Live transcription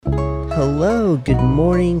Hello, good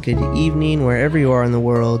morning, good evening, wherever you are in the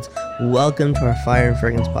world. Welcome to our Fire and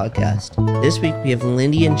Fragrance podcast. This week we have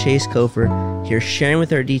Lindy and Chase Kofer here sharing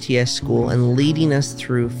with our DTS school and leading us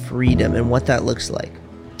through freedom and what that looks like.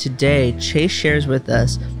 Today, Chase shares with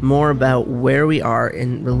us more about where we are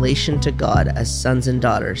in relation to God as sons and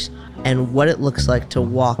daughters and what it looks like to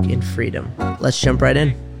walk in freedom. Let's jump right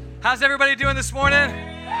in. How's everybody doing this morning?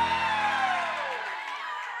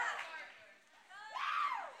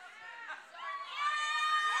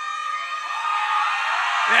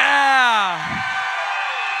 Yeah.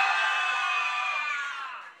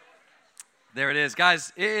 There it is.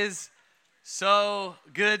 Guys, it is so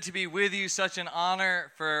good to be with you. Such an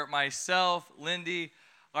honor for myself, Lindy,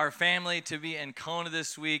 our family to be in Kona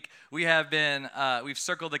this week. We've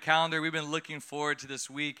circled the calendar. We've been looking forward to this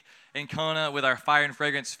week in Kona with our Fire and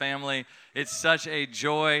Fragrance family. It's such a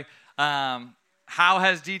joy. How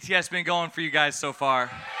has DTS been going for you guys so far?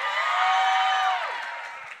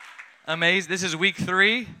 Amazing. This is week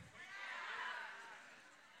 3.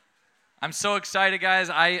 I'm so excited, guys.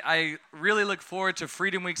 I really look forward to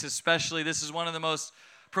Freedom Weeks especially. This is one of the most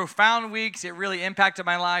profound weeks. It really impacted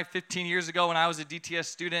my life 15 years ago when I was a DTS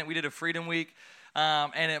student. We did a Freedom Week,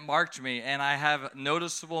 and it marked me. And I have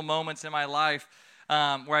noticeable moments in my life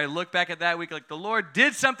where I look back at that week like the Lord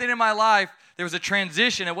did something in my life. There was a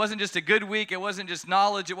transition. It wasn't just a good week. It wasn't just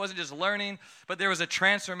knowledge. It wasn't just learning. But there was a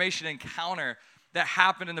transformation encounter that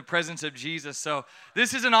happened in the presence of Jesus. So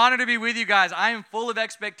this is an honor to be with you guys. I am full of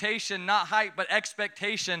expectation, not hype, but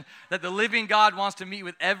expectation that the living God wants to meet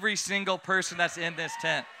with every single person that's in this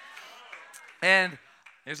tent. And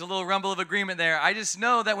there's a little rumble of agreement there. I just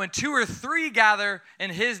know that when 2 or 3 gather in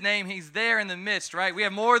His name, He's there in the midst, right? We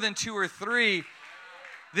have more than 2 or 3.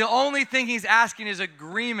 The only thing He's asking is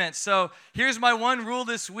agreement. So here's my one rule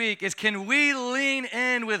this week is, can we lean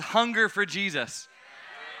in with hunger for Jesus?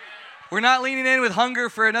 We're not leaning in with hunger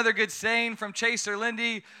for another good saying from Chase or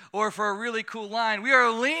Lindy or for a really cool line. We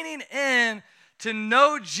are leaning in to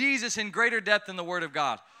know Jesus in greater depth than the Word of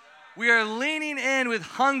God. We are leaning in with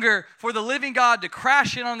hunger for the living God to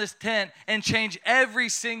crash in on this tent and change every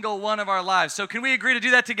single one of our lives. So can we agree to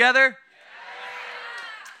do that together?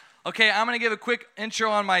 Okay, I'm going to give a quick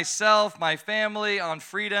intro on myself, my family, on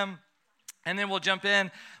freedom, and then we'll jump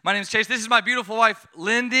in. My name is Chase. This is my beautiful wife,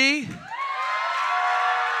 Lindy.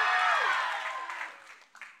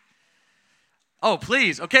 Oh,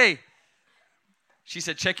 please. Okay. She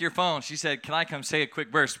said, check your phone. She said, can I come say a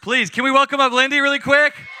quick burst? Please, can we welcome up Lindy really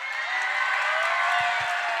quick?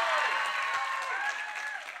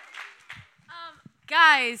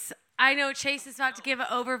 Guys, I know Chase is about to give an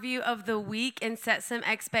overview of the week and set some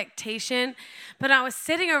expectation, but I was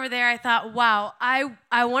sitting over there, I thought, wow, I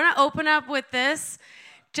want to open up with this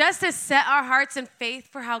just to set our hearts in faith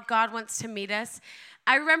for how God wants to meet us.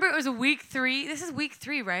 I remember it was week 3. This is week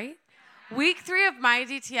 3, right? Week 3 of my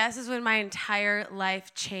DTS is when my entire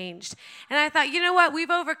life changed. And I thought, you know what? We've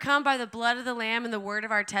overcome by the blood of the Lamb and the word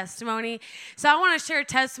of our testimony. So I want to share a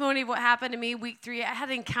testimony of what happened to me week 3. I had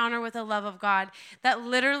an encounter with the love of God that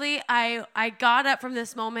literally I got up from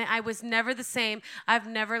this moment. I was never the same. I've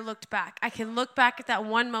never looked back. I can look back at that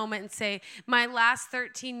one moment and say, my last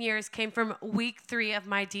 13 years came from week 3 of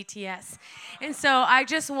my DTS. And so I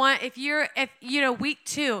just want, if week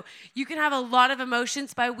 2, you can have a lot of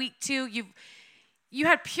emotions by week 2. You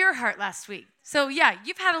had pure heart last week. So yeah,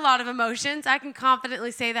 you've had a lot of emotions. I can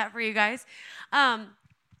confidently say that for you guys.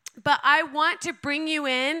 But I want to bring you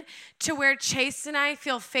in to where Chase and I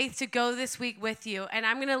feel faith to go this week with you. And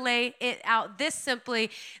I'm going to lay it out this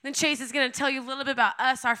simply. Then Chase is going to tell you a little bit about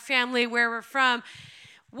us, our family, where we're from,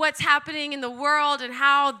 what's happening in the world, and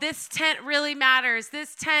how this tent really matters.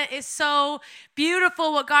 This tent is so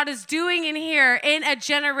beautiful, what God is doing in here in a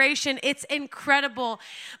generation. It's incredible.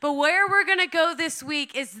 But where we're going to go this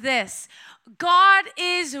week is this. God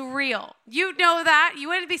is real. You know that. You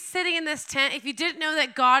wouldn't be sitting in this tent if you didn't know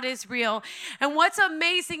that God is real. And what's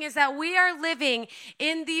amazing is that we are living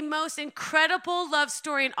in the most incredible love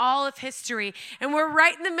story in all of history. And we're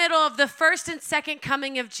right in the middle of the first and second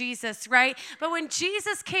coming of Jesus, right? But when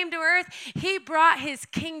Jesus came to earth, He brought His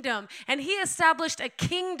kingdom and He established a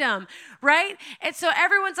kingdom, right? And so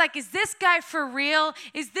everyone's like, is this guy for real?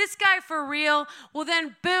 Is this guy for real? Well,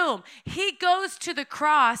 then boom, He goes to the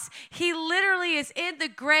cross. He literally is in the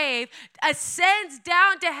grave, ascends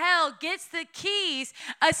down to hell, gets the keys,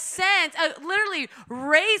 ascends, literally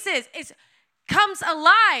raises, comes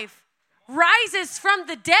alive, rises from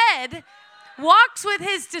the dead, walks with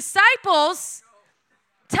His disciples,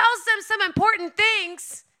 tells them some important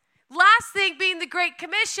things, Last thing being the Great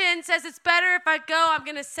Commission says it's better if I go, I'm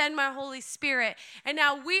going to send my Holy Spirit. And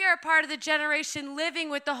now we are part of the generation living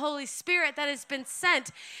with the Holy Spirit that has been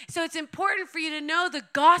sent. So it's important for you to know the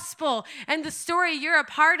gospel and the story you're a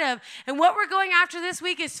part of. And what we're going after this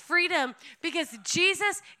week is freedom, because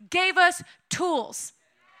Jesus gave us tools.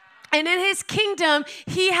 And in his kingdom,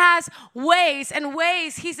 he has ways, and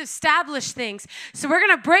ways he's established things. So we're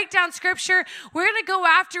going to break down scripture. We're going to go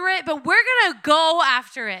after it, but we're going to go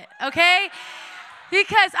after it, okay?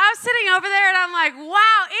 Because I was sitting over there and I'm like,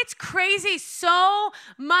 wow, it's crazy. So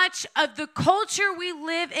much of the culture we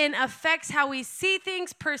live in affects how we see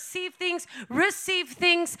things, perceive things, receive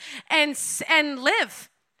things, and live.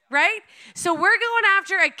 Right? So we're going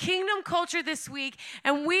after a kingdom culture this week,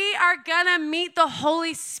 and we are going to meet the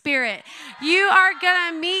Holy Spirit. You are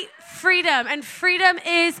going to meet freedom, and freedom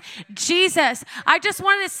is Jesus. I just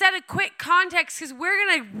wanted to set a quick context because we're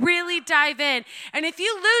going to really dive in. And if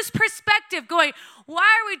you lose perspective going, why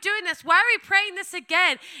are we doing this? Why are we praying this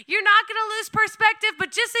again? You're not going to lose perspective,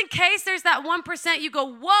 but just in case there's that 1%, you go,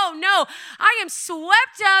 whoa, no, I am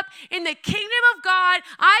swept up in the kingdom of God.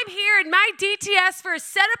 I'm here in my DTS for a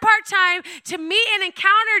set-apart time to meet and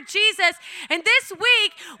encounter Jesus. And this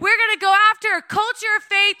week, we're going to go after a culture of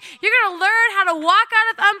faith. You're going to learn how to walk out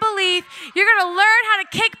of unbelief. You're going to learn how to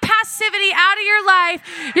kick passivity out of your life.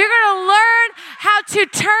 You're going to learn how to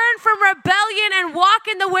turn from rebellion and walk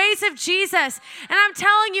in the ways of Jesus. And I'm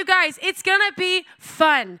telling you guys, it's going to be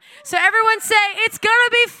fun. So everyone say, it's going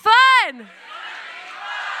to be fun.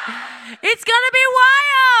 It's going to be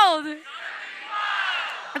wild.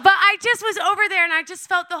 But I just was over there and I just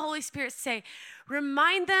felt the Holy Spirit say,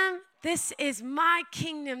 remind them, this is my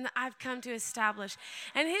kingdom that I've come to establish.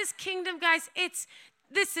 And his kingdom, guys,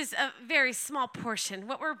 this is a very small portion.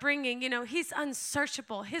 What we're bringing, he's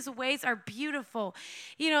unsearchable. His ways are beautiful.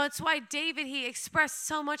 It's why David, he expressed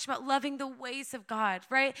so much about loving the ways of God,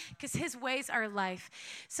 right? Because his ways are life.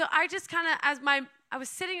 So I just kind of, I was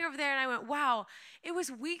sitting over there and I went, wow, it was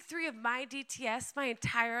week 3 of my DTS. My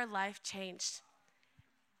entire life changed.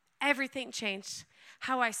 Everything changed.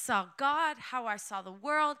 How I saw God, how I saw the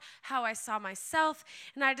world, how I saw myself.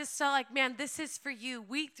 And I just felt like, man, this is for you.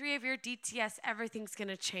 Week 3 of your DTS, everything's going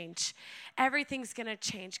to change. Everything's going to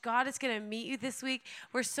change. God is going to meet you this week.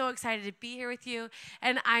 We're so excited to be here with you.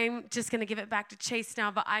 And I'm just going to give it back to Chase now,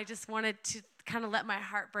 but I just wanted to kind of let my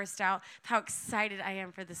heart burst out how excited I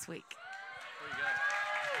am for this week.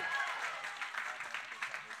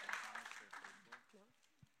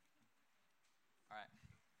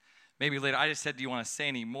 Maybe later. I just said, do you want to say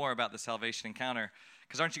any more about the salvation encounter?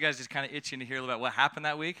 Because aren't you guys just kind of itching to hear about what happened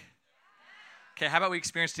that week? Okay, how about we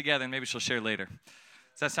experience together and maybe she'll share later.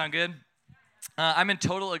 Does that sound good? I'm in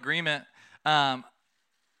total agreement.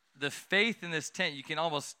 The faith in this tent, you can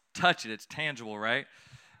almost touch it. It's tangible, right?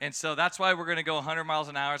 And so that's why we're going to go 100 miles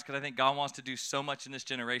an hour, because I think God wants to do so much in this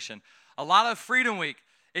generation. A lot of Freedom Week,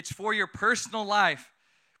 it's for your personal life.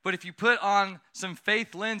 But if you put on some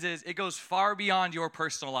faith lenses, it goes far beyond your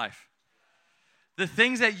personal life. The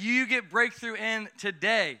things that you get breakthrough in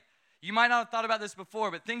today, you might not have thought about this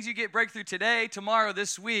before, but things you get breakthrough today, tomorrow,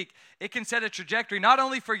 this week, it can set a trajectory not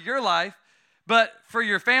only for your life, but for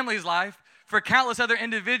your family's life, for countless other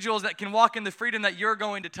individuals that can walk in the freedom that you're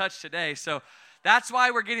going to touch today. So that's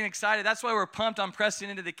why we're getting excited. That's why we're pumped on pressing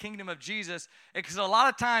into the kingdom of Jesus, because a lot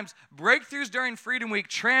of times, breakthroughs during Freedom Week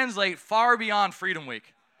translate far beyond Freedom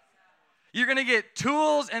Week. You're going to get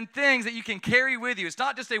tools and things that you can carry with you. It's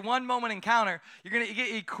not just a one-moment encounter. You're going to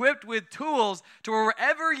get equipped with tools to where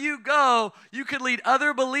wherever you go, you could lead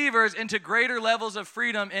other believers into greater levels of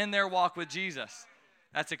freedom in their walk with Jesus.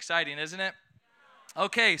 That's exciting, isn't it?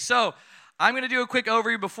 Okay, so I'm going to do a quick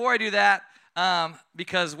overview before I do that,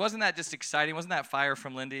 because wasn't that just exciting? Wasn't that fire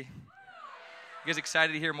from Lindy? You guys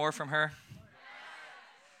excited to hear more from her?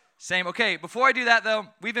 Same. Okay, before I do that, though,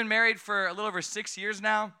 we've been married for a little over 6 years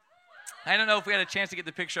now. I don't know if we had a chance to get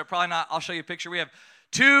the picture up. Probably not. I'll show you a picture. We have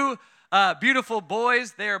 2 beautiful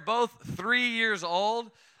boys. They are both 3 years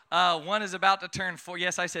old. One is about to turn 4.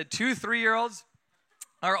 Yes, I said 2 3-year-olds.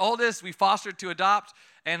 Our oldest, we fostered to adopt.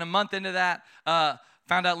 And a month into that,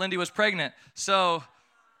 found out Lindy was pregnant. So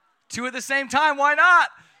 2 at the same time. Why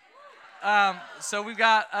not? So we've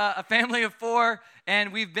got a family of 4.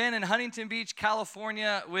 And we've been in Huntington Beach,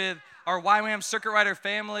 California with our YWAM Circuit Rider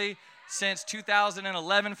family since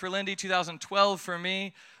 2011 for Lindy, 2012 for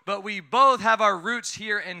me. But we both have our roots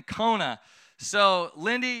here in Kona. So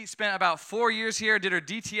Lindy spent about 4 years here, did her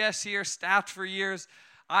DTS here, staffed for years.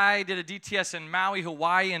 I did a DTS in Maui,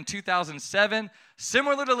 Hawaii in 2007.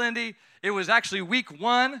 Similar to Lindy, it was actually week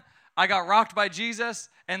 1, I got rocked by Jesus.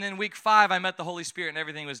 And then week 5, I met the Holy Spirit and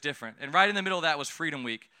everything was different. And right in the middle of that was Freedom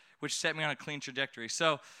Week, which set me on a clean trajectory.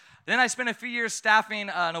 So then I spent a few years staffing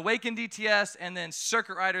an Awaken DTS and then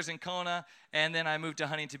Circuit Riders in Kona, and then I moved to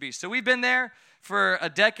Huntington Beach. So we've been there for a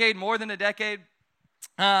decade, more than a decade.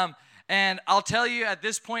 And I'll tell you, at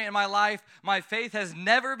this point in my life, my faith has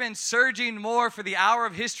never been surging more for the hour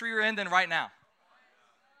of history we're in than right now.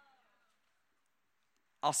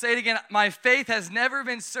 I'll say it again. My faith has never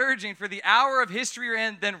been surging for the hour of history we're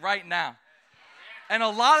in than right now. And a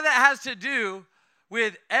lot of that has to do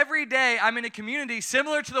with every day I'm in a community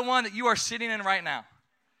similar to the one that you are sitting in right now.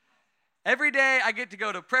 Every day I get to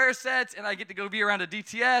go to prayer sets and I get to go be around a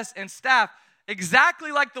DTS and staff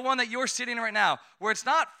exactly like the one that you're sitting in right now, where it's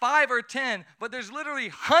not 5 or 10, but there's literally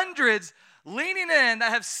hundreds leaning in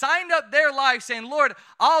that have signed up their life saying, Lord,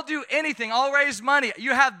 I'll do anything. I'll raise money.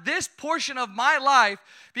 You have this portion of my life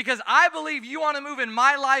because I believe you want to move in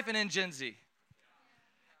my life and in Gen Z.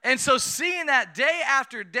 And so seeing that day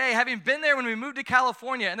after day, having been there when we moved to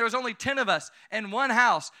California, and there was only 10 of us in one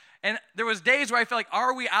house, and there was days where I felt like,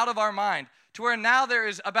 are we out of our mind? To where now there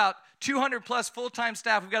is about 200 plus full-time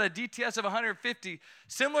staff. We've got a DTS of 150.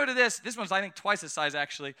 Similar to this one's I think twice the size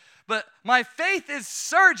actually. But my faith is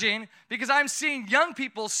surging because I'm seeing young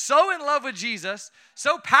people so in love with Jesus,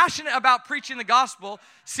 so passionate about preaching the gospel,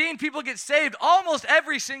 seeing people get saved almost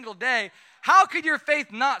every single day. How could your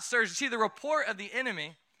faith not surge? See, the report of the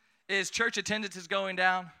enemy is church attendance is going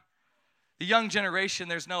down. The young generation,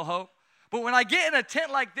 there's no hope. But when I get in a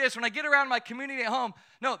tent like this, when I get around my community at home,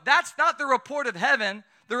 no, that's not the report of heaven.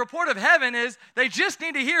 The report of heaven is they just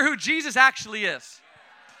need to hear who Jesus actually is.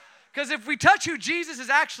 Because if we touch who Jesus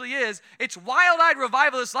actually is, it's wild-eyed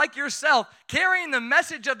revivalists like yourself carrying the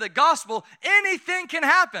message of the gospel. Anything can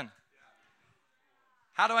happen.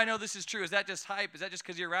 How do I know this is true? Is that just hype? Is that just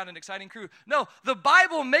because you're around an exciting crew? No, the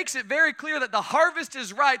Bible makes it very clear that the harvest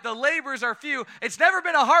is right, the laborers are few. It's never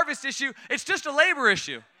been a harvest issue. It's just a labor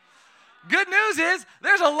issue. Good news is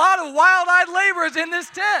there's a lot of wild-eyed laborers in this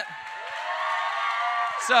tent.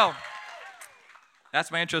 So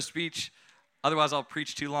that's my intro speech. Otherwise, I'll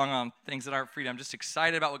preach too long on things that aren't freedom. I'm just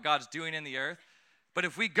excited about what God's doing in the earth. But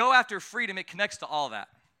if we go after freedom, it connects to all that.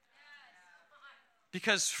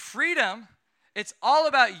 Because freedom, it's all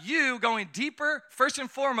about you going deeper, first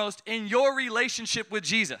and foremost, in your relationship with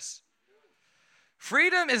Jesus.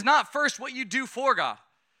 Freedom is not first what you do for God.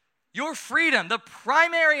 Your freedom, the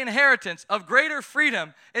primary inheritance of greater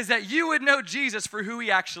freedom, is that you would know Jesus for who he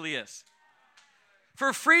actually is.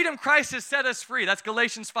 For freedom, Christ has set us free. That's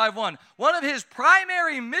Galatians 5:1. One of his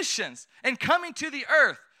primary missions in coming to the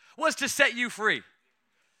earth was to set you free.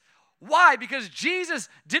 Why? Because Jesus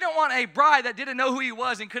didn't want a bride that didn't know who he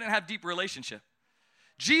was and couldn't have deep relationship.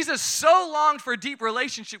 Jesus so longed for a deep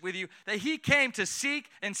relationship with you that he came to seek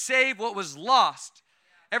and save what was lost.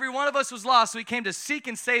 Every one of us was lost, so he came to seek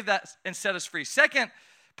and save that and set us free. Second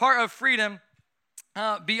part of freedom,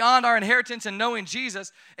 beyond our inheritance and knowing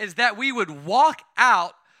Jesus, is that we would walk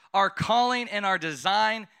out our calling and our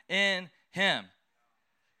design in him.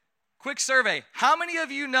 Quick survey. How many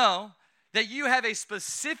of you know that you have a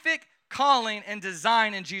specific calling and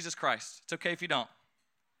design in Jesus Christ? It's okay if you don't.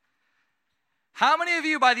 How many of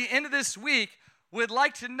you by the end of this week would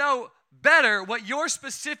like to know better what your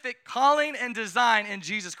specific calling and design in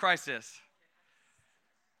Jesus Christ is?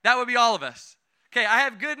 That would be all of us. Okay, I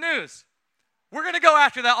have good news. We're going to go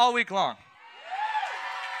after that all week long.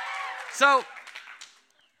 So,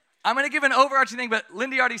 I'm going to give an overarching thing, but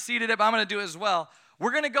Lindy already seeded it, but I'm going to do it as well.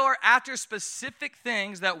 We're going to go after specific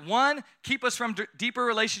things that, one, keep us from deeper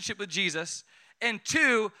relationship with Jesus, and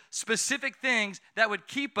two, specific things that would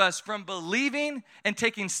keep us from believing and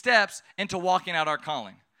taking steps into walking out our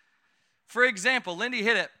calling. For example, Lindy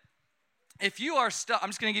hit it. If you are stuck, I'm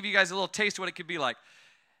just going to give you guys a little taste of what it could be like.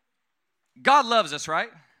 God loves us, right?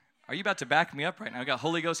 Are you about to back me up right now? I got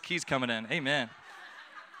Holy Ghost keys coming in. Amen.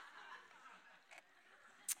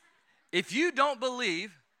 If you don't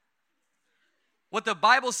believe what the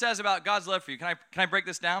Bible says about God's love for you, can I break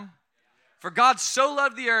this down? For God so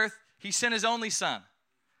loved the earth, he sent his only son,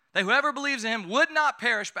 that whoever believes in him would not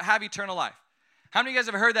perish but have eternal life. How many of you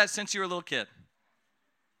guys have heard that since you were a little kid?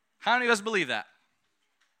 How many of us believe that?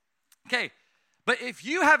 Okay, but if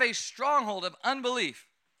you have a stronghold of unbelief,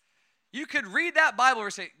 you could read that Bible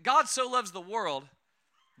and say, God so loves the world,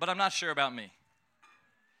 but I'm not sure about me.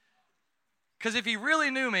 Because if he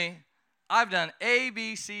really knew me, I've done A,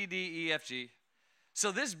 B, C, D, E, F, G.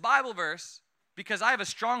 So this Bible verse, because I have a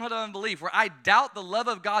stronghold of unbelief where I doubt the love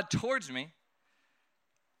of God towards me,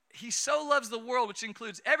 he so loves the world, which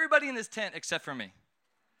includes everybody in this tent except for me.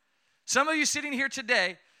 Some of you sitting here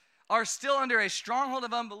today are still under a stronghold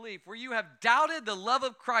of unbelief, where you have doubted the love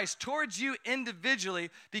of Christ towards you individually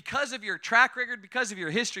because of your track record, because of your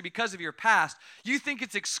history, because of your past, you think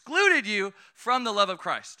it's excluded you from the love of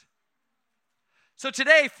Christ. So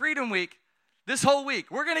today, Freedom Week, this whole week,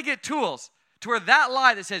 we're going to get tools to where that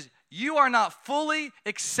lie that says you are not fully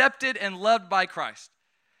accepted and loved by Christ.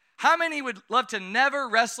 How many would love to never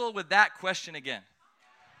wrestle with that question again?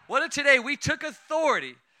 What if today we took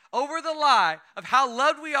authority over the lie of how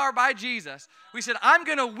loved we are by Jesus? We said, I'm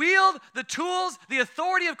going to wield the tools, the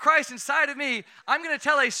authority of Christ inside of me. I'm going to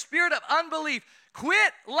tell a spirit of unbelief,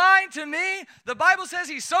 quit lying to me. The Bible says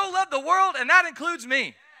he so loved the world, and that includes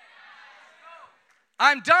me.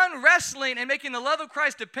 I'm done wrestling and making the love of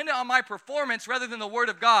Christ dependent on my performance rather than the word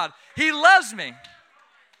of God. He loves me.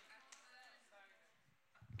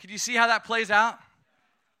 Can you see how that plays out?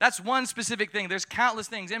 That's one specific thing. There's countless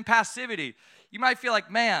things. Impassivity. You might feel like,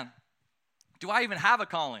 man, do I even have a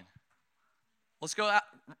calling? Let's go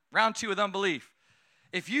round 2 with unbelief.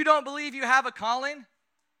 If you don't believe you have a calling,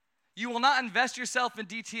 you will not invest yourself in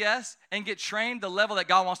DTS and get trained the level that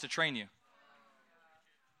God wants to train you.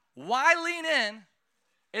 Why lean in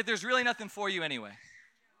if there's really nothing for you anyway?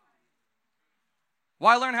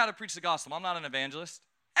 Why learn how to preach the gospel? I'm not an evangelist.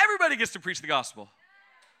 Everybody gets to preach the gospel.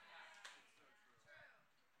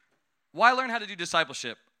 Why learn how to do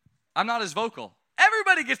discipleship? I'm not as vocal.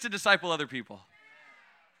 Everybody gets to disciple other people.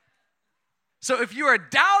 So if you are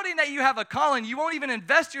doubting that you have a calling, you won't even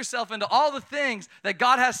invest yourself into all the things that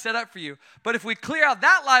God has set up for you. But if we clear out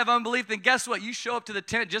that lie of unbelief, then guess what? You show up to the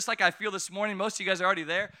tent just like I feel this morning. Most of you guys are already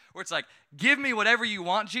there, where it's like, give me whatever you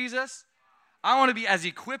want, Jesus. I want to be as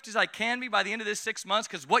equipped as I can be by the end of this 6 months,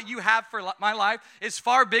 because what you have for my life is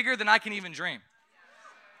far bigger than I can even dream.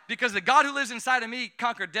 Because the God who lives inside of me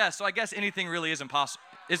conquered death, so I guess anything really is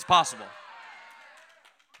possible.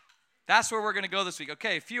 That's where we're going to go this week.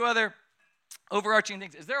 Okay, a few other overarching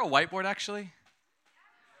things. Is there a whiteboard actually?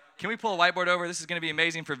 Can we pull a whiteboard over? This is going to be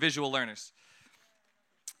amazing for visual learners.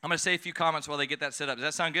 I'm going to say a few comments while they get that set up. Does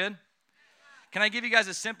that sound good? Can I give you guys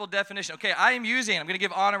a simple definition? Okay, I'm going to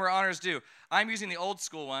give honor where honor is due. I'm using the old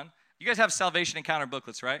school one. You guys have Salvation Encounter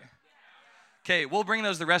booklets, right? Okay, we'll bring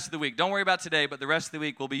those the rest of the week. Don't worry about today, but the rest of the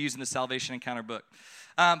week we'll be using the Salvation Encounter book.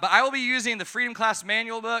 But I will be using the Freedom Class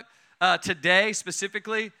Manual book today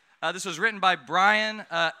specifically. This was written by Brian.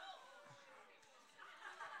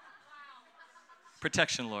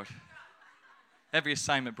 Protection, Lord. Every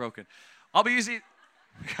assignment broken. I'll be using,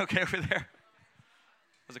 okay, over there.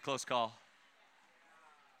 That was a close call.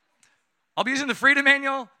 I'll be using the Freedom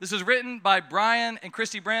Manual. This was written by Brian and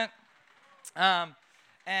Christy Brent.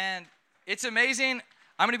 And it's amazing.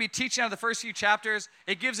 I'm going to be teaching out of the first few chapters.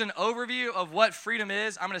 It gives an overview of what freedom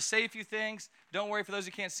is. I'm going to say a few things. Don't worry, for those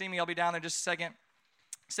who can't see me, I'll be down there in just a second.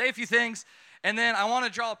 Say a few things, and then I want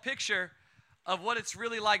to draw a picture of what it's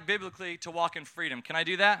really like biblically to walk in freedom. Can I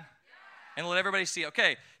do that? And let everybody see.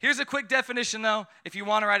 Okay, here's a quick definition, though, if you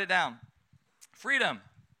want to write it down. Freedom.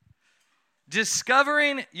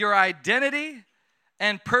 Discovering your identity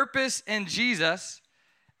and purpose in Jesus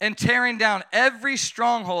and tearing down every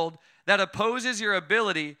stronghold that opposes your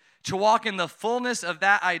ability to walk in the fullness of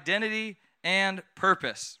that identity and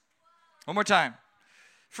purpose. One more time.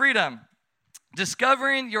 Freedom.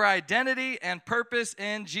 Discovering your identity and purpose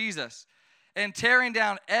in Jesus and tearing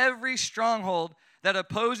down every stronghold that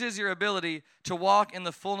opposes your ability to walk in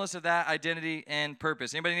the fullness of that identity and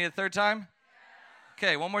purpose. Anybody need a third time?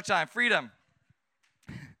 Okay, one more time. Freedom.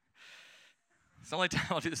 It's the only time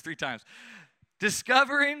I'll do this 3 times.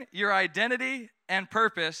 Discovering your identity and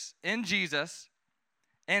purpose in Jesus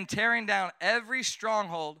and tearing down every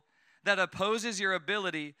stronghold that opposes your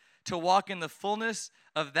ability to walk in the fullness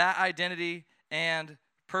of that identity and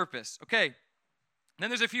purpose. Okay, then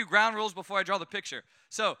there's a few ground rules before I draw the picture.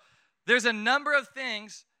 So there's a number of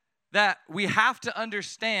things that we have to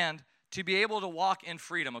understand to be able to walk in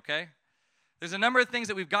freedom, okay? There's a number of things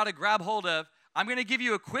that we've got to grab hold of. I'm going to give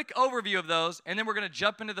you a quick overview of those, and then we're going to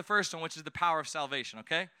jump into the first one, which is the power of salvation,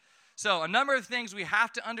 okay? So a number of things we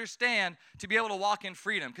have to understand to be able to walk in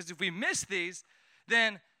freedom, because if we miss these,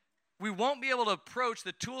 then we won't be able to approach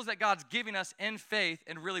the tools that God's giving us in faith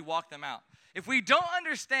and really walk them out. If we don't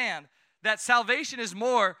understand that salvation is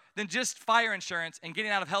more than just fire insurance and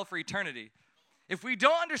getting out of hell for eternity, if we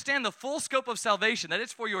don't understand the full scope of salvation, that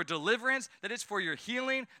it's for your deliverance, that it's for your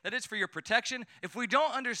healing, that it's for your protection, if we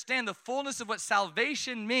don't understand the fullness of what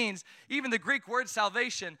salvation means, even the Greek word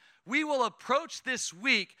salvation, we will approach this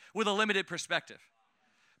week with a limited perspective.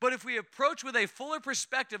 But if we approach with a fuller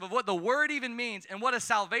perspective of what the word even means and what a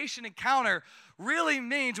salvation encounter really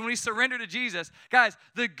means when we surrender to Jesus, guys,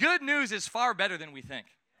 the good news is far better than we think.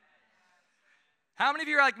 How many of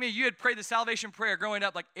you are like me? You had prayed the salvation prayer growing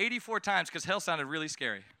up like 84 times because hell sounded really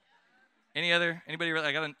scary. Anybody?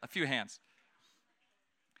 I got a few hands.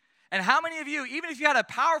 And how many of you, even if you had a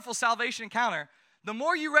powerful salvation encounter, the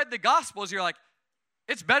more you read the Gospels, you're like,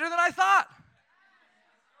 it's better than I thought.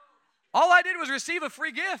 All I did was receive a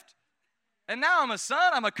free gift. And now I'm a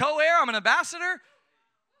son, I'm a co-heir, I'm an ambassador.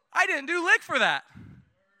 I didn't do lick for that.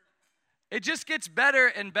 It just gets better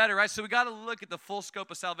and better, right? So we got to look at the full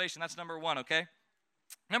scope of salvation. That's number one, okay?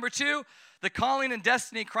 Number two, the calling and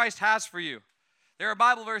destiny Christ has for you. There are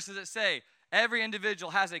Bible verses that say every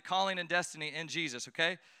individual has a calling and destiny in Jesus,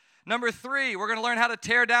 okay? Number three, we're going to learn how to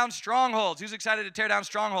tear down strongholds. Who's excited to tear down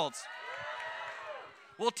strongholds?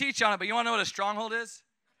 We'll teach on it, but you want to know what a stronghold is?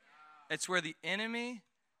 It's where the enemy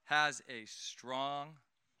has a strong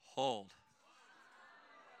hold.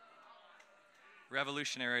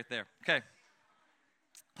 Revolutionary right there. Okay.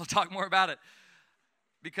 We'll talk more about it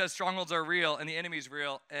because strongholds are real and the enemy's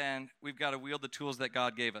real, and we've got to wield the tools that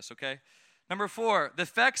God gave us, okay? Number four, the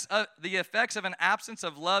effects of an absence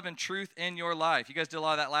of love and truth in your life. You guys did a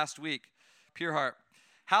lot of that last week. Pure heart.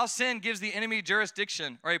 How sin gives the enemy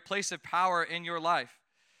jurisdiction or a place of power in your life.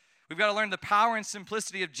 We've got to learn the power and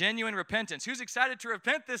simplicity of genuine repentance. Who's excited to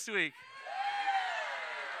repent this week?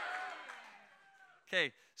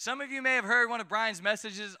 Okay, some of you may have heard one of Brian's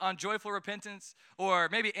messages on joyful repentance, or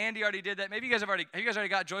maybe Andy already did that. Maybe you guys have you guys already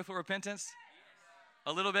got joyful repentance?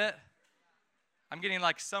 A little bit? I'm getting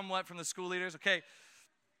like somewhat from the school leaders. Okay.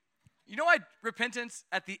 You know why repentance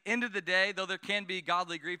at the end of the day, though there can be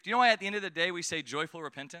godly grief, do you know why at the end of the day we say joyful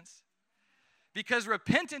repentance? Because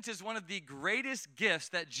repentance is one of the greatest gifts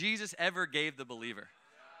that Jesus ever gave the believer.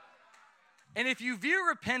 And if you view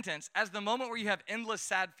repentance as the moment where you have endless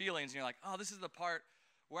sad feelings and you're like, oh, this is the part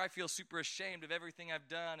where I feel super ashamed of everything I've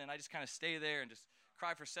done and I just kind of stay there and just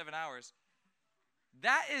cry for 7 hours,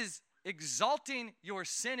 that is exalting your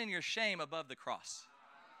sin and your shame above the cross.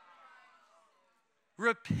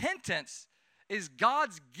 Repentance is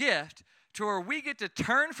God's gift to where we get to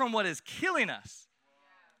turn from what is killing us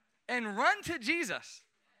and run to Jesus,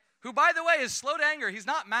 who, by the way, is slow to anger. He's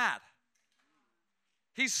not mad.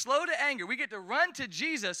 He's slow to anger. We get to run to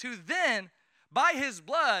Jesus, who then, by his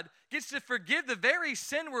blood, gets to forgive the very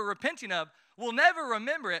sin we're repenting of. We'll never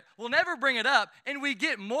remember it. We'll never bring it up. And we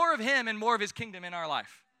get more of him and more of his kingdom in our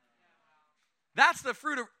life. That's the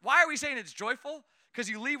fruit of, why are we saying it's joyful? Because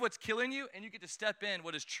you leave what's killing you and you get to step in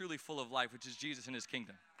what is truly full of life, which is Jesus and his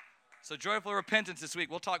kingdom. So joyful repentance this week.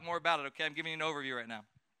 We'll talk more about it, okay? I'm giving you an overview right now.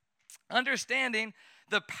 Understanding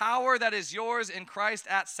the power that is yours in Christ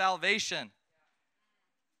at salvation.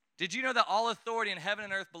 Did you know that all authority in heaven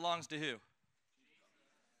and earth belongs to who?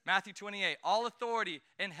 Matthew 28. All authority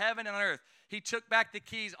in heaven and on earth. He took back the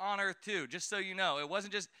keys on earth too, just so you know. It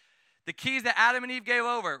wasn't just the keys that Adam and Eve gave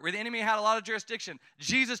over, where the enemy had a lot of jurisdiction.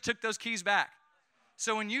 Jesus took those keys back.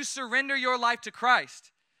 So when you surrender your life to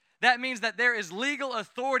Christ, that means that there is legal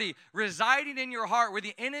authority residing in your heart where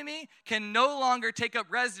the enemy can no longer take up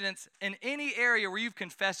residence in any area where you've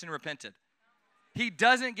confessed and repented. He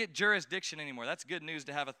doesn't get jurisdiction anymore. That's good news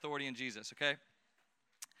to have authority in Jesus, okay?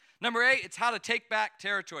 Number 8, it's how to take back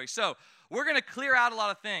territory. So we're going to clear out a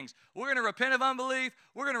lot of things. We're going to repent of unbelief.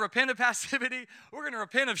 We're going to repent of passivity. We're going to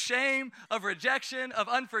repent of shame, of rejection, of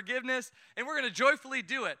unforgiveness, and we're going to joyfully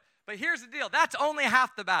do it. But here's the deal. That's only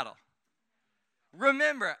half the battle.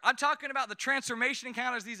 Remember, I'm talking about the transformation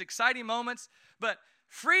encounters, these exciting moments, but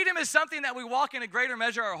freedom is something that we walk in a greater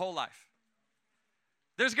measure our whole life.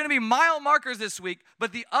 There's going to be mile markers this week,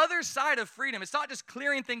 but the other side of freedom, it's not just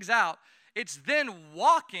clearing things out, it's then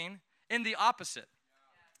walking in the opposite.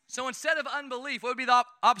 So instead of unbelief, what would be the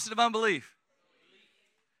opposite of unbelief?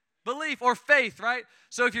 Belief or faith, right?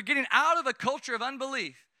 So if you're getting out of a culture of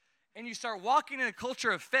unbelief and you start walking in a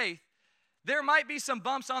culture of faith, there might be some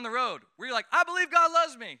bumps on the road where you're like, I believe God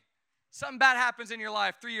loves me. Something bad happens in your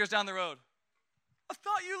life 3 years down the road. I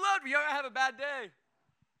thought you loved me. You're going to have a bad day.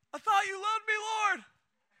 I thought you loved me, Lord.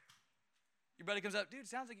 Your buddy comes up, dude,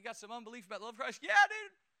 sounds like you got some unbelief about the love of Christ. Yeah,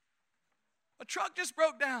 dude. A truck just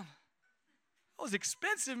broke down. That was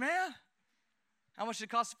expensive, man. How much did it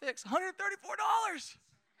cost to fix? $134.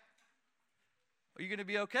 Are you going to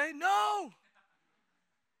be okay? No.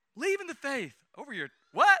 Leaving the faith over your,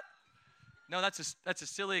 what? No, that's a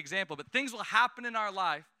silly example, but things will happen in our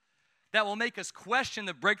life that will make us question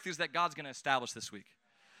the breakthroughs that God's going to establish this week.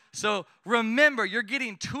 So remember, you're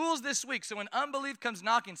getting tools this week. So when unbelief comes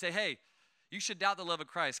knocking, say, hey, you should doubt the love of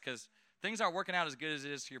Christ because things aren't working out as good as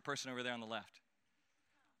it is to your person over there on the left.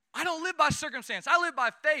 I don't live by circumstance. I live by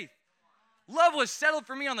faith. Love was settled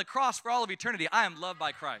for me on the cross for all of eternity. I am loved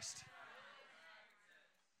by Christ.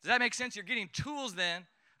 Does that make sense? You're getting tools then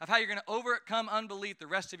of how you're going to overcome unbelief the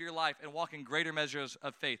rest of your life and walk in greater measures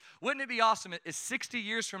of faith. Wouldn't it be awesome if 60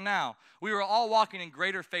 years from now, we were all walking in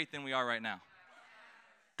greater faith than we are right now?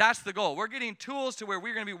 That's the goal. We're getting tools to where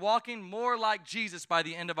we're going to be walking more like Jesus by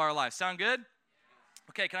the end of our life. Sound good?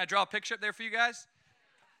 Okay, can I draw a picture up there for you guys?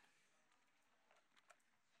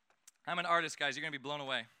 I'm an artist, guys. You're going to be blown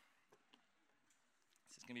away.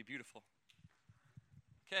 This is going to be beautiful.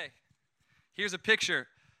 Okay, here's a picture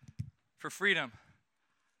for freedom.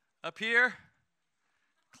 Up here,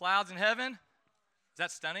 clouds in heaven. Is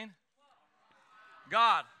that stunning?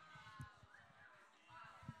 God.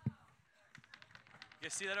 You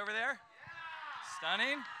guys see that over there?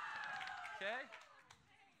 Stunning. Okay.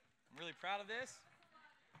 I'm really proud of this.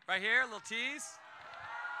 Right here, a little tease.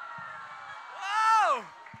 Whoa!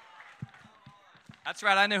 That's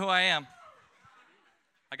right, I know who I am.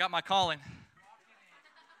 I got my calling.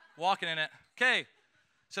 Walking in it. Okay,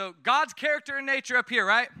 so God's character and nature up here,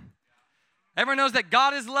 right? Everyone knows that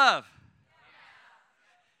God is love.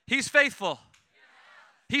 He's faithful.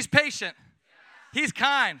 He's patient. He's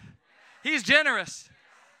kind. He's generous.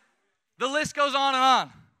 The list goes on and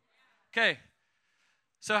on. Okay,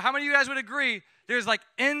 so how many of you guys would agree there's like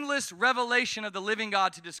endless revelation of the living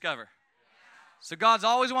God to discover? So God's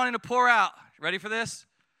always wanting to pour out. Ready for this?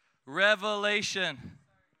 Revelation.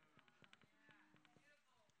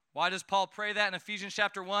 Why does Paul pray that in Ephesians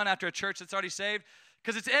chapter 1 after a church that's already saved?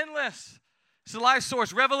 Because it's endless. It's the life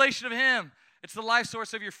source, revelation of Him. It's the life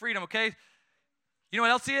source of your freedom, okay? You know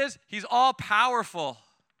what else He is? He's all powerful.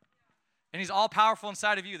 And He's all powerful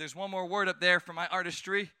inside of you. There's one more word up there for my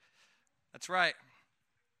artistry. That's right.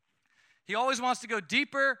 He always wants to go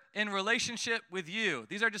deeper in relationship with you.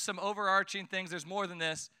 These are just some overarching things. There's more than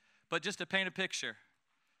this, but just to paint a picture.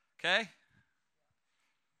 Okay?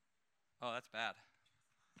 Oh, that's bad.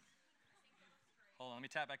 Hold on, let me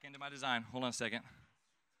tap back into my design. Hold on a second.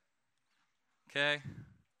 Okay.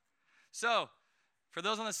 So, for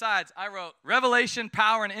those on the sides, I wrote revelation,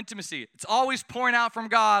 power, and intimacy. It's always pouring out from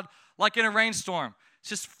God like in a rainstorm. It's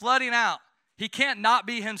just flooding out. He can't not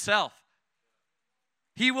be Himself.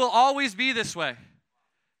 He will always be this way.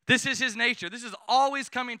 This is His nature. This is always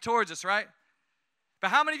coming towards us, right?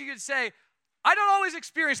 But how many of you could say, I don't always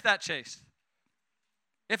experience that, Chase?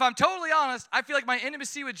 If I'm totally honest, I feel like my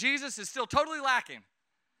intimacy with Jesus is still totally lacking.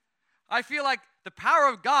 I feel like the power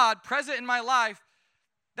of God present in my life,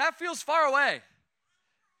 that feels far away.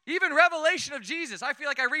 Even revelation of Jesus, I feel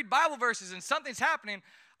like I read Bible verses and something's happening.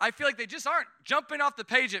 I feel like they just aren't jumping off the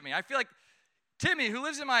page at me. I feel like Timmy, who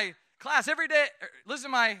lives in my class every day, lives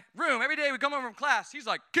in my room every day we come home from class, he's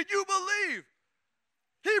like, can you believe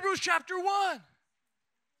Hebrews chapter 1?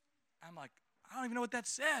 I'm like, I don't even know what that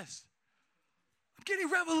says. I'm getting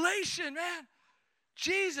revelation, man.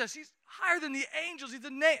 Jesus, He's higher than the angels. He's the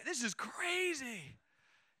name. This is crazy.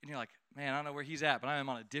 And you're like, man, I don't know where He's at, but I am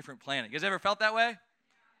on a different planet. You guys ever felt that way?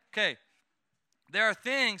 Okay. There are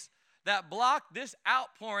things that block this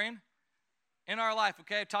outpouring in our life,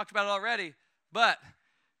 okay? I've talked about it already. But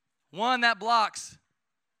one that blocks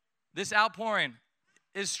this outpouring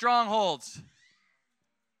is strongholds.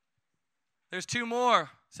 There's two more.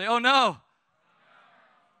 Say, oh no.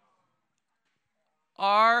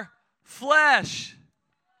 Our flesh.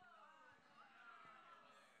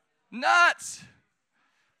 Nuts.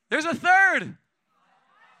 There's a third.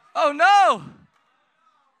 Oh no.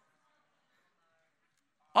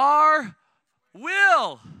 Our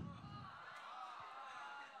will.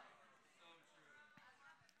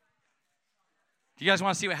 Do you guys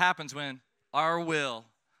want to see what happens when our will,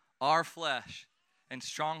 our flesh, and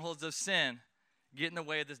strongholds of sin get in the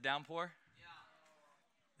way of this downpour? Yeah.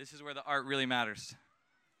 This is where the art really matters.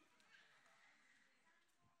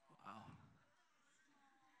 Wow.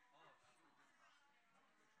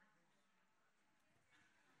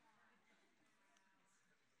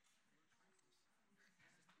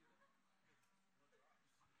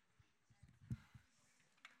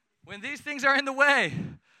 When these things are in the way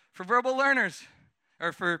for verbal learners,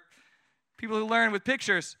 or for people who learn with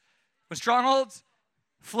pictures, when strongholds,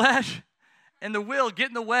 flesh, and the will get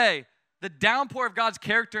in the way, the downpour of God's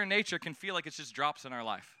character and nature can feel like it's just drops in our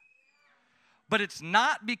life. But it's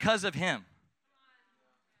not because of Him.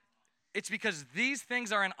 It's because these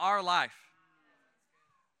things are in our life.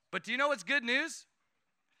 But do you know what's good news?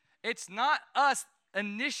 It's not us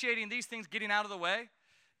initiating these things getting out of the way.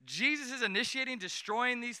 Jesus is initiating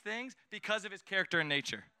destroying these things because of His character and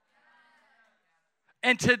nature.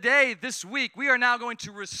 And today, this week, we are now going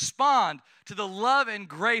to respond to the love and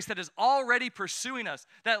grace that is already pursuing us,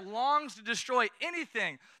 that longs to destroy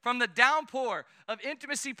anything from the downpour of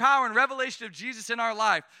intimacy, power, and revelation of Jesus in our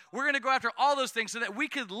life. We're going to go after all those things so that we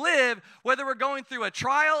could live, whether we're going through a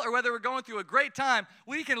trial or whether we're going through a great time,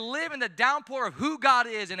 we can live in the downpour of who God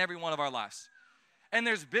is in every one of our lives. And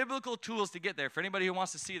there's biblical tools to get there. For anybody who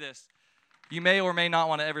wants to see this, you may or may not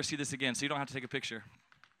want to ever see this again, so you don't have to take a picture.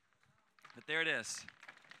 But there it is.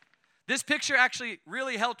 This picture actually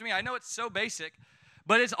really helped me. I know it's so basic,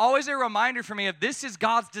 but it's always a reminder for me of this is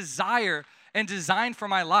God's desire and design for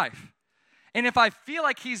my life. And if I feel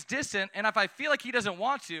like he's distant and if I feel like he doesn't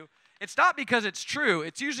want to, it's not because it's true.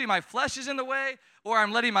 It's usually my flesh is in the way or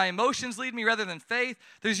I'm letting my emotions lead me rather than faith.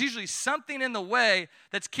 There's usually something in the way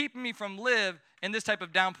that's keeping me from live in this type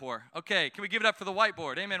of downpour. Okay, can we give it up for the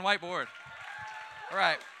whiteboard? Amen, whiteboard. All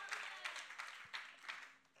right.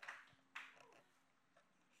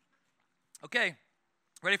 Okay,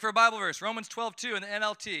 ready for a Bible verse? Romans 12:2 in the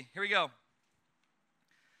NLT. Here we go.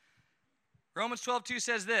 Romans 12:2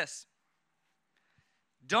 says this.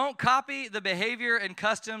 Don't copy the behavior and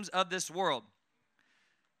customs of this world,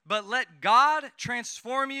 but let God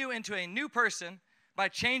transform you into a new person by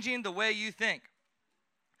changing the way you think.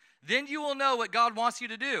 Then you will know what God wants you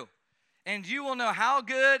to do, and you will know how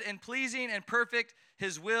good and pleasing and perfect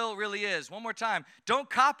his will really is. One more time. Don't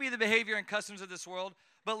copy the behavior and customs of this world,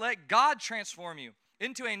 but let God transform you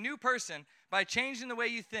into a new person by changing the way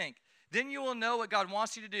you think. Then you will know what God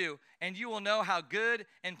wants you to do, and you will know how good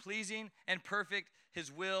and pleasing and perfect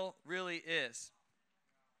his will really is.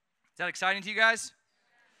 Is that exciting to you guys?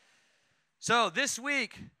 So this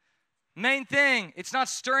week, main thing, it's not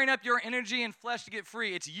stirring up your energy and flesh to get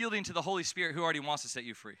free. It's yielding to the Holy Spirit who already wants to set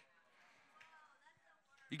you free.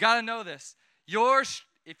 You got to know this.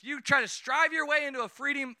 If you try to strive your way into a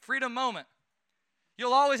freedom moment,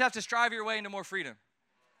 you'll always have to strive your way into more freedom.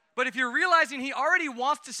 But if you're realizing he already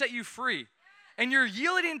wants to set you free and you're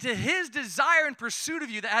yielding to his desire and pursuit of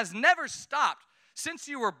you that has never stopped since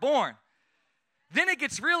you were born, then it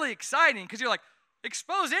gets really exciting because you're like,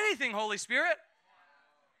 expose anything, Holy Spirit.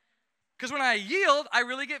 Because when I yield, I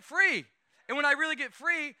really get free. And when I really get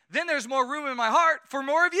free, then there's more room in my heart for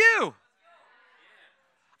more of you.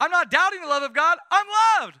 I'm not doubting the love of God. I'm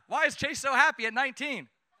loved. Why is Chase so happy at 19?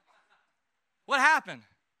 What happened?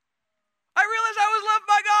 I realized I was loved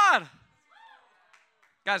by God.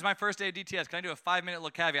 Guys, my first day of DTS, can I do a 5-minute little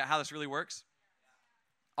caveat how this really works?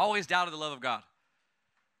 Always doubted the love of God.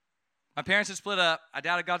 My parents had split up. I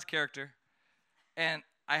doubted God's character. And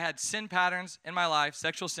I had sin patterns in my life,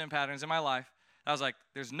 sexual sin patterns in my life. I was like,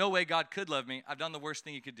 there's no way God could love me. I've done the worst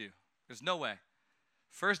thing he could do. There's no way.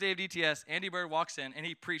 First day of DTS, Andy Bird walks in, and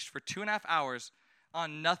he preached for 2.5 hours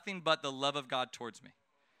on nothing but the love of God towards me.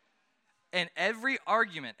 And every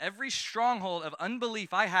argument, every stronghold of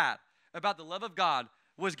unbelief I had about the love of God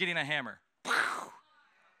was getting a hammer.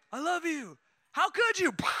 I love you. How could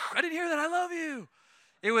you? I didn't hear that. I love you.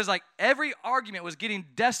 It was like every argument was getting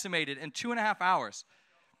decimated in 2.5 hours.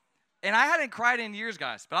 And I hadn't cried in years,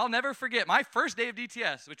 guys, but I'll never forget my first day of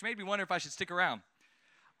DTS, which made me wonder if I should stick around.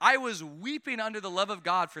 I was weeping under the love of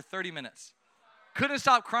God for 30 minutes. Couldn't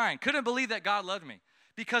stop crying. Couldn't believe that God loved me.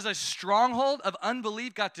 Because a stronghold of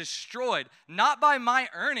unbelief got destroyed, not by my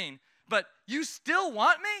earning, but you still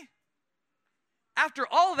want me? After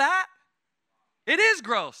all that? It is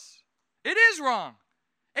gross. It is wrong.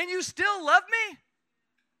 And you still love me?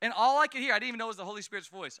 And all I could hear, I didn't even know it was the Holy Spirit's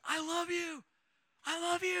voice. I love you. I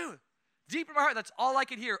love you. Deep in my heart, that's all I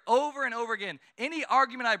could hear over and over again. Any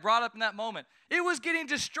argument I brought up in that moment, it was getting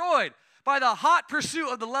destroyed by the hot pursuit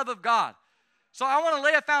of the love of God. So I want to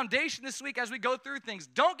lay a foundation this week as we go through things.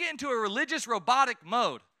 Don't get into a religious robotic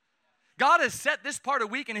mode. God has set this part of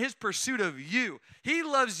the week in his pursuit of you. He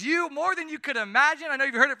loves you more than you could imagine. I know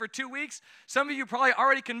you've heard it for 2 weeks. Some of you probably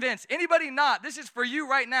already convinced. Anybody not, this is for you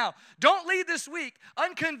right now. Don't leave this week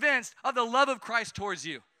unconvinced of the love of Christ towards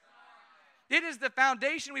you. It is the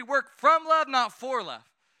foundation. We work from love, not for love.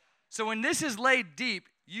 So when this is laid deep,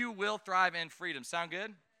 you will thrive in freedom. Sound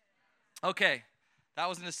good? Okay, that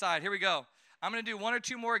was an aside. Here we go. I'm going to do 1 or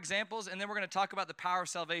 2 more examples, and then we're going to talk about the power of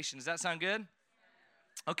salvation. Does that sound good?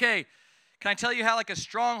 Okay. Can I tell you how like a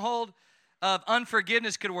stronghold of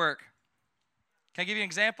unforgiveness could work? Can I give you an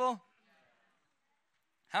example?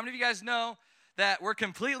 How many of you guys know that we're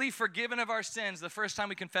completely forgiven of our sins the first time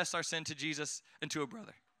we confess our sin to Jesus and to a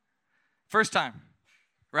brother? First time,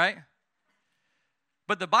 right?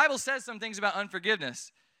 But the Bible says some things about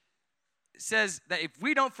unforgiveness. It says that if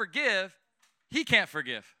we don't forgive, he can't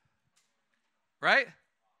forgive. Right?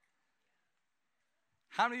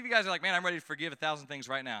 How many of you guys are like, man, I'm ready to forgive 1,000 things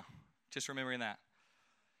right now? Just remembering that.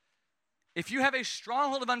 if you have a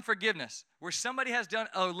stronghold of unforgiveness where somebody has done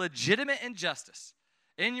a legitimate injustice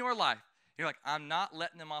in your life, you're like, I'm not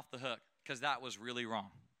letting them off the hook because that was really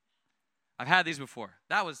wrong. I've had these before.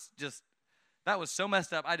 That was so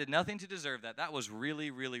messed up. I did nothing to deserve that. That was really,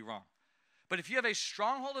 really wrong. But if you have a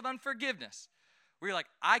stronghold of unforgiveness where you're like,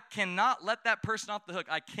 I cannot let that person off the hook.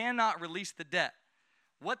 I cannot release the debt.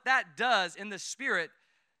 What that does in the spirit,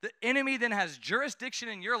 the enemy then has jurisdiction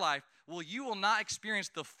in your life. Well, you will not experience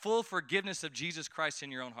the full forgiveness of Jesus Christ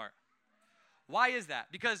in your own heart. Why is that?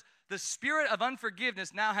 Because the spirit of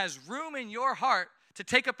unforgiveness now has room in your heart to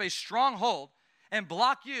take up a stronghold and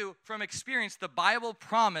block you from experiencing the Bible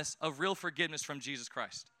promise of real forgiveness from Jesus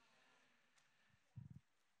Christ.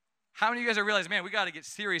 How many of you guys are realizing, man, we got to get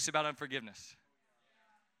serious about unforgiveness?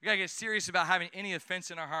 We got to get serious about having any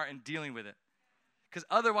offense in our heart and dealing with it. Because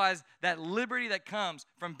otherwise, that liberty that comes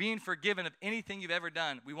from being forgiven of anything you've ever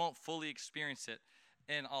done, we won't fully experience it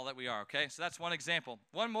in all that we are, okay? So that's one example.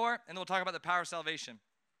 One more, and then we'll talk about the power of salvation.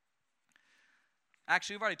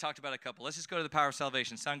 Actually, we've already talked about a couple. Let's just go to the power of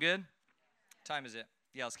salvation. Sound good? What time is it?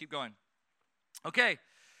 Yeah, let's keep going. Okay.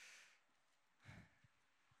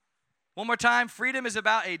 One more time. Freedom is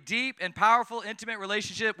about a deep and powerful, intimate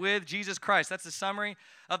relationship with Jesus Christ. That's the summary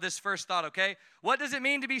of this first thought, okay? What does it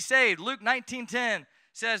mean to be saved? Luke 19:10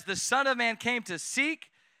 says, the Son of Man came to seek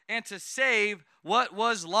and to save what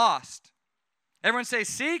was lost. Everyone say,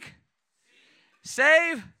 seek.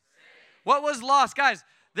 Save. What was lost? Guys,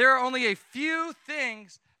 there are only a few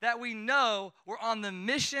things that we know were on the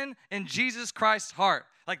mission in Jesus Christ's heart.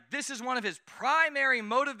 Like, this is one of his primary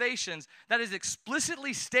motivations that is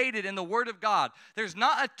explicitly stated in the Word of God. There's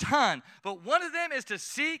not a ton, but one of them is to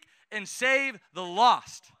seek and save the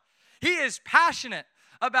lost. He is passionate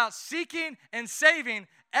about seeking and saving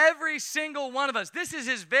every single one of us. This is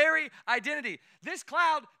his very identity. This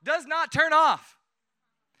cloud does not turn off.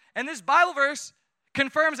 And this Bible verse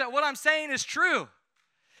confirms that what I'm saying is true.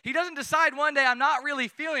 He doesn't decide one day, I'm not really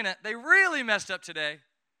feeling it. They really messed up today.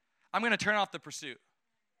 I'm going to turn off the pursuit.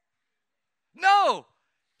 No,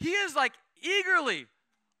 he is like eagerly,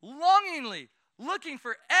 longingly looking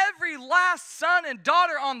for every last son and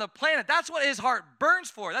daughter on the planet. That's what his heart burns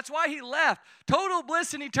for. That's why he left total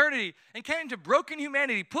bliss in eternity and came to broken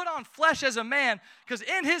humanity, put on flesh as a man, because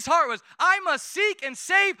in his heart was, I must seek and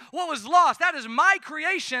save what was lost. That is my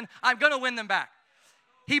creation. I'm going to win them back.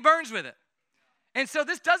 He burns with it. And so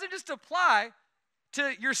this doesn't just apply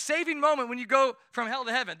to your saving moment when you go from hell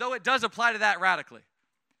to heaven, though it does apply to that radically.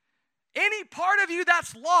 Any part of you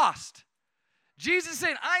that's lost, Jesus is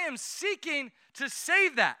saying, I am seeking to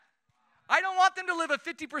save that. I don't want them to live a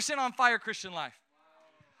 50% on fire Christian life.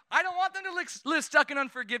 I don't want them to live stuck in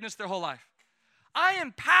unforgiveness their whole life. I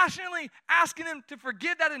am passionately asking them to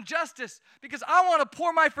forgive that injustice because I want to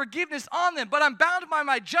pour my forgiveness on them, but I'm bound by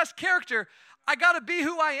my just character. I got to be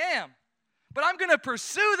who I am. But I'm going to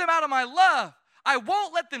pursue them out of my love. I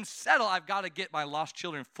won't let them settle. I've got to get my lost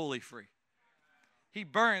children fully free. He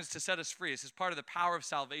burns to set us free. This is part of the power of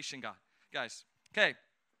salvation, God. Guys, okay.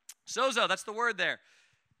 Sozo, that's the word there.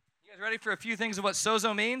 You guys ready for a few things of what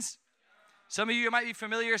sozo means? Some of you might be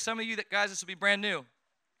familiar. Some of you, guys, this will be brand new.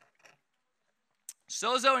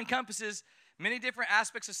 Sozo encompasses many different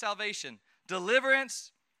aspects of salvation.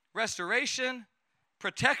 Deliverance, restoration,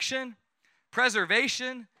 protection,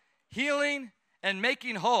 preservation, healing, and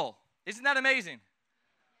making whole. Isn't that amazing?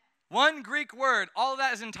 One Greek word. All of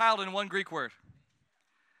that is entitled in one Greek word.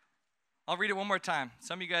 I'll read it one more time.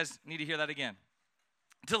 Some of you guys need to hear that again.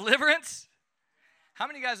 Deliverance. How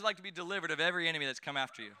many of you guys would like to be delivered of every enemy that's come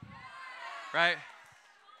after you? Right?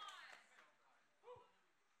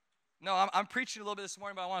 No, I'm preaching a little bit this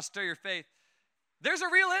morning, but I want to stir your faith. There's a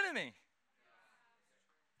real enemy.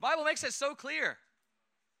 The Bible makes it so clear.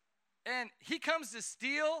 And he comes to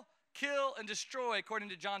steal, kill, and destroy, according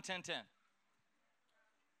to John 10:10.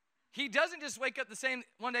 He doesn't just wake up the same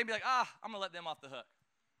one day and be like, I'm going to let them off the hook.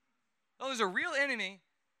 No, there's a real enemy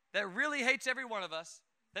that really hates every one of us,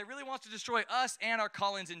 that really wants to destroy us and our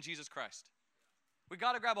callings in Jesus Christ. We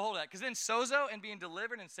got to grab a hold of that, because then sozo and being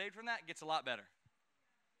delivered and saved from that gets a lot better.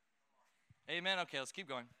 Amen? Okay, let's keep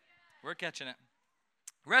going. We're catching it.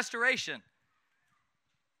 Restoration.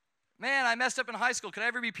 Man, I messed up in high school. Could I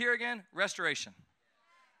ever be pure again? Restoration.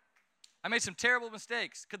 I made some terrible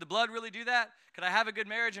mistakes. Could the blood really do that? Could I have a good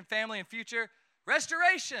marriage and family and future?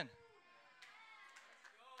 Restoration.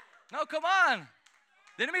 No, come on.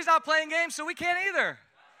 The enemy's not playing games, so we can't either.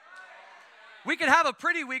 We could have a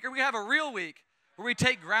pretty week, or we could have a real week where we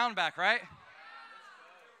take ground back, right?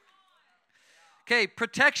 Okay,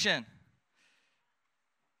 protection,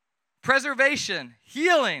 preservation,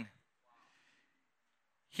 healing.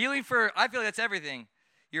 Healing for, I feel like that's everything.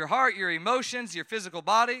 your heart, your emotions, your physical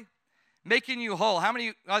body, making you whole. How many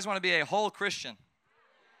of you guys want to be a whole Christian?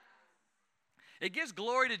 It gives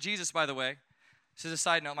glory to Jesus, by the way. This is a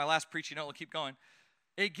side note. My last preaching note, we'll keep going.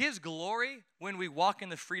 It gives glory when we walk in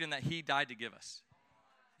the freedom that he died to give us.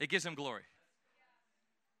 It gives him glory.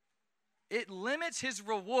 It limits his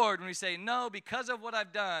reward when we say, no, because of what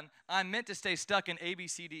I've done, I'm meant to stay stuck in A, B,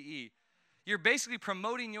 C, D, E. You're basically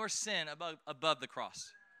promoting your sin above the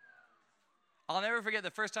cross. I'll never forget the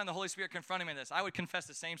first time the Holy Spirit confronted me in this. I would confess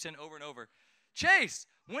the same sin over and over. Chase,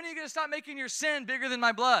 when are you going to stop making your sin bigger than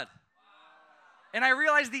my blood? And I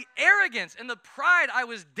realized the arrogance and the pride I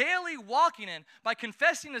was daily walking in by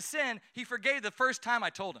confessing the sin he forgave the first time I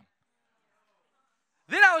told him.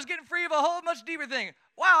 Then I was getting free of a whole much deeper thing.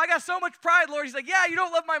 Wow, I got so much pride, Lord. He's like, yeah, you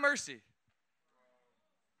don't love my mercy.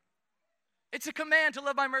 It's a command to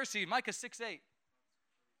love my mercy, Micah 6:8.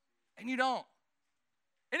 And you don't.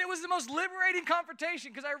 And it was the most liberating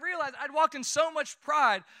confrontation because I realized I'd walked in so much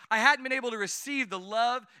pride, I hadn't been able to receive the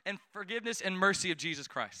love and forgiveness and mercy of Jesus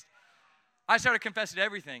Christ. I started confessing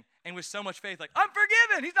everything, and with so much faith, like, I'm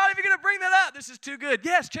forgiven. He's not even going to bring that up. This is too good.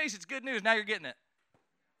 Yes, Chase, it's good news. Now you're getting it.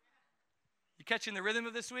 You catching the rhythm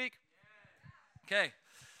of this week? Okay.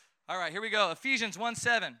 All right, here we go. Ephesians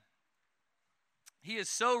 1:7. He is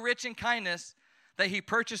so rich in kindness that he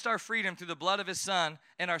purchased our freedom through the blood of his Son,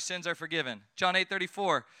 and our sins are forgiven. John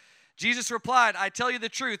 8:34. Jesus replied, I tell you the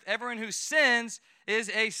truth, everyone who sins is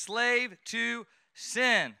a slave to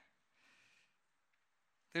sin.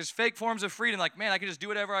 There's fake forms of freedom, like, man, I can just do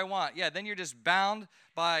whatever I want. Yeah, then you're just bound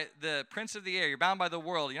by the prince of the air. You're bound by the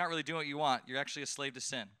world. You're not really doing what you want. You're actually a slave to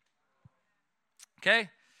sin. Okay,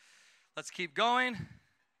 let's keep going.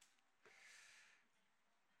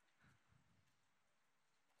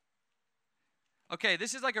 Okay,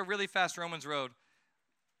 this is like a really fast Romans road.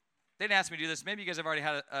 They didn't ask me to do this. Maybe you guys have already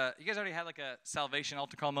had like a salvation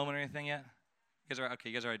altar call moment or anything yet? You guys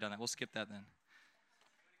have already done that. We'll skip that then.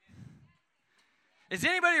 Is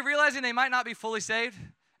anybody realizing they might not be fully saved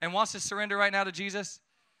and wants to surrender right now to Jesus?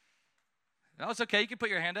 No, it's okay. You can put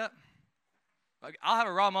your hand up. I'll have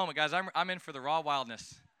a raw moment, guys. I'm in for the raw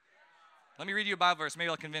wildness. Let me read you a Bible verse. Maybe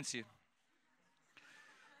I'll convince you.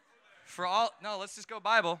 Let's just go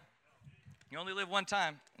Bible. You only live one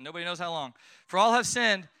time, and nobody knows how long. For all have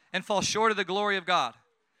sinned and fall short of the glory of God.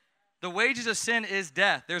 The wages of sin is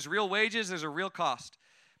death. There's real wages. There's a real cost.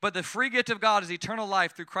 But the free gift of God is eternal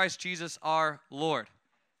life through Christ Jesus our Lord.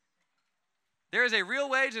 There is a real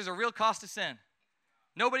wage. There's a real cost to sin.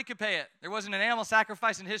 Nobody could pay it. There wasn't an animal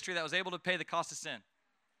sacrifice in history that was able to pay the cost of sin.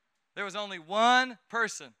 There was only one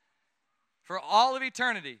person for all of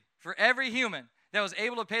eternity, for every human, that was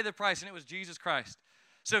able to pay the price, and it was Jesus Christ.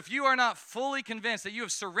 So if you are not fully convinced that you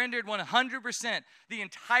have surrendered 100% the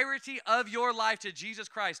entirety of your life to Jesus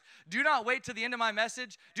Christ, do not wait till the end of my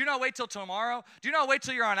message. Do not wait till tomorrow. Do not wait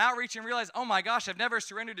till you're on outreach and realize, oh my gosh, I've never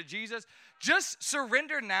surrendered to Jesus. Just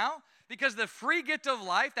surrender now, because the free gift of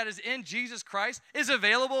life that is in Jesus Christ is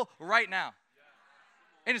available right now.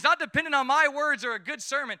 And it's not dependent on my words or a good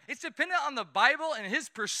sermon. It's dependent on the Bible and his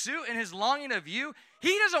pursuit and his longing of you.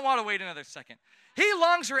 He doesn't want to wait another second. He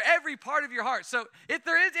longs for every part of your heart. So if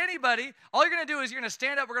there is anybody, all you're going to do is you're going to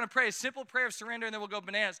stand up. We're going to pray a simple prayer of surrender, and then we'll go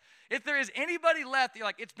bananas. If there is anybody left, you're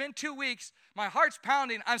like, it's been 2 weeks. My heart's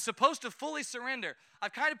pounding. I'm supposed to fully surrender.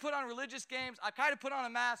 I've kind of put on religious games. I've kind of put on a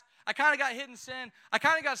mask. I kind of got hidden sin. I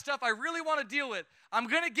kind of got stuff I really want to deal with. I'm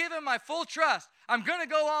going to give him my full trust. I'm going to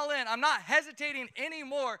go all in. I'm not hesitating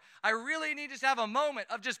anymore. I really need to have a moment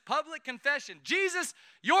of just public confession. Jesus,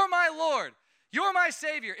 you're my Lord. You're my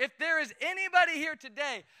Savior. If there is anybody here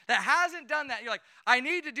today that hasn't done that, you're like, I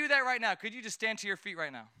need to do that right now. Could you just stand to your feet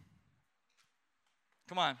right now?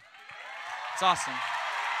 Come on. It's awesome.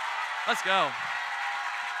 Let's go.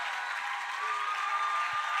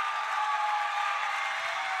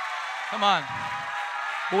 Come on.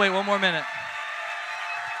 We'll wait one more minute.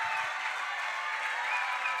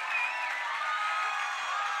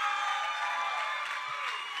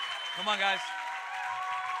 Come on, guys.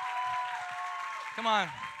 Come on.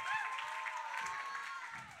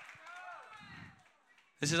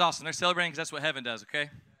 This is awesome. They're celebrating because that's what heaven does, okay?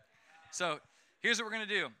 So here's what we're going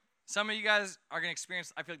to do. Some of you guys are going to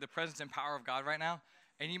experience, I feel like, the presence and power of God right now,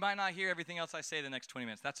 and you might not hear everything else I say the next 20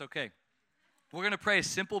 minutes. That's okay. We're going to pray a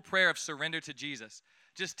simple prayer of surrender to Jesus,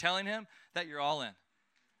 just telling him that you're all in,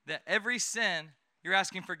 that every sin you're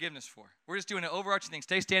asking forgiveness for. We're just doing an overarching thing.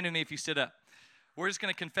 Stay standing with me if you stood up. We're just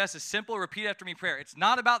going to confess a simple repeat after me prayer. It's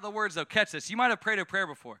not about the words, though. Catch this. You might have prayed a prayer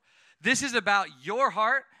before. This is about your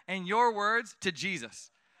heart and your words to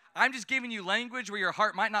Jesus. I'm just giving you language where your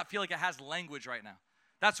heart might not feel like it has language right now.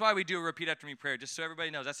 That's why we do a repeat after me prayer, just so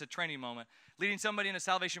everybody knows. That's a training moment. Leading somebody in a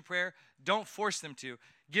salvation prayer, don't force them to.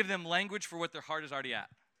 Give them language for what their heart is already at.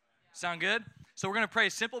 Sound good? So we're going to pray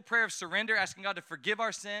a simple prayer of surrender, asking God to forgive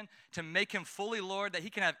our sin, to make him fully Lord, that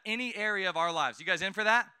he can have any area of our lives. You guys in for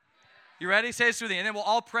that? You ready? Say this with me, and then we'll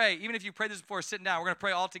all pray. Even if you prayed this before sitting down, we're going to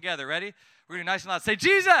pray all together. Ready? We're going to do nice and loud. Say,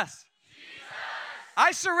 Jesus,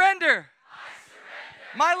 I surrender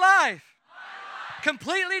my life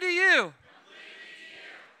completely to you.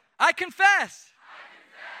 I confess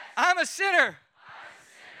I'm a sinner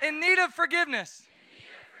in need of forgiveness.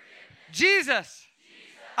 Jesus,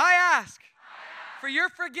 I ask for your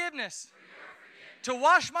forgiveness to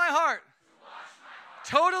wash my heart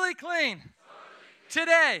totally clean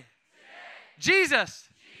today. Jesus,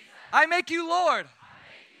 I make you Lord.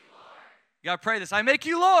 You got to pray this. I make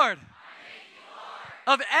you Lord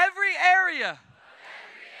of every area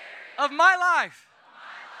of my life.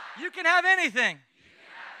 You can have anything.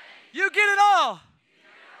 You get it all.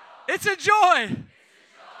 It's a joy.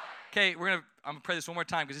 Okay, I'm going to pray this one more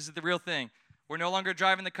time because this is the real thing. We're no longer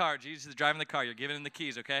driving the car. Jesus is driving the car. You're giving him the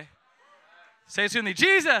keys, okay? Say it to me.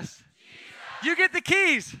 Jesus, you get the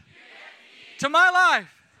keys to my life.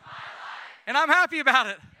 And I'm happy about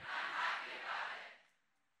it.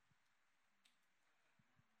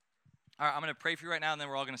 All right, I'm going to pray for you right now, and then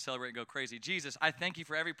we're all going to celebrate and go crazy. Jesus, I thank you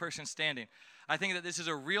for every person standing. I think that this is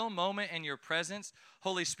a real moment in your presence.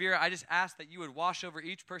 Holy Spirit, I just ask that you would wash over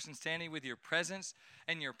each person standing with your presence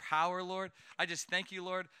and your power, Lord. I just thank you,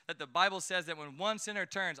 Lord, that the Bible says that when one sinner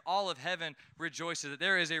turns, all of heaven rejoices, that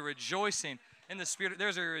there is a rejoicing in the Spirit.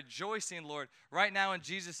 There's a rejoicing, Lord, right now in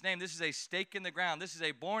Jesus' name. This is a stake in the ground. This is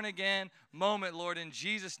a born-again moment, Lord, in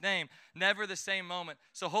Jesus' name. Never the same moment.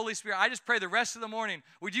 So, Holy Spirit, I just pray the rest of the morning,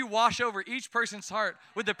 would you wash over each person's heart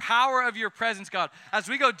with the power of your presence, God? As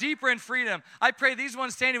we go deeper in freedom, I pray these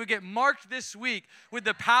ones standing would get marked this week with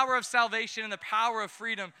the power of salvation and the power of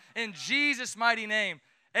freedom. In Jesus' mighty name,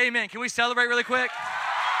 amen. Can we celebrate really quick?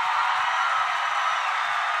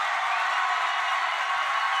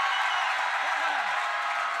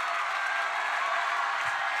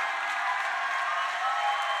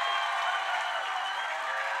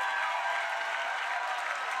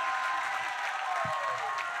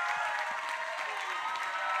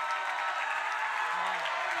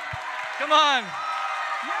 Come on.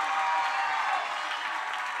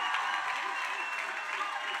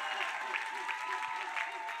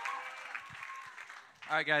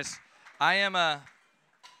 All right, guys. No,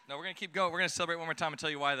 we're going to keep going. We're going to celebrate one more time and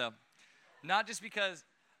tell you why, though. Not just because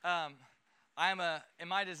in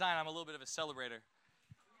my design, I'm a little bit of a celebrator.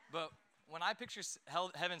 But when I picture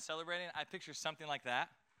heaven celebrating, I picture something like that.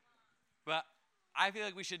 But I feel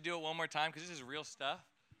like we should do it one more time because this is real stuff.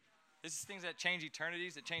 This is things that change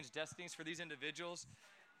eternities, that change destinies for these individuals,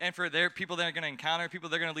 and for their people they're going to encounter, people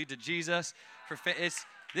they're going to lead to Jesus.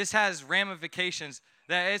 This has ramifications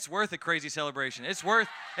that it's worth a crazy celebration. It's worth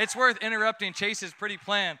interrupting Chase's pretty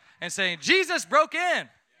plan and saying, Jesus broke in.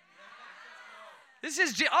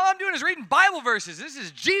 All I'm doing is reading Bible verses. This is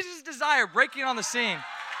Jesus' desire breaking on the scene.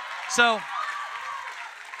 So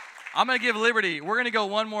I'm going to give liberty. We're going to go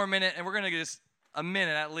one more minute, and we're going to just a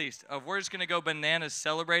minute at least of we're just going to go bananas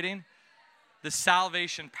celebrating the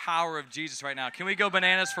salvation power of Jesus right now. Can we go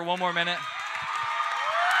bananas for one more minute?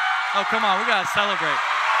 Oh, come on. We got to celebrate.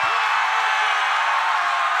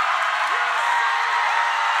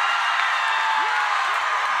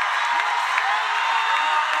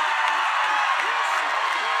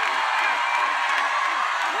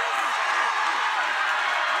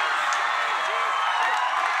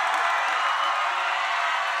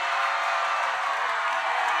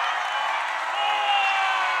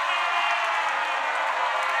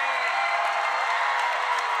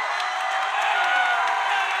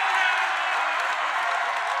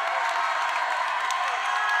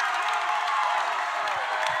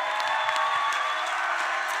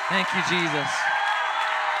 Thank you, Jesus.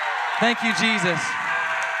 Thank you, Jesus.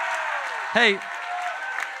 Hey,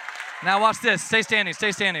 now watch this. Stay standing,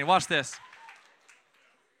 stay standing. Watch this.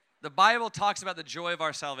 The Bible talks about the joy of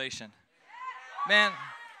our salvation. Man,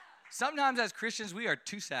 sometimes as Christians, we are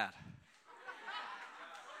too sad.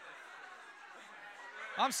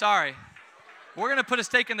 I'm sorry. We're going to put a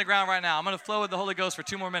stake in the ground right now. I'm going to flow with the Holy Ghost for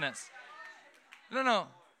 2 more minutes. No.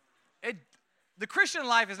 The Christian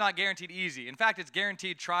life is not guaranteed easy. In fact, it's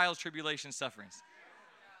guaranteed trials, tribulations, sufferings.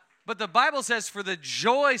 But the Bible says for the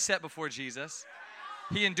joy set before Jesus,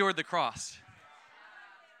 he endured the cross.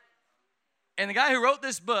 And the guy who wrote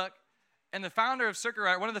this book and the founder of Circuit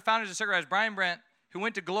Riders, one of the founders of Circuit Riders, Brian Brent, who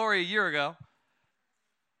went to glory a year ago,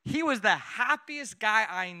 he was the happiest guy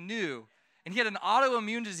I knew And he had an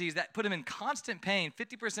autoimmune disease that put him in constant pain,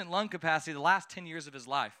 50% lung capacity the last 10 years of his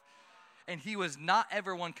life. And he was not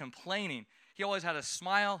ever one complaining. He always had a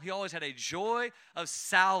smile. He always had a joy of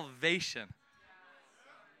salvation.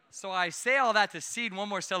 So I say all that to seed one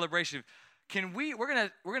more celebration. We're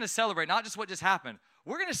gonna celebrate not just what just happened.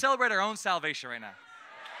 We're gonna celebrate our own salvation right now.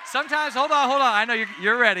 Sometimes, hold on. I know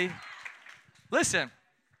you're ready. Listen,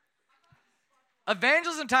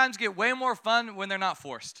 evangelism times get way more fun when they're not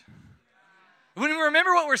forced. When we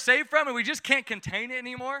remember what we're saved from and we just can't contain it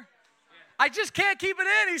anymore. I just can't keep it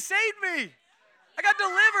in. He saved me. I got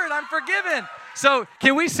delivered. I'm forgiven. So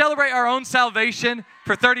can we celebrate our own salvation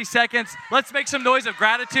for 30 seconds? Let's make some noise of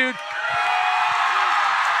gratitude.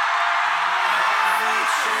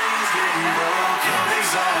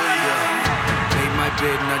 Made my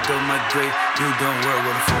bed and I dug my grave. You don't worry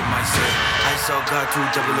what for myself. I saw God through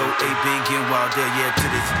 008 being getting wild there, yeah, to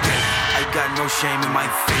this day. I got no shame in my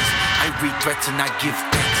face. I read threats and I give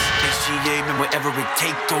thanks. And she amen whatever it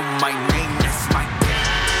take. Throw my name, that's my game.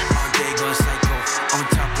 All day going psycho. On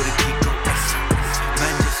top of the Kiko.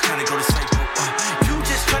 Man just trying to go to psycho. You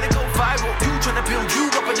just trying to go viral. You trying to build you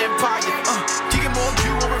up an empire. Digging more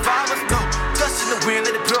you on revivers. No, dust in the wind,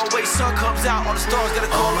 let it blow away. Sun comes out, all the stars gotta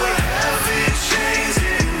call away. Heavy chains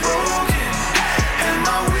getting broken. And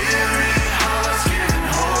my weary heart's getting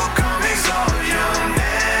hope. Come exalt your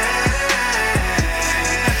name.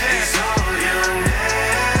 Exalt your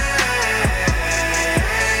name.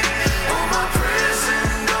 Oh, my prison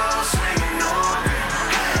door swinging open.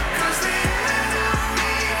 'Cause the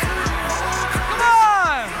enemy couldn't hold. Come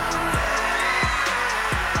on.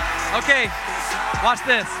 Okay, watch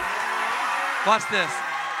this. Watch this.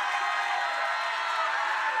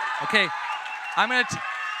 Okay, I'm gonna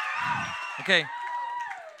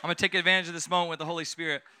take advantage of this moment with the Holy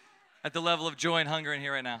Spirit at the level of joy and hunger in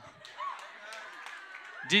here right now.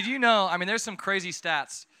 Did you know, there's some crazy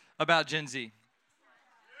stats about Gen Z.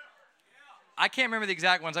 I can't remember the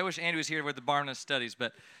exact ones. I wish Andy was here with the Barna studies,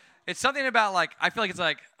 but it's something about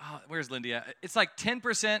where's Lindy at? It's like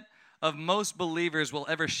 10% of most believers will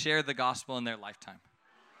ever share the gospel in their lifetime.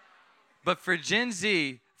 But for Gen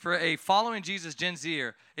Z, for a following Jesus Gen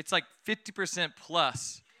Zer, it's like 50%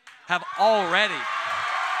 plus have already.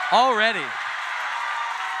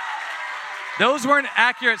 Those weren't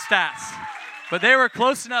accurate stats, but they were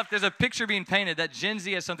close enough. There's a picture being painted that Gen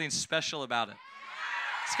Z has something special about it.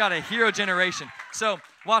 It's got a hero generation. So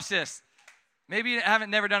watch this. Maybe you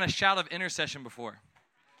haven't never done a shout of intercession before,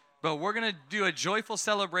 but we're going to do a joyful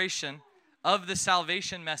celebration of the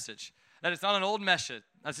salvation message. That it's not an old message.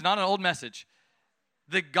 That's not an old message.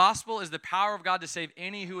 The gospel is the power of God to save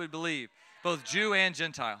any who would believe, both Jew and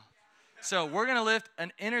Gentile. So we're going to lift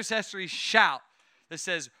an intercessory shout that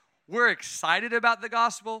says, we're excited about the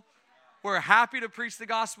gospel, we're happy to preach the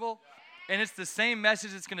gospel, and it's the same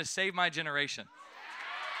message that's going to save my generation.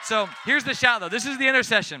 So here's the shout, though. This is the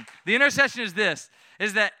intercession. The intercession is this,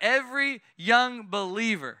 is that every young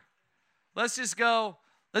believer, let's just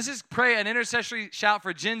pray an intercessory shout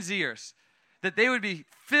for Gen Zers, that they would be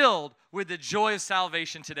filled with the joy of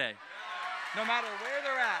salvation today. No matter where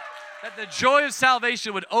they're at, that the joy of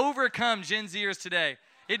salvation would overcome Gen Zers today.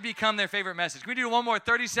 It'd become their favorite message. Can we do one more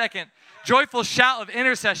 30-second joyful shout of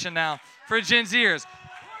intercession now for Gen Zers?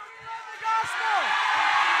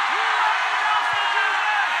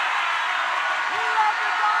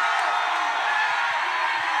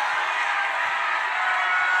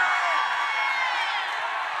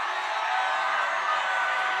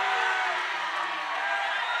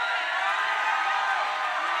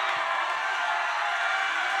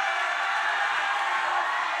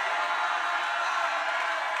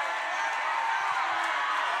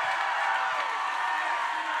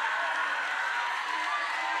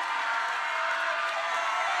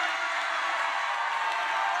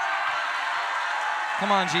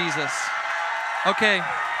 Come on, Jesus. Okay.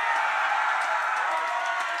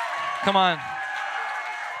 Come on.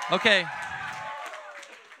 Okay.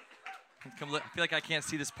 I feel like I can't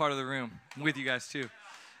see this part of the room. I'm with you guys too.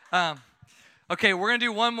 Okay, we're going to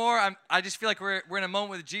do one more. I just feel like we're in a moment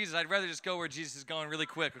with Jesus. I'd rather just go where Jesus is going really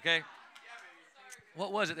quick, okay?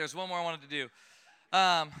 What was it? There's one more I wanted to do.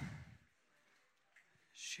 What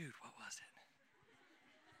was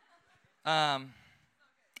it?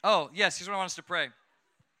 Oh, yes, here's what I want us to pray.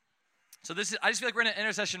 So I just feel like we're in an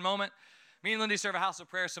intercession moment. Me and Lindy serve a house of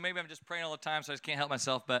prayer, so maybe I'm just praying all the time, so I just can't help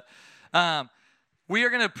myself. But we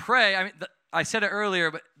are going to pray. I said it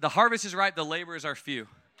earlier, but the harvest is ripe, the laborers are few.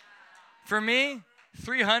 For me,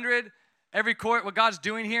 300 every court, what God's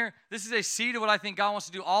doing here, this is a seed of what I think God wants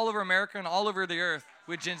to do all over America and all over the earth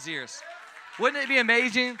with Gen Zers. Wouldn't it be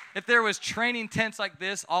amazing if there was training tents like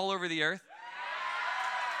this all over the earth?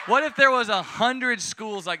 What if there was 100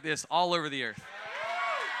 schools like this all over the earth?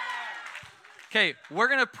 Okay, we're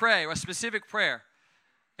going to pray a specific prayer,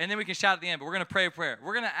 and then we can shout at the end, but we're going to pray a prayer.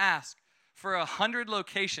 We're going to ask for 100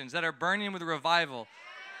 locations that are burning with revival,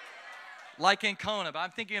 like in Kona, but I'm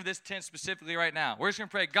thinking of this tent specifically right now. We're just going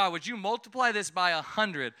to pray, God, would you multiply this by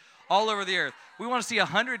 100 all over the earth? We want to see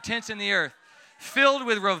 100 tents in the earth filled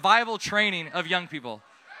with revival training of young people.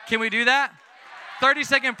 Can we do that?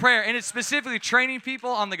 30-second prayer, and it's specifically training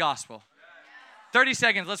people on the gospel. 30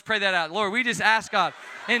 seconds, let's pray that out. Lord, we just ask, God,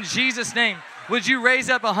 in Jesus' name, would you raise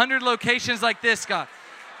up 100 locations like this, God?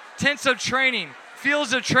 Tents of training,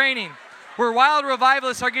 fields of training, where wild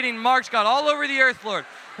revivalists are getting marked, God, all over the earth, Lord.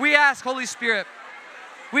 We ask, Holy Spirit,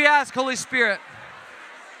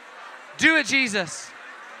 do it, Jesus.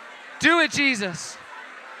 Do it, Jesus.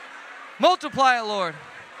 Multiply it, Lord.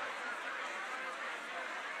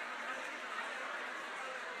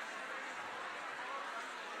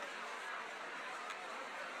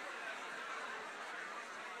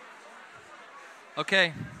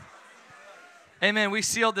 Okay. Amen. We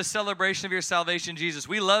sealed the celebration of your salvation, Jesus.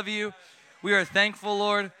 We love you. We are thankful,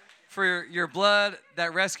 Lord, for your blood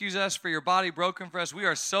that rescues us, for your body broken for us. We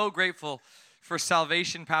are so grateful for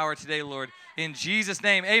salvation power today, Lord. In Jesus'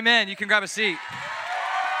 name, amen. You can grab a seat.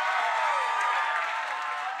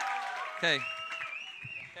 Okay.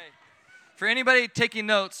 For anybody taking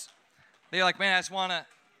notes, they're like, man, I just want to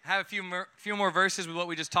have a few more verses with what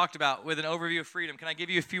we just talked about with an overview of freedom. Can I give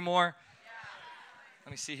you a few more? Let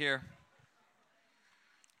me see here.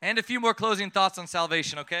 And a few more closing thoughts on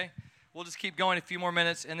salvation, okay? We'll just keep going a few more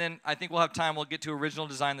minutes, and then I think we'll have time. We'll get to original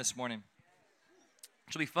design this morning.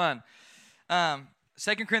 Which will be fun.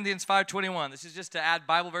 2 Corinthians 5:21. This is just to add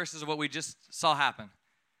Bible verses of what we just saw happen.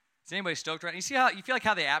 Is anybody stoked right now? You see how you feel like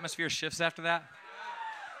how the atmosphere shifts after that?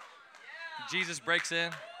 Jesus breaks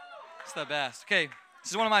in. It's the best. Okay, this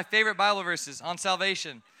is one of my favorite Bible verses on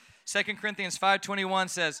salvation. 2 Corinthians 5:21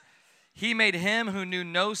 says, He made him who knew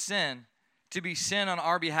no sin to be sin on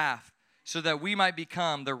our behalf, so that we might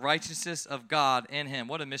become the righteousness of God in him.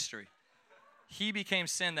 What a mystery. He became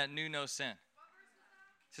sin that knew no sin.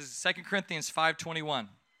 This is 2 Corinthians 5:21, one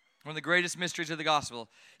of the greatest mysteries of the gospel.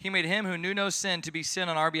 He made him who knew no sin to be sin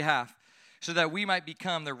on our behalf, so that we might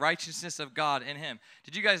become the righteousness of God in him.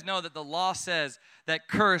 Did you guys know that the law says that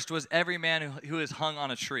cursed was every man who is hung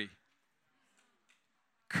on a tree?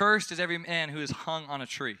 Cursed is every man who is hung on a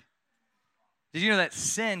tree. Did you know that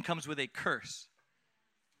sin comes with a curse?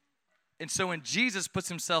 And so when Jesus puts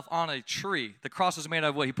himself on a tree, the cross was made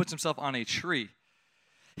out of wood. He puts himself on a tree.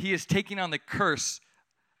 He is taking on the curse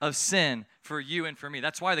of sin for you and for me.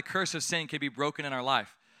 That's why the curse of sin can be broken in our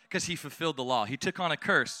life, because he fulfilled the law. He took on a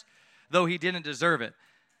curse, though he didn't deserve it,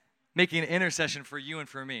 making an intercession for you and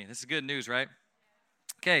for me. This is good news, right?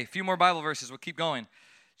 Okay, a few more Bible verses. We'll keep going.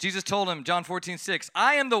 Jesus told him, John 14:6,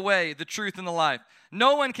 I am the way, the truth, and the life.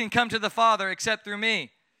 No one can come to the Father except through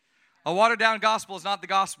me. A watered-down gospel is not the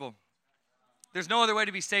gospel. There's no other way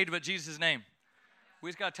to be saved but Jesus' name. We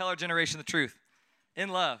just got to tell our generation the truth. In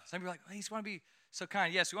love. Some people are like, well, you just want to be so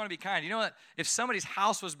kind. Yes, we want to be kind. You know what? If somebody's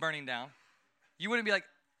house was burning down, you wouldn't be like,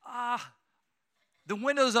 the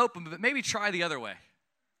window's open, but maybe try the other way.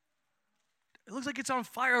 It looks like it's on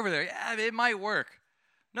fire over there. Yeah, it might work.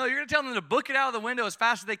 No, you're going to tell them to book it out of the window as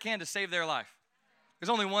fast as they can to save their life. There's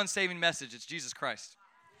only one saving message. It's Jesus Christ.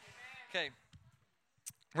 Okay.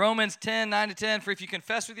 Romans 10:9-10, for if you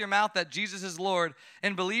confess with your mouth that Jesus is Lord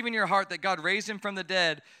and believe in your heart that God raised him from the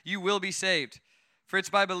dead, you will be saved. For it's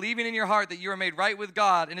by believing in your heart that you are made right with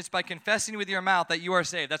God, and it's by confessing with your mouth that you are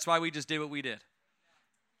saved. That's why we just did what we did.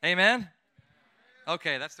 Amen?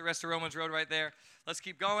 Okay, that's the rest of Romans Road right there. Let's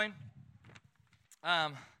keep going.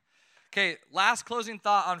 Okay, last closing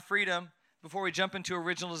thought on freedom before we jump into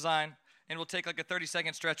original design, and we'll take like a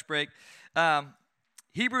 30-second stretch break.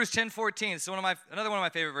 Hebrews 10:14. This is another one of my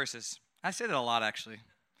favorite verses. I say that a lot, actually.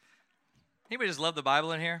 Anybody just love the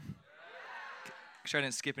Bible in here? Make sure I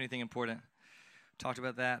didn't skip anything important. Talked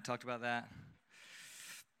about that.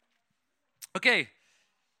 Okay,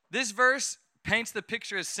 this verse paints the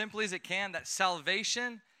picture as simply as it can that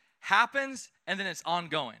salvation happens and then it's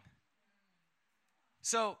ongoing.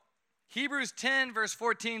 So Hebrews 10 verse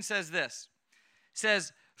 14 says this. It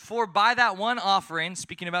says, for by that one offering,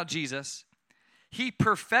 speaking about Jesus, he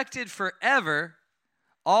perfected forever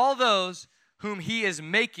all those whom he is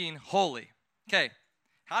making holy. Okay,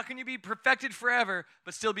 how can you be perfected forever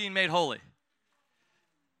but still being made holy?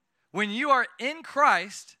 When you are in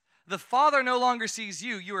Christ, the Father no longer sees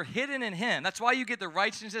you. You are hidden in him. That's why you get the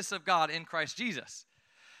righteousness of God in Christ Jesus.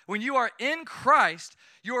 When you are in Christ,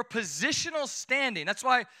 your positional standing, that's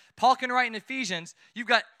why Paul can write in Ephesians, you've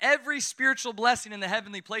got every spiritual blessing in the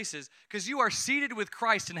heavenly places because you are seated with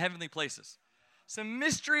Christ in heavenly places. So the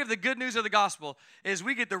mystery of the good news of the gospel is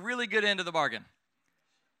we get the really good end of the bargain.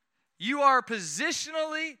 You are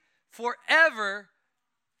positionally forever,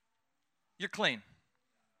 you're clean.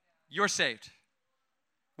 You're saved.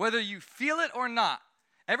 Whether you feel it or not,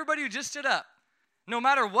 everybody who just stood up, no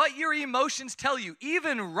matter what your emotions tell you,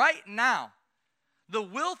 even right now, the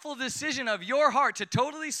willful decision of your heart to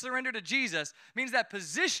totally surrender to Jesus means that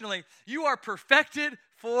positionally, you are perfected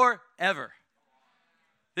forever.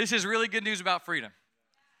 This is really good news about freedom.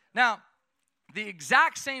 Now, the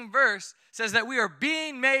exact same verse says that we are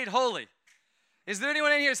being made holy. Is there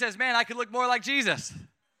anyone in here that says, man, I could look more like Jesus?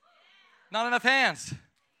 Not enough hands.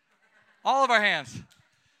 All of our hands.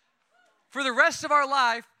 For the rest of our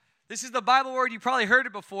life, this is the Bible word, you probably heard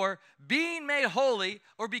it before, being made holy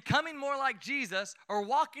or becoming more like Jesus or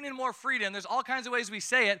walking in more freedom. There's all kinds of ways we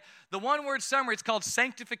say it. The one word summary, it's called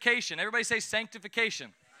sanctification. Everybody say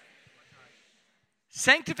sanctification.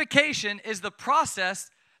 Sanctification is the process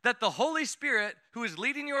that the Holy Spirit, who is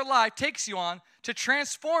leading your life, takes you on to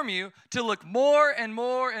transform you to look more and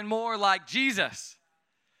more and more like Jesus.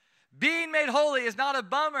 Being made holy is not a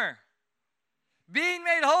bummer. Being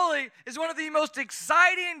made holy is one of the most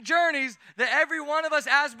exciting journeys that every one of us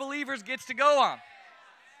as believers gets to go on.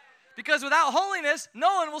 Because without holiness,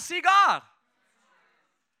 no one will see God.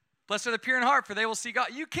 Blessed are the pure in heart, for they will see God.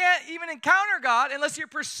 You can't even encounter God unless you're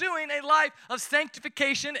pursuing a life of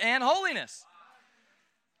sanctification and holiness.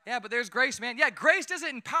 Yeah, but there's grace, man. Yeah, grace doesn't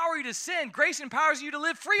empower you to sin. Grace empowers you to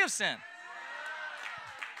live free of sin.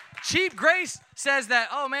 Cheap grace says that,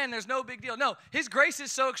 oh man, there's no big deal. No, his grace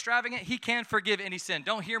is so extravagant, he can forgive any sin.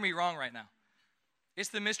 Don't hear me wrong right now. It's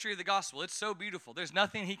the mystery of the gospel. It's so beautiful. There's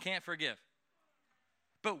nothing he can't forgive.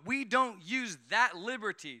 But we don't use that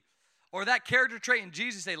liberty or that character trait in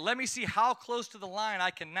Jesus to say, let me see how close to the line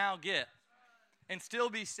I can now get and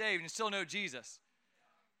still be saved and still know Jesus.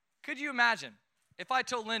 Could you imagine if I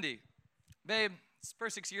told Lindy, babe, these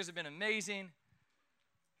first 6 years have been amazing,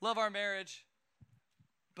 love our marriage,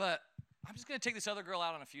 but I'm just going to take this other girl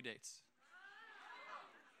out on a few dates.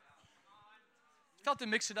 Felt to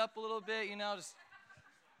mix it up a little bit, just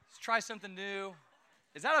try something new.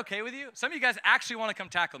 Is that okay with you? Some of you guys actually want to come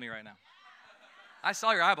tackle me right now. I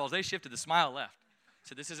saw your eyeballs. They shifted. The smile left.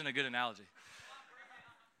 So this isn't a good analogy.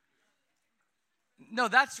 No,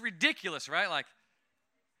 that's ridiculous, right? Like,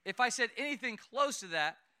 if I said anything close to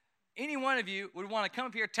that, any one of you would want to come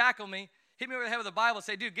up here, tackle me, hit me over the head with the Bible, and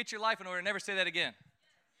say, dude, get your life in order, never say that again.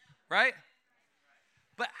 Right?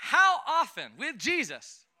 But how often with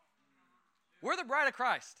Jesus, we're the bride of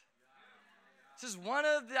Christ. This is one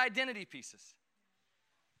of the identity pieces.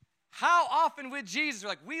 How often with Jesus, we're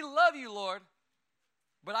like, we love you, Lord,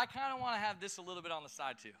 but I kind of want to have this a little bit on the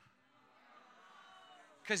side too.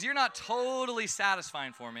 Because you're not totally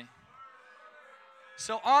satisfying for me.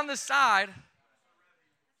 So on the side,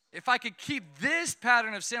 if I could keep this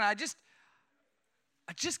pattern of sin, I just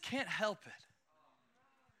can't help it.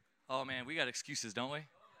 Oh man, we got excuses, don't we?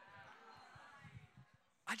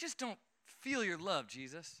 I just don't feel your love,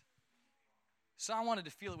 Jesus. So I wanted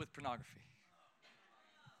to feel it with pornography.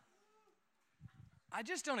 I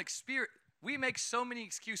just don't experience. We make so many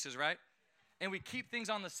excuses, right? And we keep things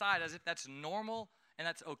on the side as if that's normal and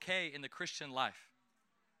that's okay in the Christian life.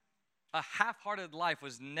 A half-hearted life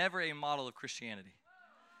was never a model of Christianity.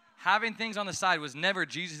 Having things on the side was never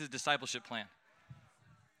Jesus' discipleship plan.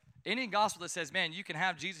 Any gospel that says, man, you can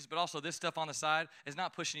have Jesus, but also this stuff on the side is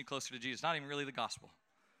not pushing you closer to Jesus. Not even really the gospel.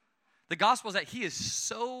 The gospel is that he is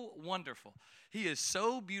so wonderful. He is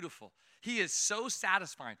so beautiful. He is so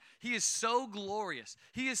satisfying. He is so glorious.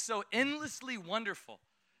 He is so endlessly wonderful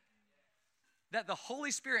that the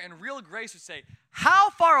Holy Spirit and real grace would say,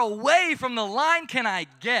 how far away from the line can I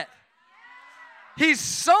get? He's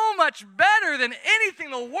so much better than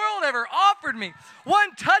anything the world ever offered me.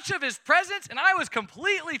 One touch of his presence, and I was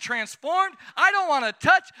completely transformed. I don't want to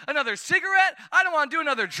touch another cigarette. I don't want to do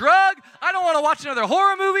another drug. I don't want to watch another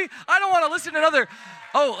horror movie. I don't want to listen to another,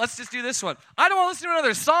 let's just do this one. I don't want to listen to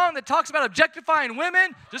another song that talks about objectifying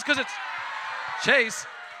women just because it's Chase.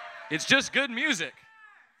 It's just good music.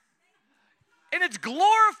 And it's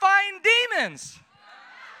glorifying demons.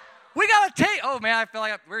 We got to take, I feel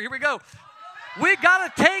like here we go. We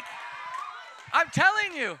got to take, I'm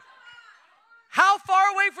telling you, how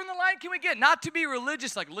far away from the line can we get? Not to be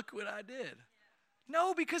religious, like, look what I did.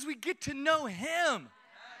 No, because we get to know him.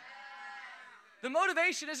 The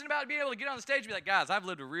motivation isn't about being able to get on the stage and be like, guys, I've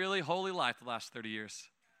lived a really holy life the last 30 years.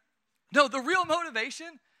 No, the real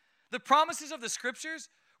motivation, the promises of the scriptures,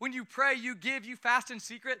 When you pray, you give, you fast in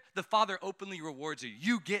secret, the Father openly rewards you.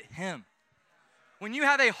 You get him. When you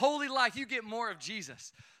have a holy life, you get more of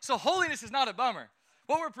Jesus. So holiness is not a bummer.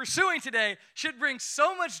 What we're pursuing today should bring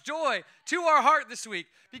so much joy to our heart this week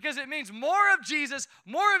because it means more of Jesus,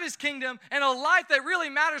 more of his kingdom, and a life that really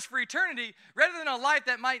matters for eternity rather than a life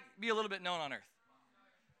that might be a little bit known on earth.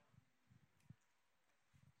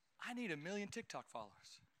 I need 1 million TikTok followers.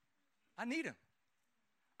 I need them.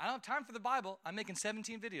 I don't have time for the Bible. I'm making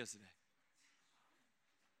 17 videos today.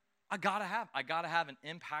 I gotta have an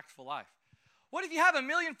impactful life. What if you have 1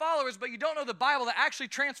 million followers, but you don't know the Bible that actually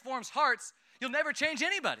transforms hearts? You'll never change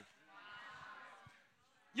anybody.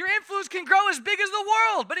 Your influence can grow as big as the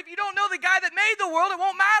world, but if you don't know the guy that made the world, it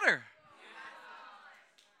won't matter.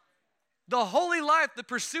 The holy life, the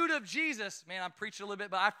pursuit of Jesus. Man, I'm preaching a little bit,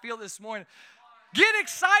 but I feel this morning. Get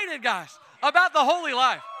excited, guys, about the holy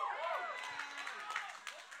life.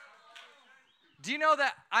 Do you know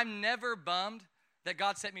that I'm never bummed that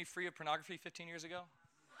God set me free of pornography 15 years ago?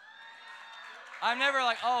 I'm never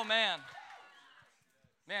like, oh, man,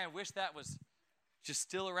 wish that was just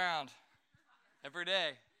still around every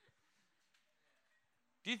day.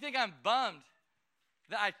 Do you think I'm bummed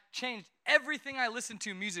that I changed everything I listened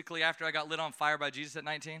to musically after I got lit on fire by Jesus at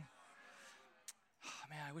 19? Oh,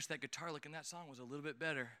 man, I wish that guitar lick in that song was a little bit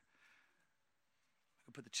better. I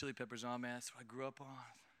could put the Chili Peppers on, man. That's what I grew up on.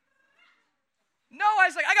 No, I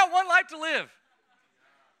was like, I got one life to live.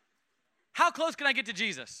 How close can I get to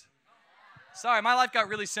Jesus? Sorry, my life got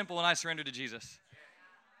really simple when I surrendered to Jesus.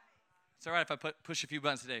 It's all right if I push a few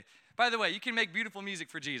buttons today. By the way, you can make beautiful music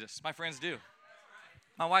for Jesus. My friends do.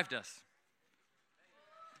 My wife does.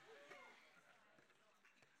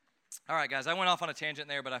 All right, guys, I went off on a tangent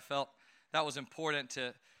there, but I felt that was important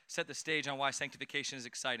to set the stage on why sanctification is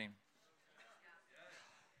exciting.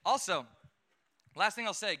 Also, last thing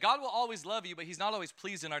I'll say, God will always love you, but he's not always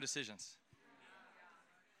pleased in our decisions.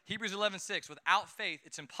 Hebrews 11:6, without faith,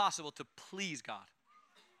 it's impossible to please God.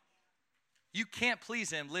 You can't please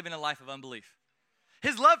him living a life of unbelief.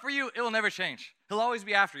 His love for you, it will never change. He'll always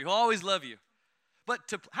be after you. He'll always love you.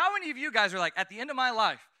 But how many of you guys are like, at the end of my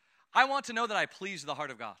life, I want to know that I pleased the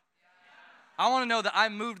heart of God. I want to know that I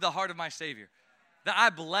moved the heart of my Savior, that I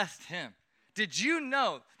blessed him. Did you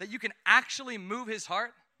know that you can actually move his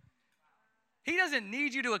heart? He doesn't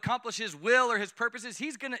need you to accomplish his will or his purposes.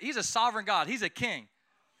 He's a sovereign God. He's a king.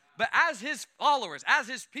 But as his followers, as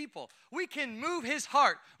his people, we can move his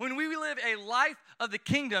heart when we live a life of the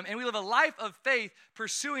kingdom and we live a life of faith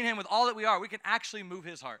pursuing him with all that we are. We can actually move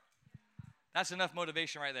his heart. That's enough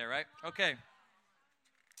motivation right there, right? Okay.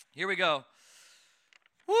 Here we go.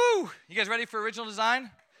 Woo! You guys ready for original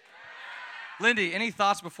design? Lindy, any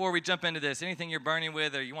thoughts before we jump into this? Anything you're burning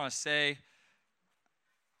with or you want to say? I can,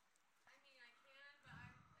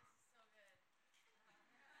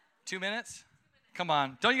 but 2 minutes? Come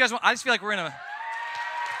on. Don't you guys want, I just feel like we're in a,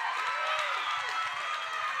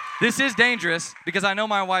 this is dangerous because I know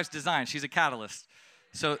my wife's design. She's a catalyst.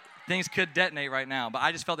 So things could detonate right now, but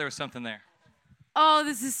I just felt there was something there. Oh,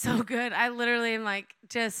 this is so good. I literally am like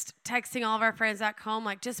just texting all of our friends back home,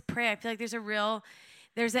 like just pray. I feel like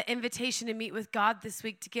there's an invitation to meet with God this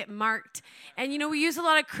week to get marked. And, we use a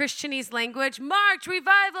lot of Christianese language, marked,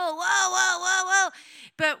 revival, whoa, whoa, whoa, whoa.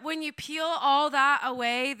 But when you peel all that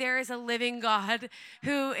away, there is a living God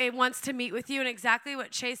who wants to meet with you. And exactly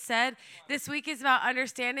what Chase said, this week is about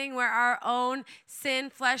understanding where our own sin,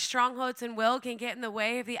 flesh, strongholds, and will can get in the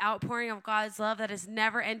way of the outpouring of God's love that is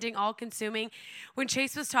never ending, all consuming. When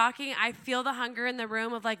Chase was talking, I feel the hunger in the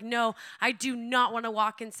room of like, no, I do not want to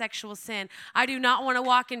walk in sexual sin. I do not want to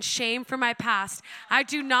walk in shame for my past. I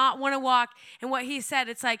do not want to walk in what he said.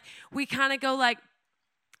 It's like we kind of go like,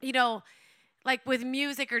 like with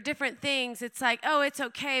music or different things, it's like, oh, it's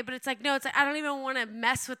okay. But it's like, no, it's like, I don't even want to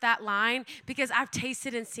mess with that line because I've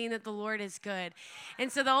tasted and seen that the Lord is good.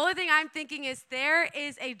 And so the only thing I'm thinking is there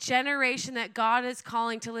is a generation that God is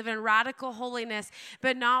calling to live in radical holiness,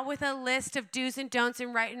 but not with a list of do's and don'ts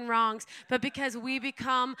and right and wrongs, but because we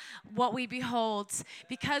become what we behold.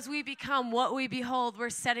 Because we become what we behold,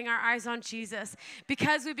 we're setting our eyes on Jesus.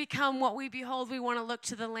 Because we become what we behold, we want to look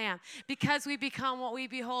to the Lamb. Because we become what we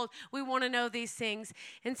behold, we want to know these things.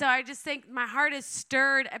 And so I just think my heart is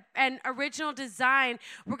stirred. And original design,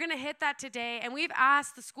 we're going to hit that today. And we've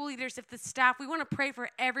asked the school leaders, if the staff, we want to pray for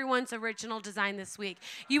everyone's original design this week.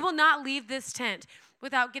 You will not leave this tent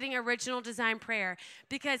without getting original design prayer,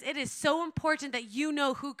 because it is so important that you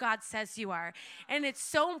know who God says you are. And it's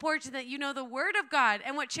so important that you know the word of God.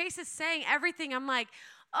 And what Chase is saying, everything, I'm like,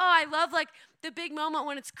 oh, I love like the big moment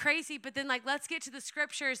when it's crazy, but then like, let's get to the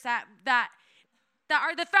scriptures that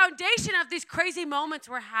are the foundation of these crazy moments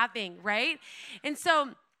we're having, right? And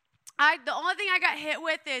so the only thing I got hit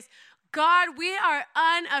with is, God, we are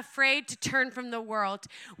unafraid to turn from the world.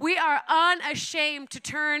 We are unashamed to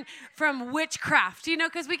turn from witchcraft. You know,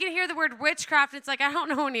 because we can hear the word witchcraft. It's like, I don't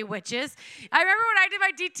know any witches. I remember when I did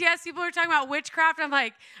my DTS, people were talking about witchcraft. I'm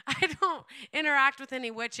like, I don't interact with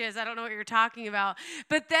any witches. I don't know what you're talking about.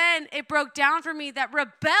 But then it broke down for me that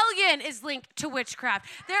rebellion is linked to witchcraft.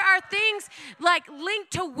 There are things like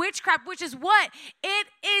linked to witchcraft, which is what? It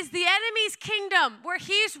is the enemy's kingdom where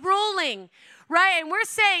he's ruling. Right? And we're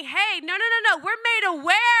saying, hey, no. We're made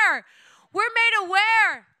aware. We're made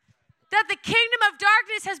aware that the kingdom of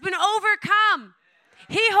darkness has been overcome.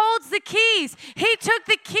 He holds the keys. He took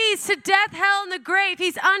the keys to death, hell, and the grave.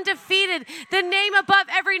 He's undefeated, the name above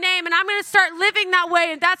every name. And I'm going to start living that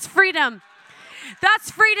way, and that's freedom. That's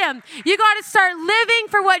freedom. You got to start living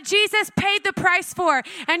for what Jesus paid the price for.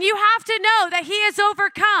 And you have to know that he has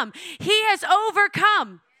overcome. He has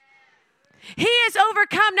overcome. He has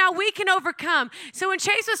overcome. Now we can overcome. So when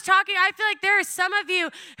Chase was talking, I feel like there are some of you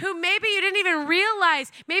who maybe you didn't even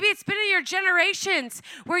realize, maybe it's been in your generations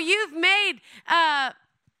where you've made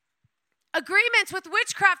agreements with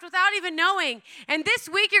witchcraft without even knowing. And this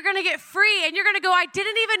week you're going to get free and you're going to go, I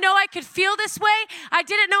didn't even know I could feel this way. I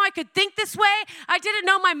didn't know I could think this way. I didn't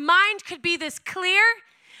know my mind could be this clear.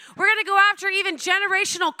 We're going to go after even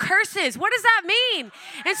generational curses. What does that mean?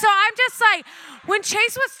 And so I'm just like, when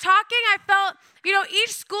Chase was talking, I felt, you know,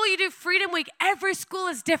 each school you do Freedom Week, every school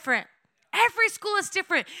is different. Every school is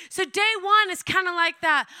different. So day one is kind of like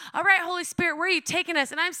that. All right, Holy Spirit, where are you taking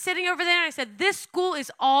us? And I'm sitting over there and I said, this school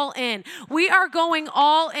is all in. We are going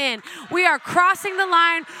all in. We are crossing the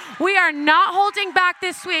line. We are not holding back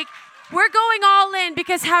this week. We're going all in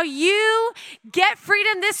because how you get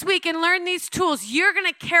freedom this week and learn these tools, you're going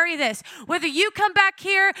to carry this. Whether you come back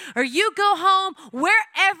here or you go home,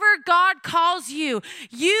 wherever God calls you,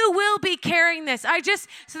 you will be carrying this. So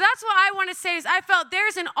that's what I want to say is I felt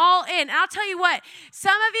there's an all in. And I'll tell you what,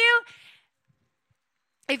 some of you,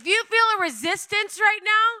 if you feel a resistance right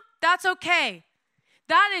now, that's okay.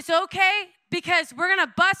 That is okay. Because we're going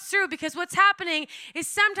to bust through, because what's happening is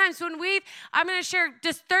sometimes when I'm going to share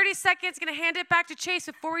just 30 seconds, going to hand it back to Chase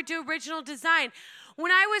before we do original design.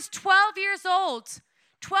 When I was 12 years old,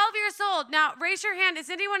 now raise your hand. Is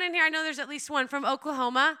anyone in here? I know there's at least one from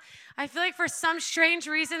Oklahoma. I feel like for some strange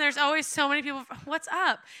reason, there's always so many people. What's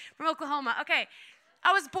up? From Oklahoma. Okay.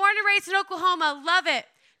 I was born and raised in Oklahoma. Love it.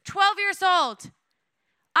 12 years old.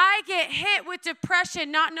 I get hit with depression,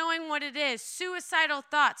 not knowing what it is, suicidal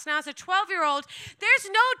thoughts. Now, as a 12-year-old, there's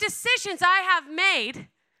no decisions I have made,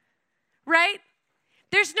 right?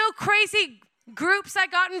 There's no crazy groups I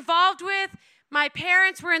got involved with. My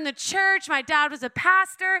parents were in the church. My dad was a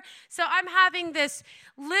pastor. So I'm having this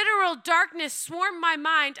literal darkness swarm my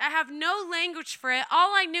mind. I have no language for it.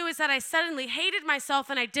 All I knew is that I suddenly hated myself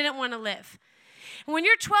and I didn't want to live. When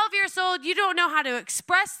you're 12 years old, you don't know how to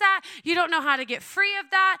express that. You don't know how to get free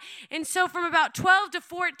of that. And so from about 12 to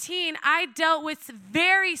 14, I dealt with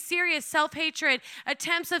very serious self-hatred,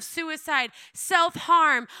 attempts of suicide,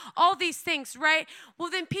 self-harm, all these things, right?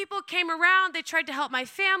 Well, then people came around. They tried to help my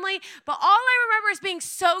family. But all I remember is being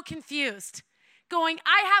so confused, going,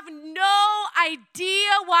 I have no idea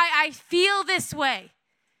why I feel this way.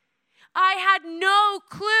 I had no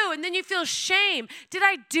clue. And then you feel shame. Did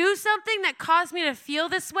I do something that caused me to feel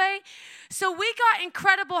this way? So we got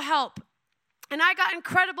incredible help. And I got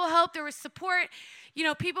incredible help. There was support,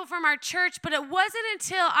 people from our church. But it wasn't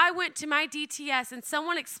until I went to my DTS and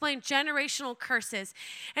someone explained generational curses.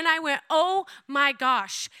 And I went, oh my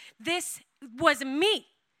gosh, this was me.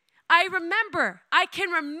 I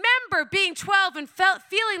can remember being 12 and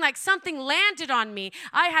feeling like something landed on me.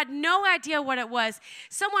 I had no idea what it was.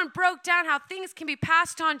 Someone broke down how things can be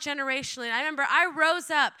passed on generationally. And I remember I rose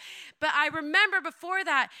up, but I remember before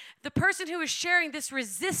that, the person who was sharing this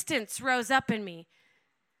resistance rose up in me.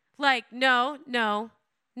 Like, no,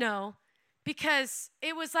 because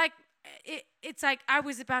it was like, it's like I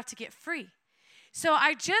was about to get free. So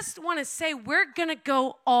I just want to say we're going to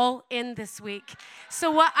go all in this week.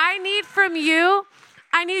 So what I need from you,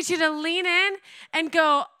 I need you to lean in and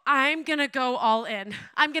go, I'm going to go all in.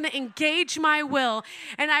 I'm going to engage my will.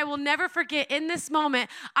 And I will never forget in this moment,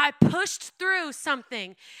 I pushed through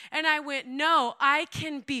something and I went, no, I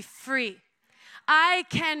can be free. I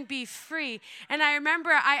can be free. And I remember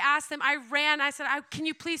I asked them, I said, can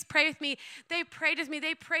you please pray with me? They prayed with me.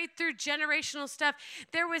 They prayed through generational stuff.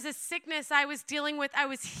 There was a sickness I was dealing with. I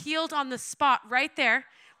was healed on the spot right there,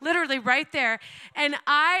 literally right there. And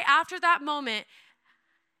after that moment,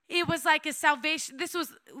 it was like a salvation.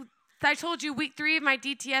 I told you week 3 of my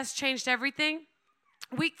DTS changed everything.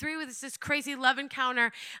 Week 3 was this crazy love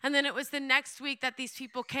encounter, and then it was the next week that these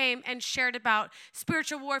people came and shared about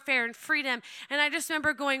spiritual warfare and freedom. And I just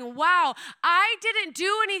remember going, wow, I didn't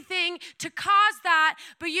do anything to cause that,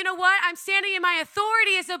 but you know what? I'm standing in my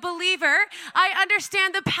authority as a believer. I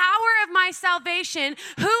understand the power of my salvation,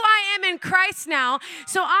 who I am in Christ now.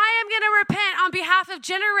 So I am going to repent on behalf of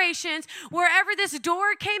generations wherever this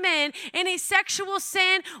door came in, any sexual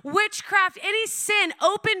sin, witchcraft, any sin,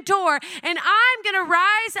 open door, and I'm going to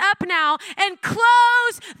rise up now and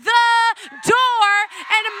close the door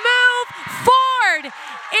and move forward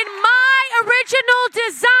in my original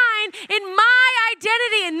design, in my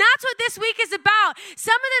identity. And that's what this week is about.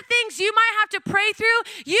 Some of the things you might have to pray through,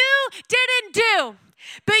 you didn't do.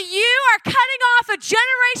 But you are cutting off a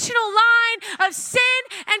generational line of sin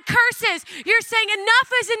and curses. You're saying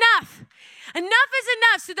enough is enough. Enough is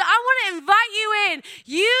enough. So that I want to invite you in.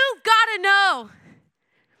 You've got to know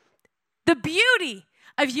the beauty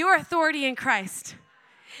of your authority in Christ.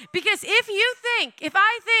 Because if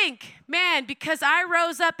I think, man, because I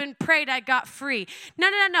rose up and prayed, I got free. No.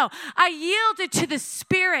 I yielded to the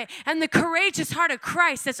Spirit and the courageous heart of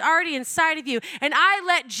Christ that's already inside of you. And I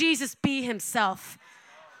let Jesus be himself.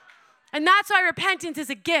 And that's why repentance is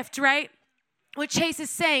a gift, right? What Chase is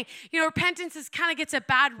saying, repentance kind of gets a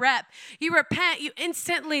bad rep. You repent, you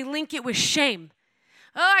instantly link it with shame.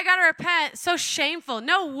 Oh, I got to repent. So shameful.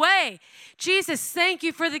 No way. Jesus, thank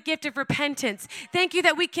you for the gift of repentance. Thank you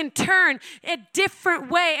that we can turn a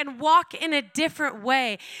different way and walk in a different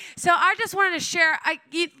way. So I just wanted to share,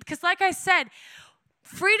 because like I said,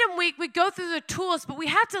 Freedom Week, we go through the tools, but we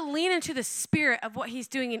have to lean into the spirit of what he's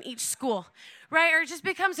doing in each school, right? Or it just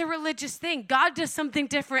becomes a religious thing. God does something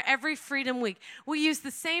different every Freedom Week. We use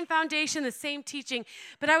the same foundation, the same teaching.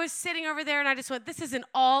 But I was sitting over there and I just went, this is an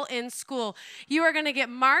all-in school. You are going to get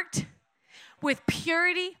marked with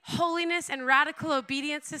purity, holiness, and radical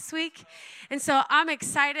obedience this week. And so I'm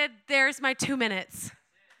excited. There's my 2 minutes.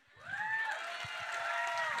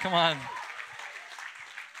 Come on.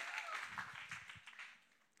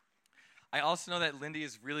 I also know that Lindy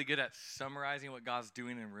is really good at summarizing what God's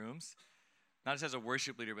doing in rooms, not just as a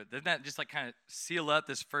worship leader, but doesn't that just kind of seal up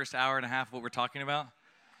this first hour and a half of what we're talking about?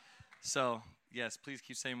 So, yes, please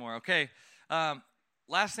keep saying more. Okay,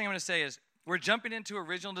 last thing I'm going to say is we're jumping into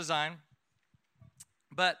original design,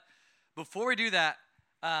 but before we do that,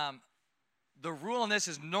 the rule on this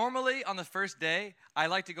is normally on the first day, I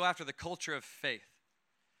like to go after the culture of faith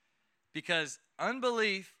because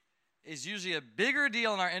unbelief is usually a bigger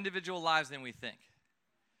deal in our individual lives than we think.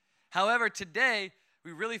 However, today,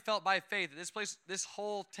 we really felt by faith that this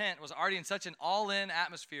whole tent was already in such an all-in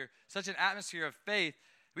atmosphere, such an atmosphere of faith,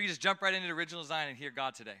 we can just jump right into the original design and hear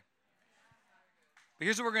God today. But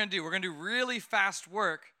here's what we're going to do. We're going to do really fast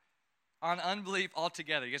work on unbelief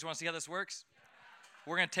altogether. You guys want to see how this works?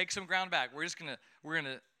 We're going to take some ground back. We're going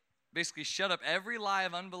to basically shut up every lie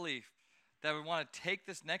of unbelief that we want to take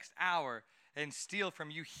this next hour and steal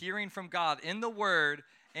from you hearing from God in the Word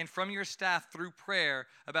and from your staff through prayer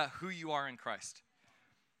about who you are in Christ.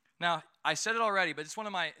 Now, I said it already, but this is one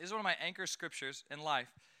of my anchor scriptures in life.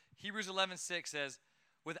 Hebrews 11:6 says,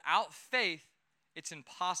 without faith, it's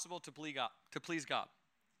impossible to please God.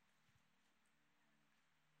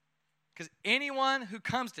 Because anyone who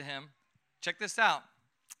comes to him, check this out,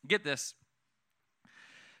 get this.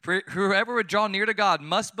 For whoever would draw near to God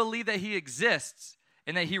must believe that he exists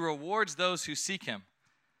and that he rewards those who seek him.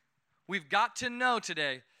 We've got to know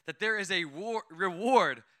today that there is a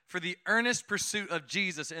reward for the earnest pursuit of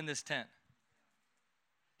Jesus in this tent.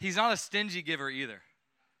 He's not a stingy giver either.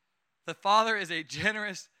 The Father is a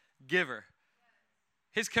generous giver.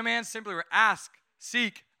 His commands simply were ask,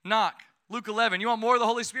 seek, knock. Luke 11, you want more of the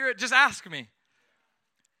Holy Spirit? Just ask me.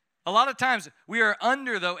 A lot of times we are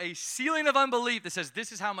under, though, a ceiling of unbelief that says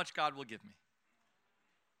this is how much God will give me.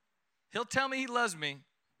 He'll tell me he loves me,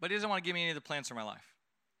 but he doesn't want to give me any of the plans for my life.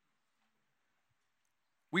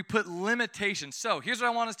 We put limitations. So here's what I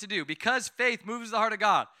want us to do. Because faith moves the heart of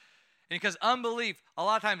God, and because unbelief a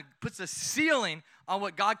lot of times puts a ceiling on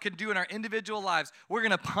what God can do in our individual lives, we're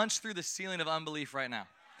going to punch through the ceiling of unbelief right now.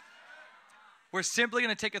 We're simply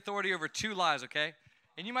going to take authority over 2 lives, okay?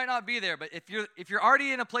 And you might not be there, but if you're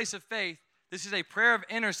already in a place of faith, this is a prayer of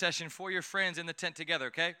intercession for your friends in the tent together,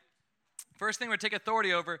 okay? First thing we're going to take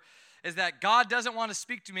authority over is that God doesn't want to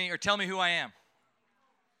speak to me or tell me who I am.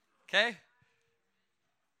 Okay?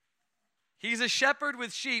 He's a shepherd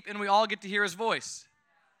with sheep, and we all get to hear his voice.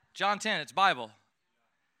 John 10, it's Bible.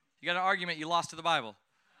 You got an argument, you lost to the Bible.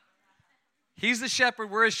 He's the shepherd,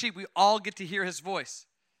 we're his sheep. We all get to hear his voice.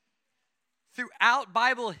 Throughout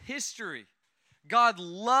Bible history, God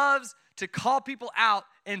loves to call people out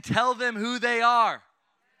and tell them who they are.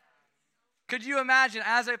 Could you imagine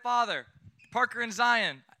as a father, Parker and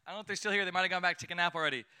Zion, I don't know if they're still here, they might have gone back to take a nap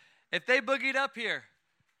already. If they boogied up here,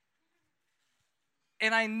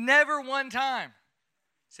 and I never one time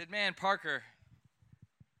said, man, Parker,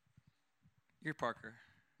 you're Parker.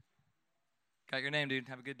 Got your name, dude.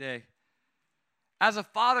 Have a good day. As a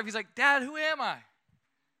father, if he's like, Dad, who am I?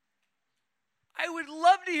 I would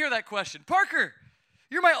love to hear that question. Parker,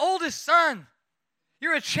 you're my oldest son.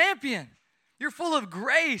 You're a champion. You're full of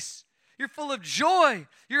grace. You're full of joy.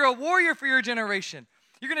 You're a warrior for your generation.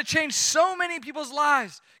 You're going to change so many people's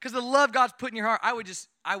lives because the love God's put in your heart. I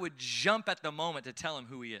would jump at the moment to tell him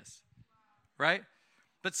who he is, right?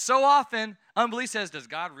 But so often, unbelief says, does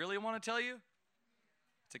God really want to tell you?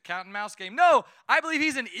 It's a cat and mouse game. No, I believe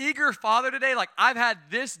he's an eager father today. Like, I've had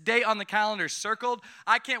this date on the calendar circled.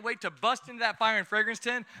 I can't wait to bust into that fire and fragrance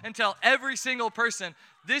tent and tell every single person,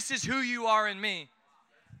 this is who you are in me.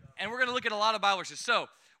 And we're going to look at a lot of Bible verses. So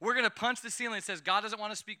we're going to punch the ceiling that says God doesn't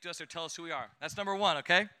want to speak to us or tell us who we are. That's number one,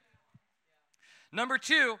 okay? Number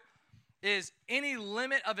two is any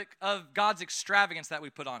limit of God's extravagance that we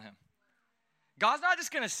put on him. God's not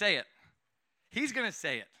just going to say it. He's going to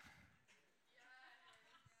say it.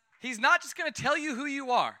 He's not just going to tell you who you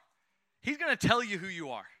are. He's going to tell you who you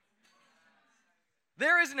are.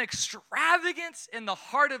 There is an extravagance in the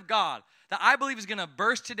heart of God that I believe is going to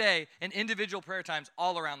burst today in individual prayer times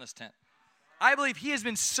all around this tent. I believe he has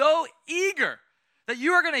been so eager that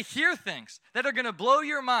you are going to hear things that are going to blow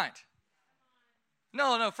your mind.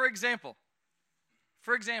 No, for example,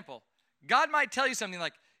 God might tell you something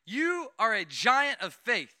like, you are a giant of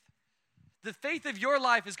faith. The faith of your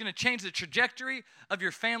life is going to change the trajectory of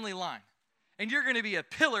your family line. And you're going to be a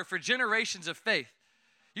pillar for generations of faith.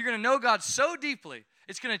 You're going to know God so deeply,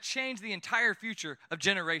 it's going to change the entire future of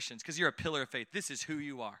generations because you're a pillar of faith. This is who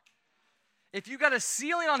you are. If you got a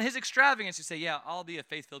ceiling on his extravagance, you say, yeah, I'll be a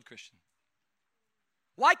faith-filled Christian.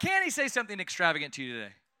 Why can't he say something extravagant to you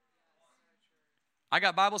today? I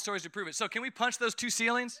got Bible stories to prove it. So can we punch those two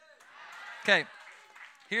ceilings? Okay.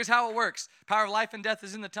 Here's how it works. Power of life and death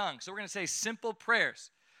is in the tongue. So we're going to say simple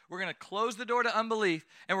prayers. We're going to close the door to unbelief,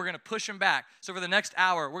 and we're going to push them back. So for the next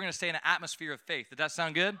hour, we're going to stay in an atmosphere of faith. Did that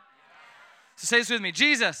sound good? So say this with me.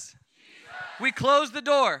 Jesus, we close the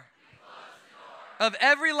door of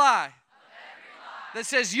every lie that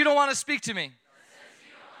says you don't want to speak to me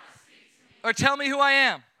or tell me who I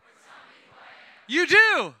am. You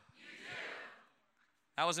do.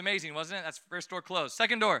 That was amazing, wasn't it? That's first door closed.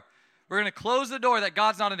 Second door. We're going to close the door that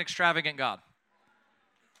God's not an extravagant God.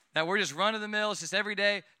 That we're just run-of-the-mill, it's just every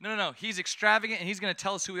day. No. He's extravagant, and he's going to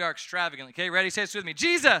tell us who we are extravagantly. Okay, ready? Say this with me.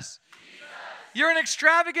 Jesus, you're an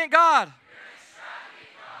extravagant God.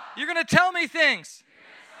 You're going to tell me things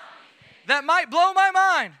that might blow my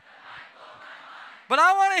mind. But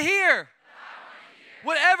I want to hear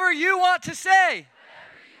whatever you want to say.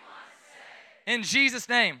 In Jesus'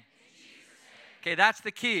 name. Okay, that's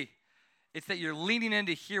the key. It's that you're leaning in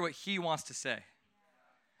to hear what he wants to say.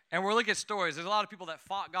 And we're looking at stories. There's a lot of people that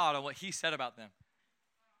fought God on what he said about them.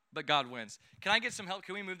 But God wins. Can I get some help?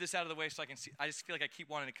 Can we move this out of the way so I can see? I just feel like I keep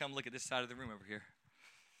wanting to come look at this side of the room over here.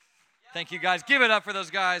 Thank you, guys. Give it up for those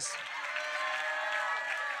guys.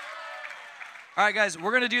 All right, guys,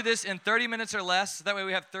 we're going to do this in 30 minutes or less. So that way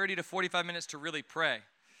we have 30 to 45 minutes to really pray.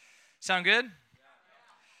 Sound good?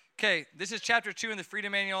 Okay, this is chapter 2 in the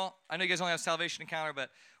Freedom Manual. I know you guys only have Salvation Encounter, but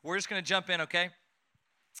we're just going to jump in, okay?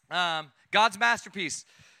 God's masterpiece,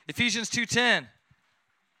 Ephesians 2:10.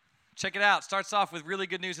 Check it out. Starts off with really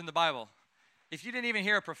good news in the Bible. If you didn't even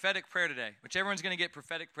hear a prophetic prayer today, which everyone's going to get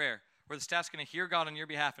prophetic prayer, where the staff's going to hear God on your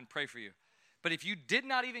behalf and pray for you. But if you did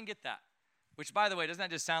not even get that, which, by the way, doesn't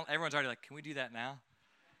that just sound, everyone's already like, can we do that now?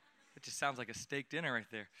 It just sounds like a steak dinner right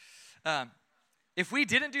there. If we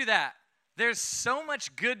didn't do that, there's so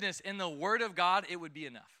much goodness in the Word of God, it would be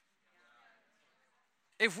enough.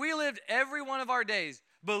 If we lived every one of our days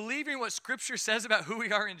believing what Scripture says about who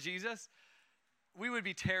we are in Jesus, we would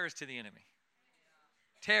be terrors to the enemy.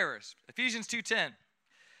 Terrors. Ephesians 2:10.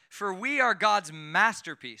 For we are God's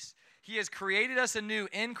masterpiece. He has created us anew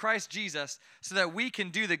in Christ Jesus so that we can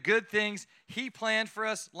do the good things he planned for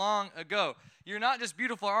us long ago. You're not just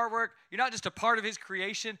beautiful artwork. You're not just a part of his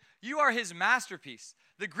creation. You are his masterpiece.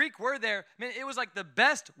 The Greek word there, man, it was like the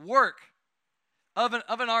best work of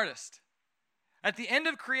an artist. At the end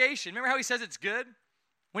of creation, remember how he says it's good?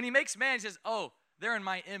 When he makes man, he says, oh, they're in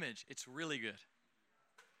my image. It's really good.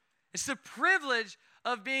 It's the privilege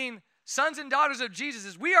of being sons and daughters of Jesus.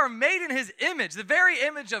 Is we are made in his image, the very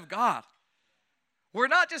image of God. We're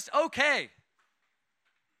not just okay.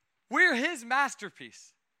 We're his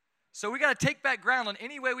masterpiece. So we got to take back ground on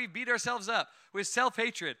any way we beat ourselves up with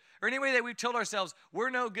self-hatred or any way that we've told ourselves we're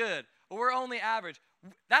no good or we're only average.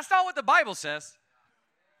 That's not what the Bible says.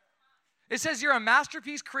 It says you're a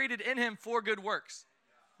masterpiece created in him for good works,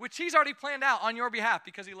 which he's already planned out on your behalf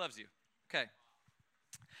because he loves you. Okay.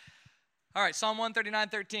 All right, Psalm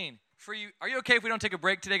 139:13. For you, are you okay if we don't take a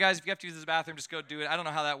break today, guys? If you have to use this bathroom, just go do it. I don't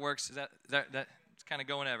know how that works. Is that it's kind of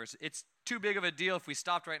going ever. It's too big of a deal. If we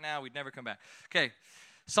stopped right now, we'd never come back. Okay.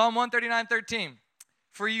 Psalm 139:13.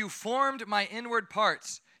 For you formed my inward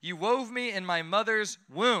parts. You wove me in my mother's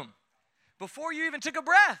womb. Before you even took a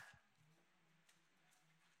breath.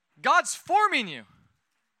 God's forming you.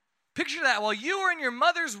 Picture that while you were in your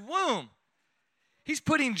mother's womb. He's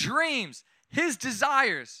putting dreams, his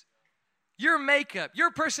desires, your makeup,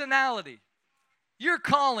 your personality, your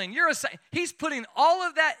calling, your assignment. He's putting all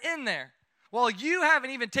of that in there while you haven't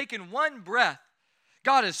even taken one breath.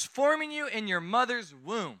 God is forming you in your mother's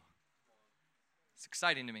womb. It's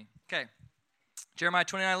exciting to me. Okay. Jeremiah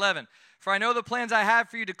 29:11. For I know the plans I have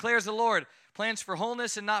for you, declares the Lord, plans for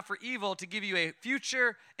wholeness and not for evil, to give you a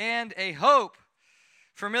future and a hope.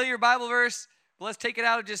 Familiar Bible verse, but let's take it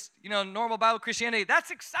out of just, normal Bible Christianity.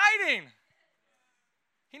 That's exciting.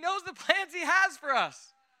 He knows the plans he has for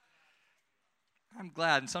us. I'm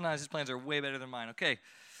glad, and sometimes his plans are way better than mine. Okay.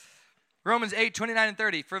 Romans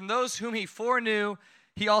 8:29-30. From those whom he foreknew,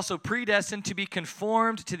 he also predestined to be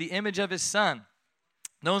conformed to the image of his Son.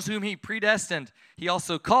 Those whom he predestined, he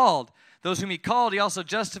also called. Those whom he called, he also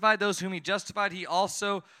justified. Those whom he justified, he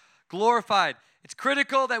also glorified. It's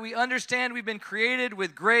critical that we understand we've been created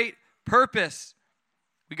with great purpose.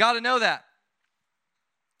 We got to know that.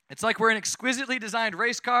 It's like we're an exquisitely designed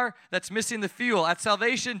race car that's missing the fuel. At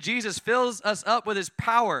salvation, Jesus fills us up with his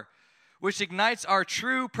power, which ignites our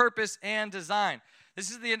true purpose and design.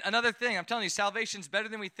 This is another thing. I'm telling you, salvation's better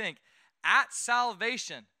than we think. At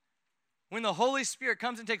salvation, when the Holy Spirit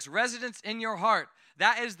comes and takes residence in your heart,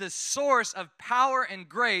 that is the source of power and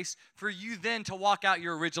grace for you then to walk out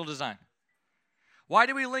your original design. Why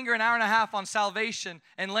do we linger an hour and a half on salvation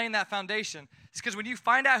and laying that foundation? It's because when you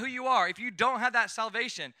find out who you are, if you don't have that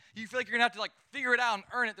salvation, you feel like you're going to have to figure it out and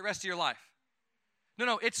earn it the rest of your life.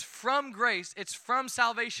 No, it's from grace, it's from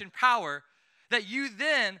salvation power that you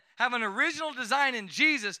then have an original design in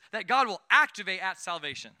Jesus that God will activate at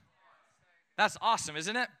salvation. That's awesome,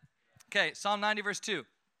 isn't it? Okay, Psalm 90, verse 2.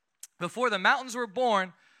 Before the mountains were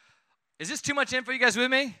born, is this too much info? You guys with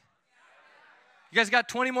me? You guys got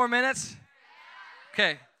 20 more minutes?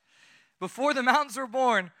 Okay. Before the mountains were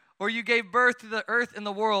born, or you gave birth to the earth and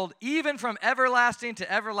the world, even from everlasting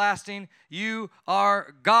to everlasting, you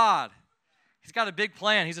are God. He's got a big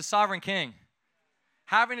plan. He's a sovereign king.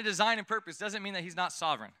 Having a design and purpose doesn't mean that he's not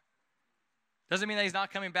sovereign. Doesn't mean that he's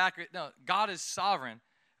not coming back. No, God is sovereign.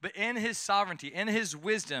 But in his sovereignty, in his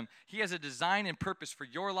wisdom, he has a design and purpose for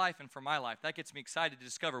your life and for my life. That gets me excited to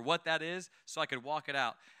discover what that is so I could walk it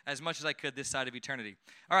out as much as I could this side of eternity.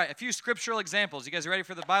 All right, a few scriptural examples. You guys ready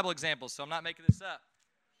for the Bible examples? So I'm not making this up.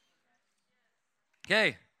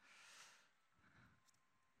 Okay,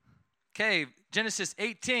 Genesis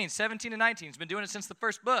 18, 17 and 19. He's been doing it since the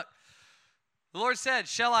first book. The Lord said,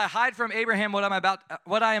 shall I hide from Abraham what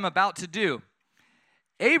I am about to do?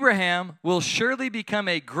 Abraham will surely become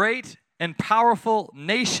a great and powerful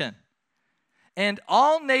nation, and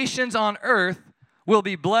all nations on earth will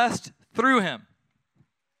be blessed through him.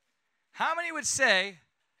 How many would say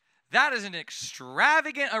that is an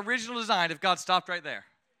extravagant original design if God stopped right there?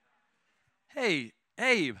 Hey,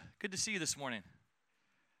 Abe, good to see you this morning.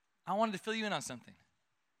 I wanted to fill you in on something.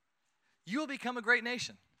 You will become a great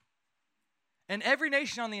nation, and every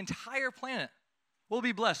nation on the entire planet will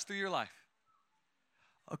be blessed through your life.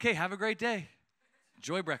 Okay, have a great day.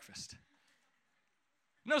 Enjoy breakfast.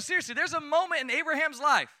 No, seriously, there's a moment in Abraham's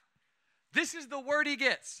life. This is the word he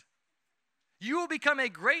gets. You will become a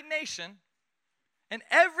great nation, and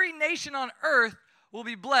every nation on earth will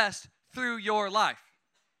be blessed through your life.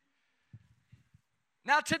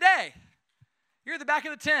 Now today, you're at the back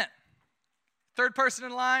of the tent. Third person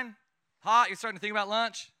in line, hot, you're starting to think about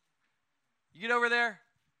lunch. You get over there,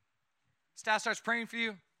 staff starts praying for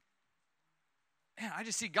you. Man, I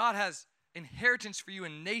just see God has inheritance for you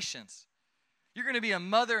in nations. You're going to be a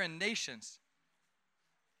mother in nations.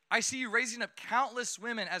 I see you raising up countless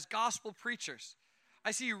women as gospel preachers.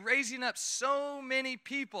 I see you raising up so many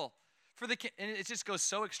people and it just goes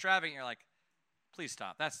so extravagant. You're like, please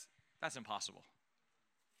stop. That's impossible.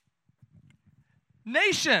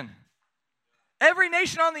 Nation. Every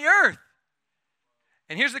nation on the earth.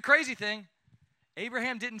 And here's the crazy thing.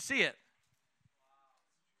 Abraham didn't see it.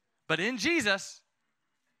 But in Jesus,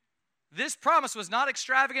 this promise was not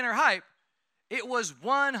extravagant or hype. It was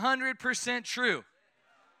 100% true.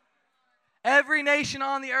 Every nation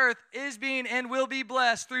on the earth is being and will be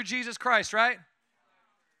blessed through Jesus Christ, right?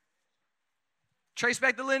 Trace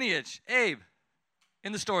back the lineage. Abe,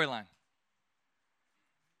 in the storyline.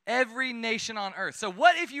 Every nation on earth. So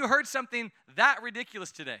what if you heard something that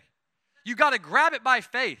ridiculous today? You got to grab it by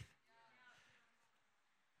faith.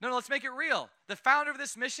 No, let's make it real. The founder of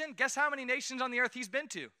this mission, guess how many nations on the earth he's been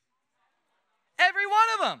to? Every one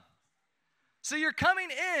of them. So you're coming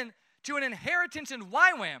in to an inheritance in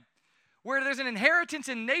YWAM, where there's an inheritance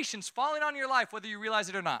in nations falling on your life, whether you realize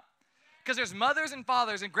it or not. Because there's mothers and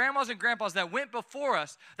fathers and grandmas and grandpas that went before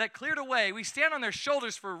us, that cleared a way. We stand on their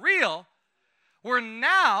shoulders for real, where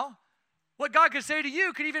now what God could say to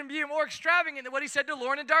you could even be more extravagant than what he said to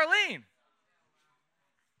Lauren and Darlene.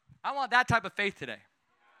 I want that type of faith today.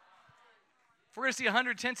 If we're going to see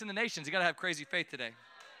 100 tents in the nations, you got to have crazy faith today.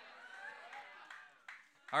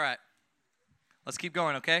 All right. Let's keep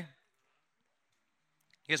going, okay?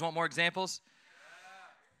 You guys want more examples?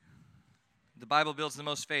 The Bible builds the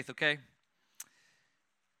most faith, okay?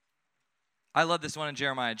 I love this one in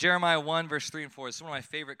Jeremiah. Jeremiah 1, verse 3 and 4. This is one of my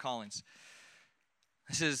favorite callings.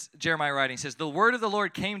 This is Jeremiah writing. He says, "The word of the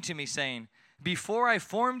Lord came to me, saying, before I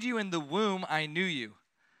formed you in the womb, I knew you.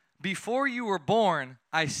 Before you were born,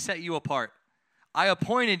 I set you apart. I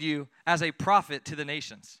appointed you as a prophet to the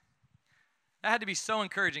nations." That had to be so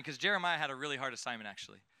encouraging because Jeremiah had a really hard assignment,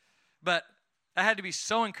 actually. But that had to be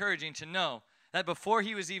so encouraging to know that before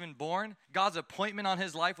he was even born, God's appointment on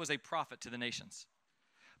his life was a prophet to the nations.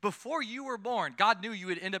 Before you were born, God knew you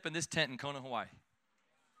would end up in this tent in Kona, Hawaii.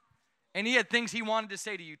 And he had things he wanted to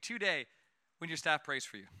say to you today when your staff prays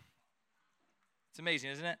for you. It's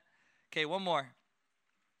amazing, isn't it? Okay, one more.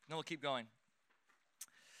 Then we'll keep going.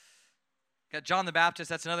 Got John the Baptist.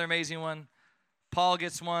 That's another amazing one. Paul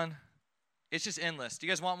gets one. It's just endless. Do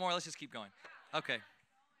you guys want more? Let's just keep going. Okay.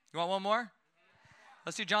 You want one more?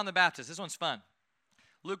 Let's do John the Baptist. This one's fun.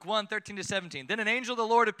 Luke 1, 13 to 17. Then an angel of the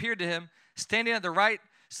Lord appeared to him, standing at the right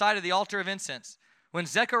side of the altar of incense. When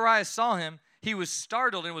Zechariah saw him, he was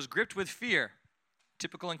startled and was gripped with fear.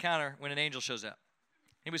 Typical encounter when an angel shows up.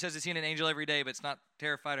 Anybody says they've seen an angel every day, but it's not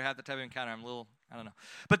terrified or have that type of encounter. I don't know.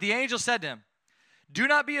 But the angel said to him, "Do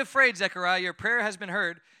not be afraid, Zechariah. Your prayer has been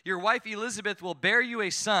heard. Your wife Elizabeth will bear you a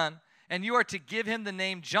son, and you are to give him the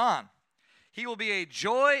name John. He will be a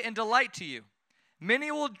joy and delight to you.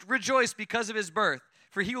 Many will rejoice because of his birth,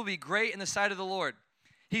 for he will be great in the sight of the Lord.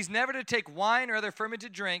 He's never to take wine or other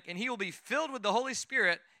fermented drink, and he will be filled with the Holy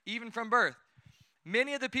Spirit even from birth.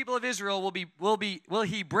 Many of the people of Israel will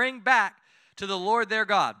he bring back to the Lord their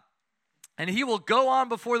God. And he will go on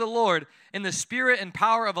before the Lord in the spirit and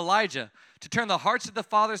power of Elijah, to turn the hearts of the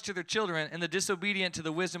fathers to their children and the disobedient to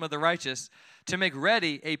the wisdom of the righteous, to make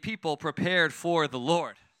ready a people prepared for the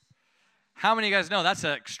Lord." How many of you guys know that's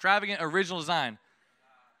an extravagant original design?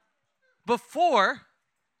 Before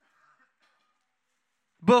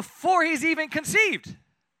he's even conceived.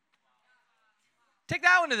 Take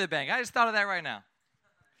that one to the bank. I just thought of that right now.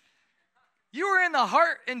 You were in the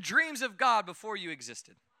heart and dreams of God before you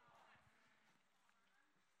existed.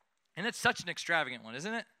 And it's such an extravagant one,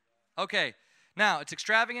 isn't it? Okay, now it's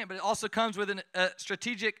extravagant, but it also comes with a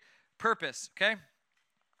strategic purpose, okay?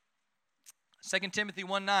 2 Timothy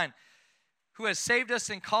 1:9, "Who has saved us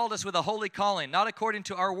and called us with a holy calling, not according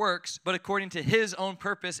to our works, but according to his own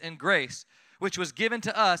purpose and grace, which was given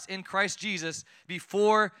to us in Christ Jesus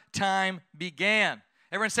before time began."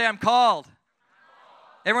 Everyone say, "I'm called."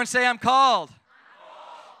 Everyone say, "I'm called."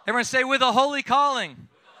 Everyone say, "With a holy calling."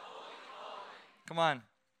 Come on.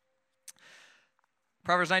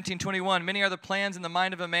 Proverbs 19:21, "Many are the plans in the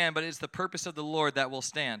mind of a man, but it is the purpose of the Lord that will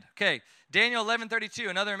stand." Okay, Daniel 11:32,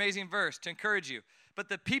 another amazing verse to encourage you. "But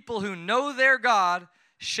the people who know their God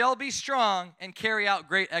shall be strong and carry out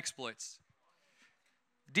great exploits."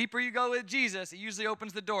 Deeper you go with Jesus, it usually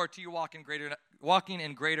opens the door to you walking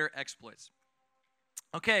in greater exploits.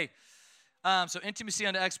 Okay, so intimacy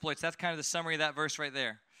unto exploits. That's kind of the summary of that verse right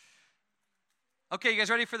there. Okay, you guys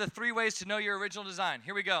ready for the 3 ways to know your original design?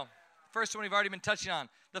 Here we go. First one we've already been touching on.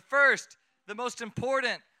 The first, the most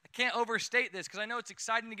important, I can't overstate this because I know it's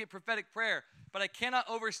exciting to get prophetic prayer, but I cannot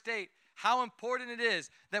overstate how important it is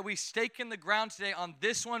that we stake in the ground today on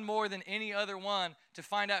this one more than any other one to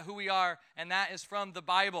find out who we are, and that is from the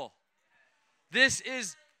Bible. This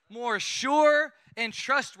is more sure and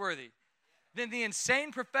trustworthy than the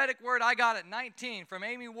insane prophetic word I got at 19 from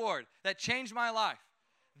Amy Ward that changed my life.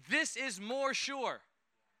 This is more sure.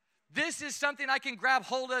 This is something I can grab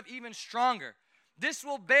hold of even stronger. This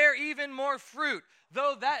will bear even more fruit,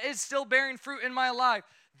 though that is still bearing fruit in my life.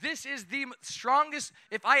 This is the strongest.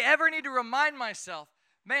 If I ever need to remind myself,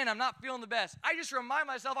 man, I'm not feeling the best, I just remind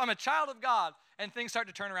myself I'm a child of God, and things start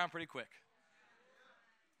to turn around pretty quick.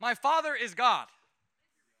 My Father is God.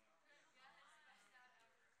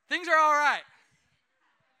 Things are all right.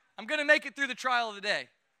 I'm going to make it through the trial of the day.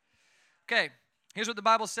 Okay, here's what the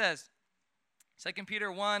Bible says. 2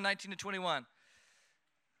 Peter 1, 19 to 21.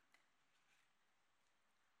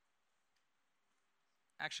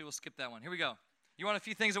 Actually, we'll skip that one. Here we go. You want a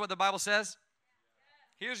few things of what the Bible says?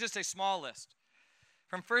 Here's just a small list.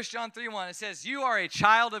 From 1 John 3, 1, it says, you are a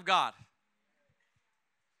child of God.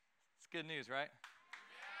 It's good news, right?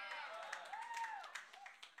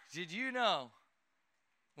 Did you know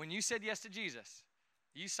when you said yes to Jesus,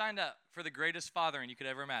 you signed up for the greatest fathering you could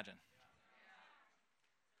ever imagine?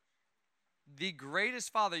 The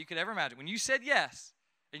greatest father you could ever imagine. When you said yes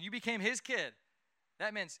and you became his kid,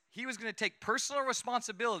 that means he was going to take personal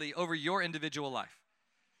responsibility over your individual life.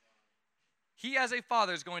 He, as a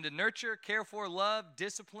father, is going to nurture, care for, love,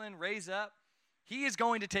 discipline, raise up. He is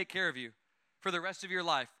going to take care of you for the rest of your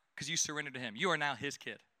life because you surrendered to him. You are now his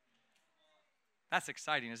kid. That's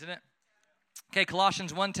exciting, isn't it? Okay,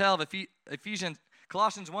 Colossians 1:12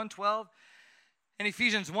 and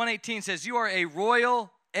Ephesians 1:18 says, you are a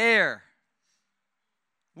royal heir.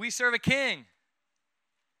 We serve a king.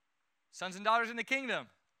 Sons and daughters in the kingdom.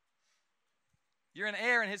 You're an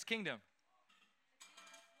heir in his kingdom.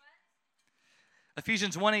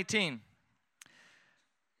 Ephesians 1:18.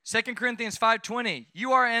 2 Corinthians 5:20.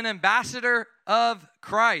 You are an ambassador of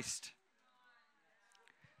Christ.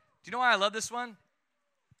 Do you know why I love this one?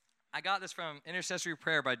 I got this from Intercessory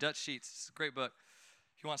Prayer by Dutch Sheets. It's a great book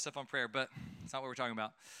if you want stuff on prayer, but it's not what we're talking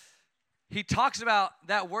about. He talks about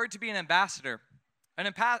that word to be an ambassador. An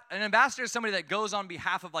ambassador is somebody that goes on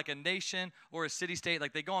behalf of like a nation or a city-state.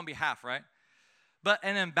 Like they go on behalf, right? But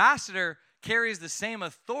an ambassador carries the same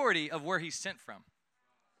authority of where he's sent from.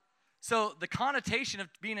 So the connotation of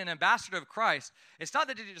being an ambassador of Christ, it's not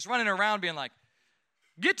that you're just running around being like,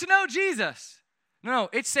 get to know Jesus. No,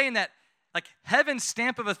 it's saying that like heaven's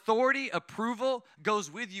stamp of authority, approval goes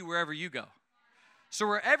with you wherever you go. So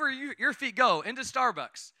wherever your feet go, into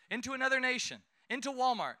Starbucks, into another nation, into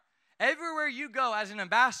Walmart, everywhere you go as an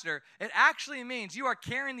ambassador, it actually means you are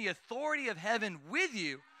carrying the authority of heaven with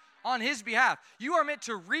you on his behalf. You are meant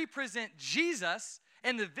to represent Jesus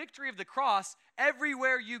and the victory of the cross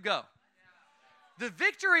everywhere you go. The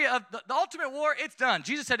victory of the ultimate war, it's done.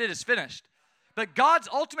 Jesus said it is finished. But God's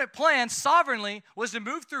ultimate plan, sovereignly, was to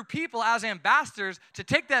move through people as ambassadors to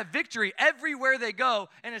take that victory everywhere they go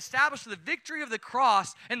and establish the victory of the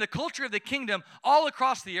cross and the culture of the kingdom all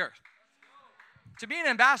across the earth. To be an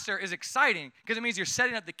ambassador is exciting because it means you're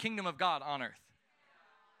setting up the kingdom of God on earth.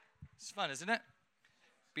 It's fun, isn't it?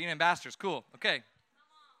 Being an ambassador is cool. Okay.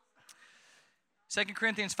 2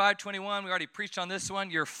 Corinthians 5:21, we already preached on this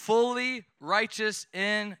one. You're fully righteous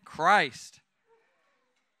in Christ.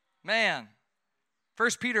 Man. 1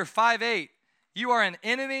 Peter 5:8, you are an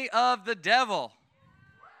enemy of the devil.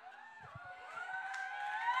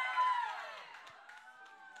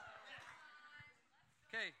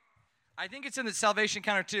 Okay, I think it's in the salvation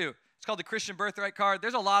counter too. It's called the Christian Birthright Card.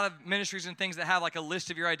 There's a lot of ministries and things that have like a list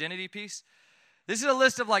of your identity piece. This is a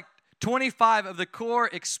list of like 25 of the core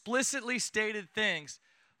explicitly stated things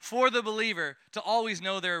for the believer to always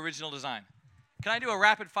know their original design. Can I do a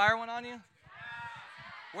rapid fire one on you?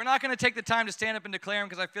 We're not going to take the time to stand up and declare them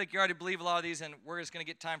because I feel like you already believe a lot of these and we're just going to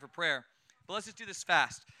get time for prayer. But let's just do this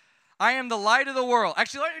fast. I am the light of the world.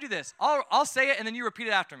 Actually, let me do this. I'll say it and then you repeat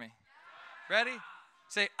it after me. Ready?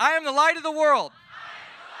 Say, I am the light of the world.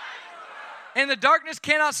 And the darkness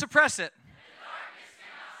cannot suppress it.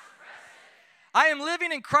 I am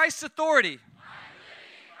living in Christ's authority,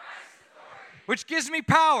 which gives me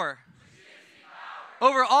power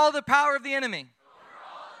over all the power of the enemy.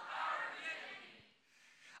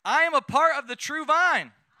 I am a part of the true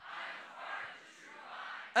vine,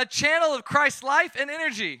 a channel of Christ's life and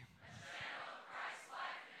energy.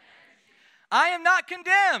 I am not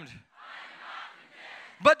condemned,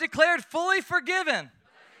 but declared fully forgiven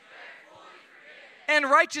and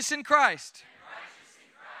righteous in Christ.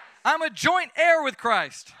 I'm a joint heir with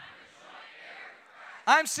Christ.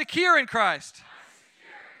 I'm secure in Christ.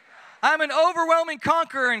 I'm an overwhelming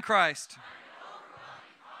conqueror in Christ.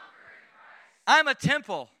 I'm a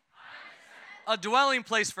temple, a dwelling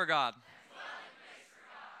place for God.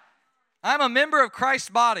 I'm a member of Christ's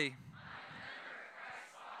body.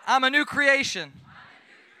 I'm a new creation.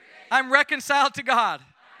 I'm reconciled to God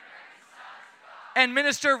and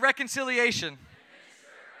minister of reconciliation.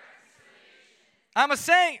 I'm a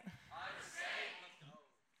saint.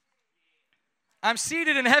 I'm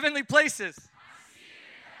seated in heavenly places.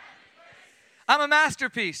 I'm a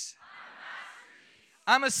masterpiece.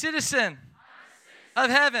 I'm a citizen of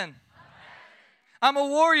heaven. I'm a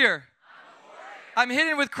warrior I'm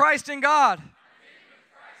hidden with Christ in God.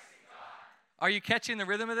 Are you catching the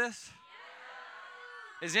rhythm of this?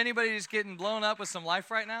 Is anybody just getting blown up with some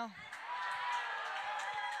life right now?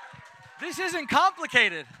 This isn't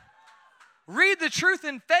complicated. Read the truth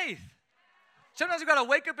in faith. Sometimes we've got to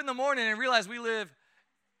wake up in the morning and realize we live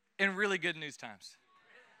in really good news times.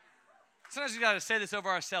 Sometimes we've got to say this over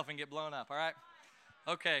ourselves and get blown up, all right?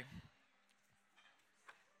 Okay.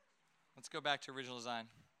 Let's go back to original design.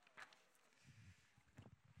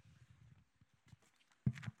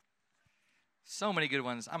 So many good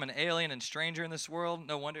ones. I'm an alien and stranger in this world.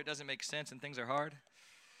 No wonder it doesn't make sense and things are hard.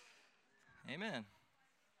 Amen.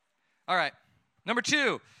 All right. Number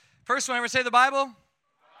 2. First one, ever say the Bible?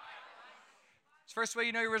 It's the first way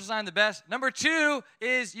you know your original design the best. Number 2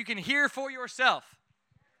 is you can hear for yourself.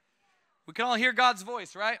 We can all hear God's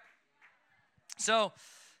voice, right? So,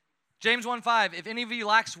 James 1:5, if any of you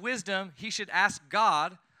lacks wisdom, he should ask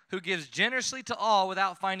God, who gives generously to all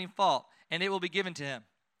without finding fault, and it will be given to him.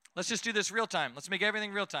 Let's just do this real time. Let's make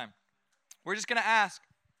everything real time. We're just going to ask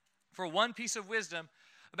for one piece of wisdom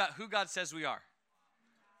about who God says we are.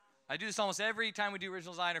 I do this almost every time we do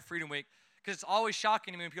Original Design or Freedom Week because it's always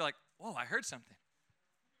shocking to me when people are like, whoa, I heard something.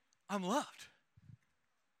 I'm loved.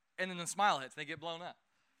 And then the smile hits and they get blown up.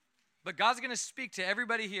 But God's going to speak to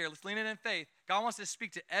everybody here. Let's lean in faith. God wants to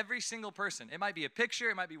speak to every single person. It might be a picture.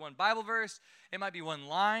 It might be one Bible verse. It might be one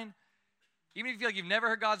line. Even if you feel like you've never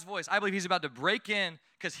heard God's voice, I believe he's about to break in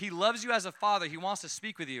because he loves you as a father. He wants to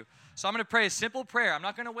speak with you. So I'm going to pray a simple prayer. I'm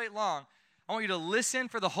not going to wait long. I want you to listen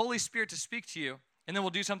for the Holy Spirit to speak to you, and then we'll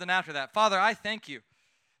do something after that. Father, I thank you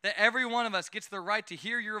that every one of us gets the right to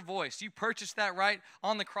hear your voice. You purchased that right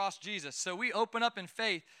on the cross, Jesus. So we open up in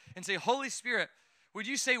faith and say, Holy Spirit, would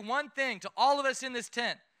you say one thing to all of us in this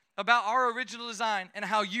tent about our original design and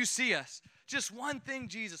how you see us? Just one thing,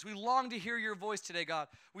 Jesus. We long to hear your voice today, God.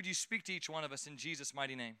 Would you speak to each one of us in Jesus'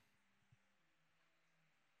 mighty name?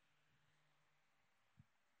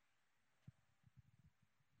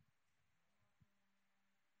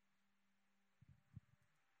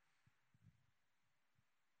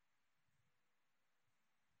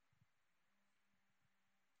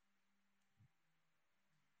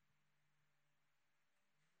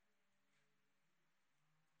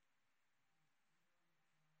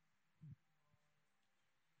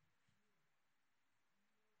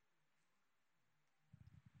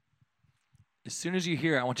 As soon as you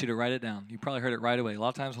hear it, I want you to write it down. You probably heard it right away. A lot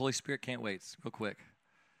of times, Holy Spirit can't wait. It's real quick.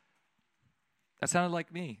 That sounded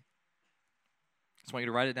like me. I just want you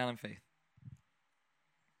to write it down in faith.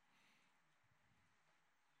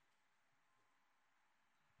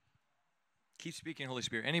 Keep speaking, Holy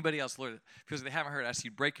Spirit. Anybody else, Lord, because they haven't heard, I ask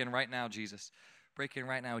you, break in right now, Jesus. Break in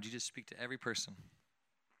right now. Would you just speak to every person?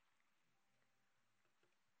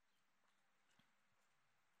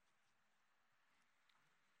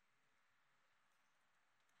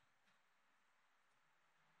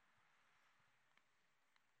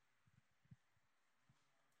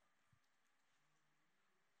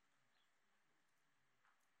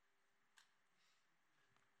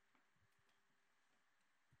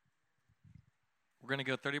 We're going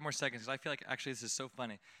to go 30 more seconds because I feel like actually this is so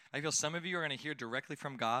funny. I feel some of you are going to hear directly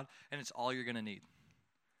from God, and it's all you're going to need.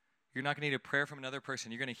 You're not going to need a prayer from another person.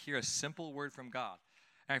 You're going to hear a simple word from God,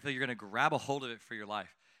 and I feel you're going to grab a hold of it for your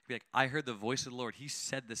life. Be like, I heard the voice of the Lord. He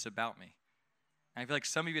said this about me. And I feel like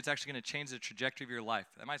some of you, it's actually going to change the trajectory of your life.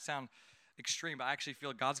 That might sound extreme, but I actually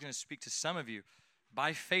feel God's going to speak to some of you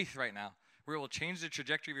by faith right now, where it will change the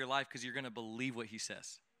trajectory of your life because you're going to believe what he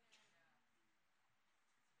says.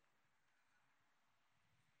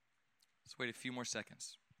 Let's wait a few more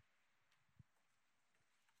seconds.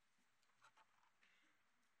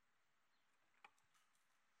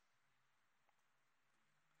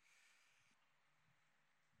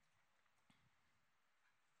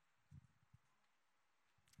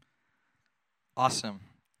 Awesome.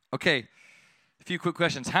 Okay, a few quick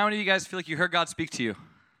questions. How many of you guys feel like you heard God speak to you?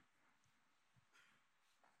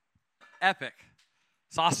 Epic.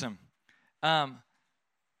 It's awesome. How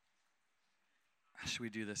should we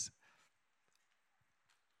do this?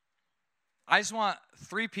 I just want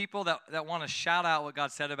 3 people that want to shout out what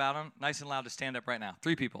God said about them, nice and loud, to stand up right now.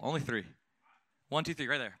 3 people, only 3. 1, 2, 3,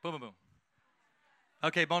 right there. Boom, boom, boom.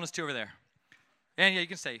 Okay, bonus 2 over there. And yeah, you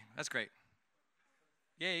can stay. That's great.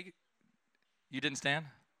 Yeah, you didn't stand?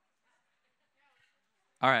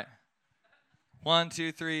 All right. 1,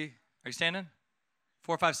 2, 3. Are you standing?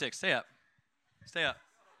 4, 5, 6. Stay up. Stay up.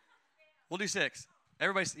 We'll do 6.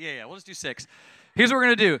 Everybody, yeah, we'll just do 6. Here's what we're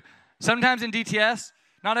going to do. Sometimes in DTS,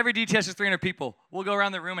 not every DTS is 300 people. We'll go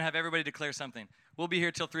around the room and have everybody declare something. We'll be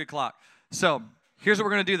here till 3 o'clock. So here's what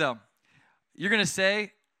we're going to do, though. You're going to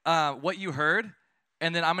say what you heard,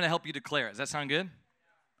 and then I'm going to help you declare it. Does that sound good?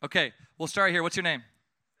 Okay, we'll start here. What's your name?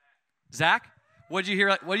 Zach? What did you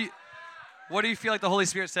hear? What do you feel like the Holy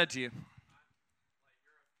Spirit said to you?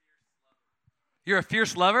 You're a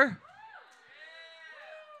fierce lover?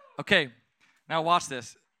 Okay, now watch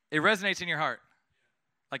this. It resonates in your heart.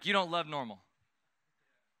 Like you don't love normal.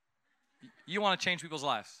 You want to change people's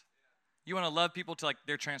lives. You want to love people till like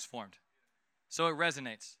they're transformed. So it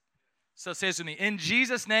resonates. So say this with me. In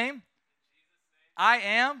Jesus' name, I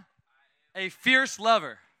am a fierce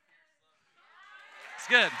lover. It's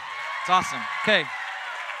good. It's awesome. Okay.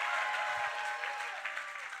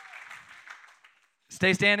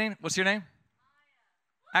 Stay standing. What's your name?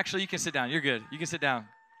 Actually, you can sit down. You're good. You can sit down.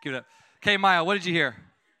 Give it up. Okay, Maya, what did you hear?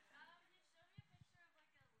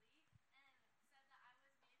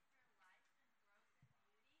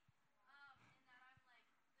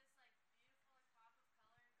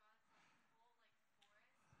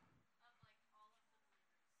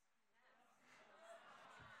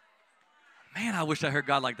 Man, I wish I heard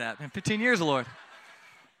God like that. Man, 15 years, Lord.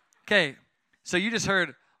 Okay, so you just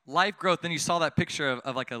heard life growth, then you saw that picture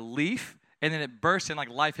of like a leaf, and then it burst and like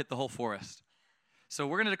life hit the whole forest. So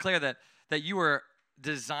we're going to declare that you were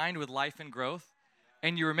designed with life and growth,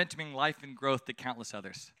 and you were meant to bring life and growth to countless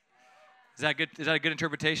others. Is that good? Is that a good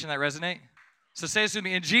interpretation? That resonate? So say this with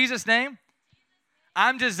me. In Jesus' name,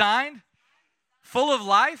 I'm designed full of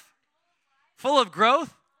life, full of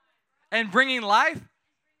growth, and bringing life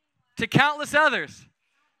to countless others.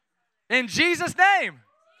 In Jesus' name.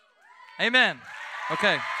 Amen.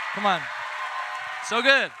 Okay, come on. So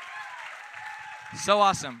good. So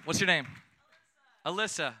awesome. What's your name?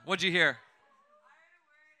 Alyssa. What'd you hear?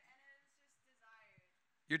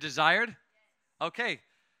 You're desired? Okay.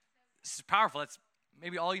 This is powerful. That's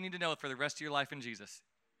maybe all you need to know for the rest of your life in Jesus.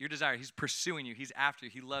 You're desired. He's pursuing you. He's after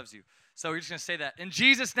you. He loves you. So we're just going to say that. In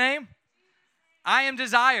Jesus' name, I am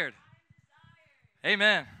desired.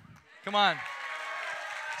 Amen. Come on.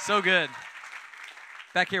 So good.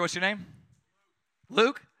 Back here, what's your name?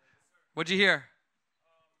 Luke? What'd you hear?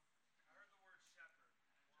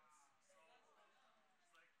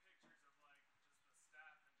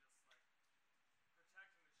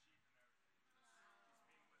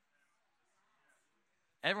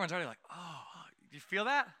 Everyone's already like, oh, you feel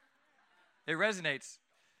that? It resonates.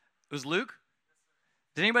 It was Luke?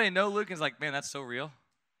 Did anybody know Luke and is like, man, that's so real?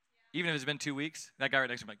 Even if it's been 2 weeks? That guy right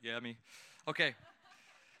next to him like, yeah, me. Okay.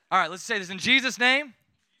 All right, let's say this. In Jesus' name,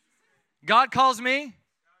 God calls me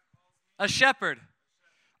a shepherd.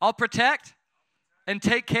 I'll protect and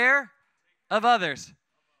take care of others.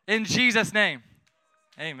 In Jesus' name.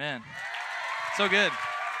 Amen. So good.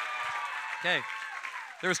 Okay.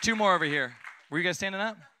 There was 2 more over here. Were you guys standing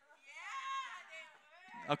up?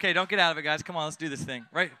 Okay, don't get out of it, guys. Come on, let's do this thing.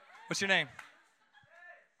 Right? What's your name?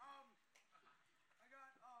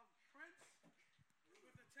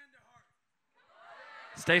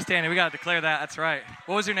 Stay standing. We got to declare that. That's right.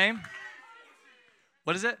 What was your name?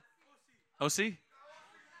 What is it? OC?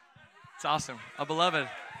 It's awesome. A beloved.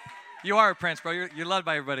 You are a prince, bro. You're loved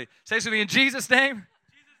by everybody. Say this with me. In Jesus' name,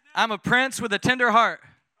 I'm a prince with a tender heart.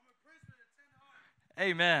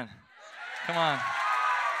 Amen. Come on.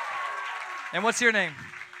 And what's your name?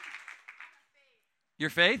 Your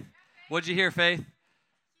Faith? What'd you hear, Faith?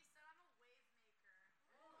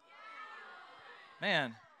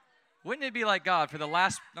 Man, wouldn't it be like God for the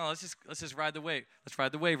last, no, let's just ride the wave. Let's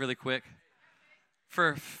ride the wave really quick.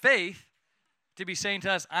 For Faith to be saying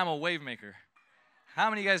to us, I'm a wave maker. How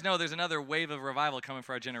many of you guys know there's another wave of revival coming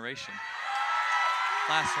for our generation?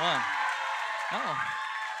 Last one. Oh.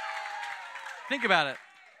 Think about it.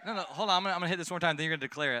 No, hold on. I'm gonna hit this one more time, then you're going to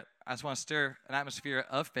declare it. I just want to stir an atmosphere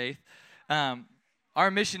of faith. Our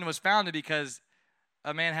mission was founded because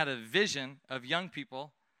a man had a vision of young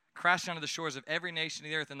people crashing onto the shores of every nation of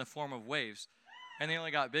the earth in the form of waves, and they only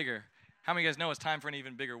got bigger. How many of you guys know it's time for an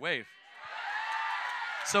even bigger wave?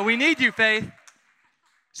 So we need you, Faith.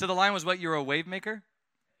 So the line was what? You're a wave maker?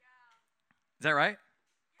 Is that right?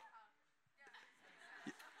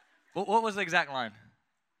 What was the exact line?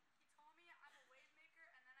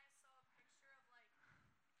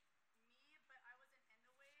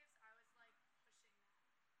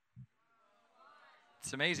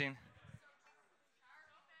 It's amazing.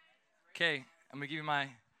 Okay, I'm going to give you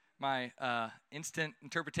my instant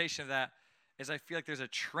interpretation of that is I feel like there's a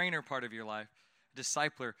trainer part of your life, a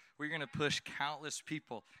discipler, where you're going to push countless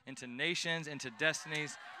people into nations, into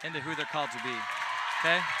destinies, into who they're called to be.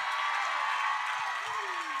 Okay?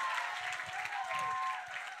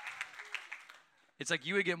 It's like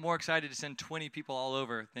you would get more excited to send 20 people all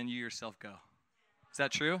over than you yourself go. Is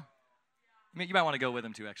that true? I mean, you might want to go with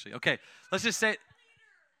them too, actually. Okay, let's just say,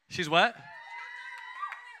 she's what?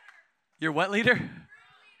 Your what leader?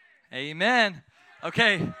 Amen.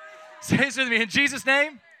 Okay. Say this with me. In Jesus'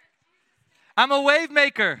 name, I'm a wave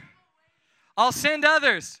maker. I'll send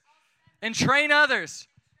others and train others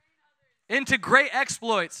into great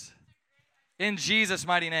exploits in Jesus'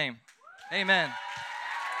 mighty name. Amen.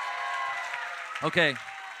 Okay.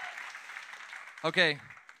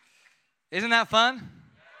 Isn't that fun?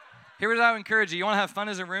 Here's what I would encourage you. You want to have fun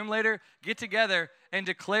as a room later? Get together and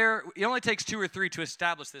declare. It only takes 2 or 3 to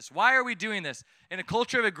establish this. Why are we doing this? In a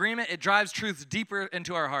culture of agreement, it drives truths deeper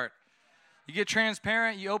into our heart. You get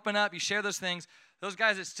transparent, you open up, you share those things. Those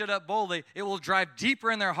guys that stood up boldly, it will drive deeper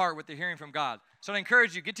in their heart what they're hearing from God. So I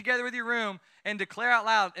encourage you, get together with your room and declare out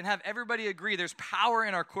loud and have everybody agree. There's power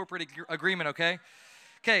in our corporate agreement, okay?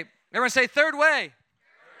 Okay, everyone say third way.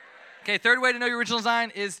 Okay, third way to know your original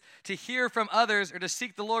design is to hear from others or to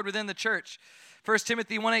seek the Lord within the church. 1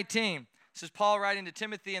 Timothy 1:18. This is Paul writing to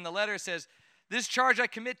Timothy, and the letter says, "This charge I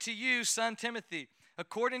commit to you, son Timothy,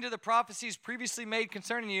 according to the prophecies previously made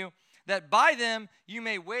concerning you, that by them you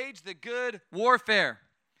may wage the good warfare."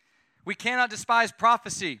 We cannot despise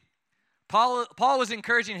prophecy. Paul was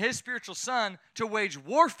encouraging his spiritual son to wage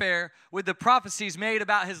warfare with the prophecies made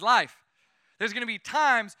about his life. There's going to be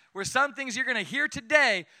times where some things you're going to hear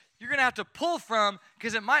today, you're going to have to pull from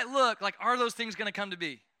because it might look like, are those things going to come to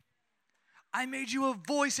be? I made you a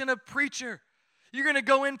voice and a preacher. You're going to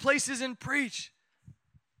go in places and preach.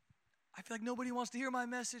 I feel like nobody wants to hear my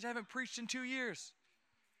message. I haven't preached in 2 years.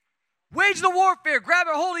 Wage the warfare. Grab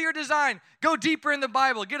a hold of your design. Go deeper in the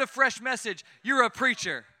Bible. Get a fresh message. You're a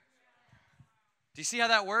preacher. Do you see how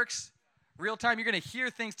that works? Real time, you're going to hear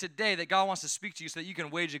things today that God wants to speak to you so that you can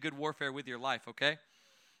wage a good warfare with your life, okay?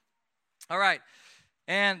 All right.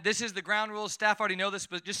 And this is the ground rules. Staff already know this,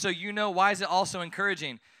 but just so you know, why is it also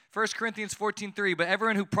encouraging? 1 Corinthians 14:3, but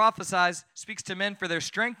everyone who prophesies speaks to men for their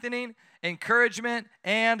strengthening, encouragement,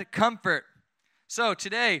 and comfort. So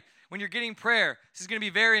today, when you're getting prayer, this is going to be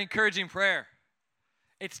very encouraging prayer.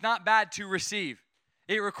 It's not bad to receive.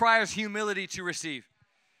 It requires humility to receive.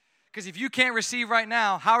 Because if you can't receive right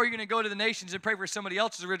now, how are you going to go to the nations and pray for somebody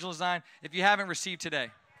else's original design if you haven't received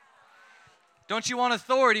today? Don't you want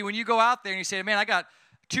authority when you go out there and you say, man, I got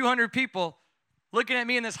 200 people looking at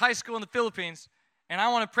me in this high school in the Philippines, and I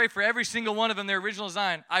want to pray for every single one of them, their original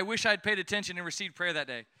design. I wish I'd paid attention and received prayer that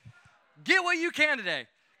day. Get what you can today,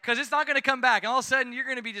 because it's not going to come back. And all of a sudden, you're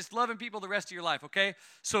going to be just loving people the rest of your life, okay?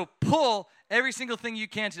 So pull every single thing you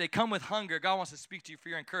can today. Come with hunger. God wants to speak to you for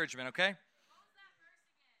your encouragement, okay?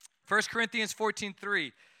 1 Corinthians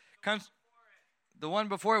 14:3. The one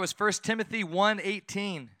before it was 1 Timothy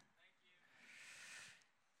 1:18.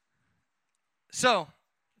 So,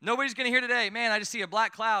 nobody's going to hear today, man, I just see a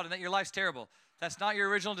black cloud and that your life's terrible. That's not your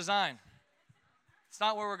original design. It's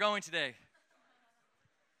not where we're going today.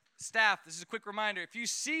 Staff, this is a quick reminder. If you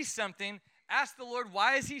see something, ask the Lord,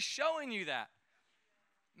 why is he showing you that?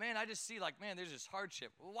 Man, I just see there's this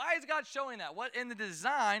hardship. Well, why is God showing that? What in the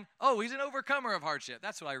design? Oh, he's an overcomer of hardship.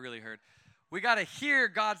 That's what I really heard. We got to hear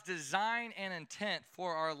God's design and intent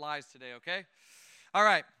for our lives today, okay? All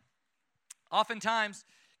right. Oftentimes,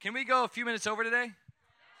 can we go a few minutes over today?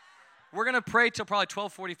 We're going to pray till probably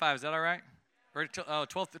 12:45. Is that all right? Or till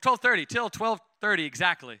 12:30. Till 12:30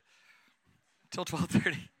 exactly. Till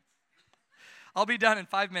 12:30. I'll be done in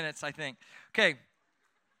 5 minutes, I think. Okay.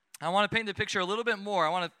 I want to paint the picture a little bit more. I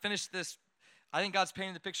want to finish this. I think God's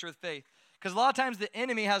painting the picture with faith. Because a lot of times the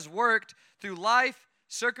enemy has worked through life,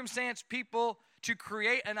 circumstance, people to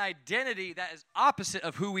create an identity that is opposite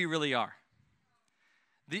of who we really are.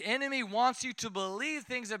 The enemy wants you to believe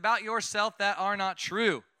things about yourself that are not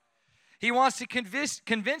true. He wants to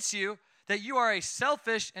convince you that you are a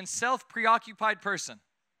selfish and self-preoccupied person.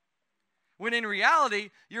 When in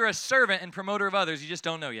reality, you're a servant and promoter of others. You just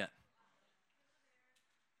don't know yet.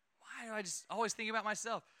 Why do I just always think about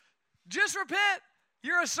myself? Just repent.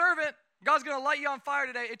 You're a servant. God's going to light you on fire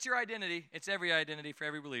today. It's your identity. It's every identity for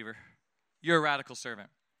every believer. You're a radical servant.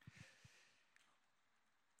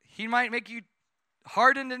 He might make you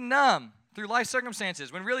hardened and numb through life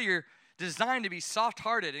circumstances when really you're designed to be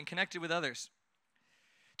soft-hearted and connected with others.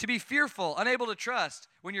 To be fearful, unable to trust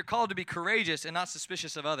when you're called to be courageous and not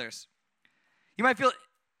suspicious of others. You might feel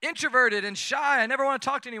introverted and shy. I never want to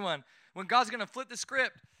talk to anyone. When God's going to flip the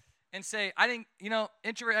script and say,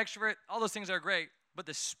 introvert, extrovert, all those things are great, but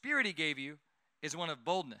the spirit he gave you is one of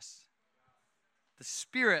boldness. The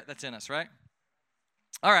spirit that's in us, right?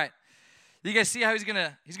 All right. You guys see how he's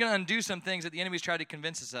gonna undo some things that the enemy's tried to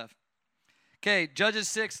convince us of. Okay, Judges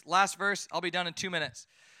 6, last verse. I'll be done in 2 minutes.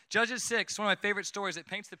 Judges 6, one of my favorite stories. It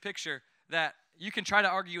paints the picture that you can try to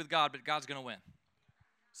argue with God, but God's going to win.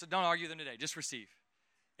 So don't argue with him today. Just receive.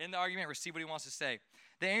 in the argument, receive what he wants to say.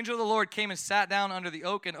 The angel of the Lord came and sat down under the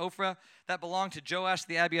oak in Ophrah that belonged to Joash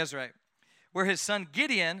the Abiezrite, where his son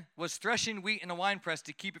Gideon was threshing wheat in a winepress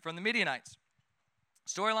to keep it from the Midianites.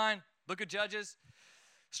 Storyline, Book of Judges.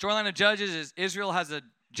 Storyline of Judges is Israel has a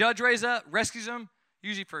judge raise up, rescues them,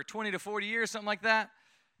 usually for 20 to 40 years, something like that.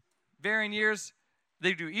 Varying years.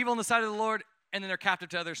 They do evil on the side of the Lord, and then they're captive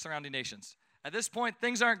to other surrounding nations. At this point,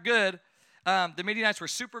 things aren't good. The Midianites were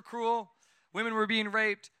super cruel. Women were being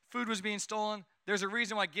raped. Food was being stolen. There's a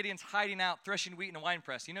reason why Gideon's hiding out, threshing wheat in a wine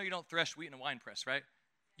press. You know you don't thresh wheat in a wine press, right?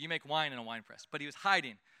 You make wine in a wine press. But he was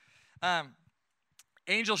hiding.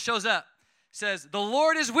 Angel shows up, says, "The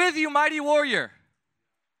Lord is with you, mighty warrior."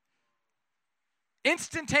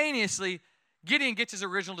 Instantaneously, Gideon gets his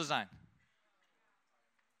original design.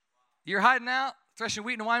 You're hiding out, threshing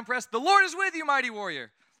wheat in a wine press. "The Lord is with you, mighty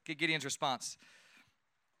warrior." Get Gideon's response.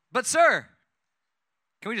 "But sir,"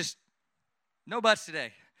 can we just, no buts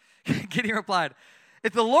today. Gideon replied,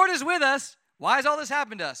 "If the Lord is with us, why has all this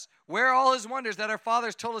happened to us? Where are all his wonders that our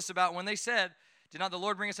fathers told us about when they said, 'Did not the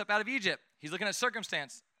Lord bring us up out of Egypt?'" He's looking at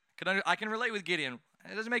circumstance. I can relate with Gideon.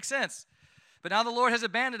 It doesn't make sense. "But now the Lord has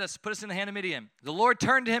abandoned us, put us in the hand of Midian." The Lord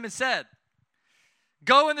turned to him and said,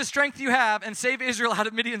 "Go in the strength you have and save Israel out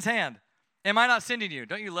of Midian's hand. Am I not sending you?"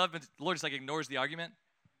 Don't you love when the Lord just ignores the argument?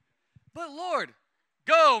 "But Lord,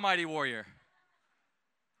 go, mighty warrior."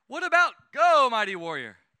 "What about go, mighty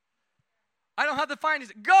warrior?" "I don't have the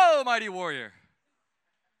findings." "Go, mighty warrior."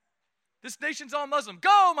 "This nation's all Muslim."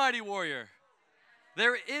 "Go, mighty warrior."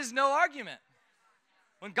 There is no argument.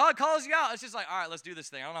 When God calls you out, it's just like, all right, let's do this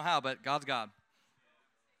thing. I don't know how, but God's God.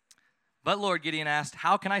 "But Lord," Gideon asked,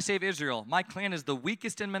 "how can I save Israel? My clan is the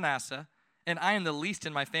weakest in Manasseh, and I am the least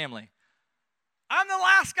in my family." I'm the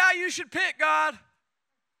last guy you should pick, God.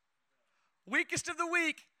 Weakest of the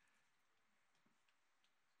weak.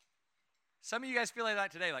 Some of you guys feel like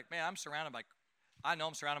that today, like, man, I know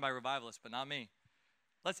I'm surrounded by revivalists, but not me.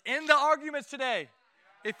 Let's end the arguments today.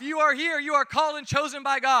 If you are here, you are called and chosen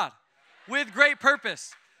by God with great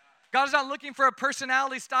purpose. God is not looking for a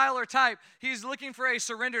personality, style, or type. He's looking for a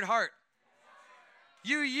surrendered heart.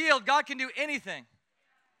 You yield, God can do anything.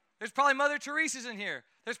 There's probably Mother Teresa's in here.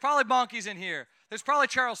 There's probably Bonkeys in here. There's probably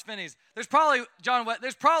Charles Finney's. There's probably John West.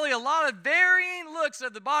 There's probably a lot of varying looks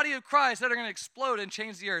of the body of Christ that are going to explode and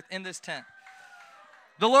change the earth in this tent.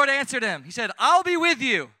 The Lord answered him. He said, "I'll be with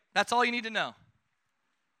you." That's all you need to know.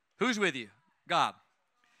 Who's with you? God.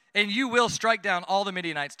 "And you will strike down all the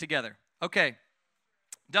Midianites together." Okay.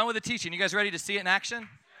 Done with the teaching. You guys ready to see it in action?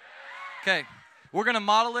 Okay. We're going to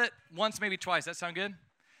model it once, maybe twice. That sound good?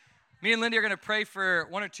 Me and Lindy are going to pray for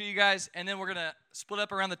one or two of you guys, and then we're going to split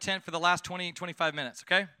up around the tent for the last 20, 25 minutes,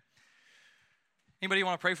 okay? Anybody you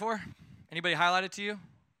want to pray for? Anybody highlighted to you?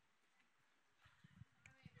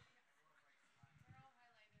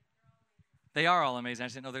 They are all amazing. I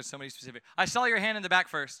just didn't know there's so many specific. I saw your hand in the back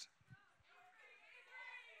first.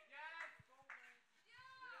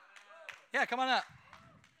 Yeah, come on up.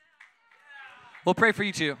 We'll pray for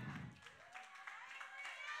you too.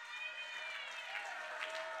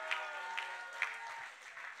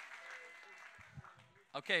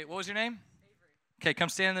 Okay, what was your name? Avery. Okay, come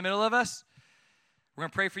stand in the middle of us. We're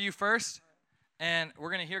going to pray for you first, and we're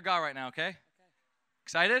going to hear God right now, okay?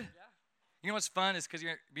 Excited? Yeah. You know what's fun is because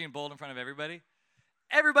you're being bold in front of everybody.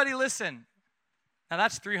 Everybody listen. Now,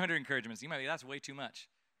 that's 300 encouragements. You might be, that's way too much.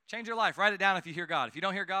 Change your life. Write it down if you hear God. If you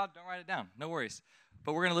don't hear God, don't write it down. No worries.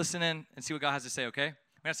 But we're going to listen in and see what God has to say, okay? We're going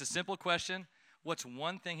to ask a simple question. What's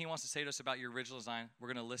one thing he wants to say to us about your original design? We're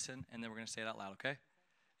going to listen, and then we're going to say it out loud, okay?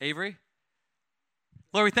 Avery?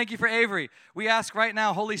 Lord, we thank you for Avery. We ask right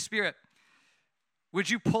now, Holy Spirit, would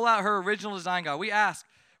you pull out her original design, God? We ask,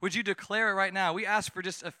 would you declare it right now? We ask for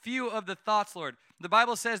just a few of the thoughts, Lord. The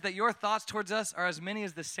Bible says that your thoughts towards us are as many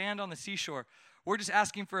as the sand on the seashore. We're just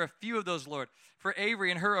asking for a few of those, Lord. For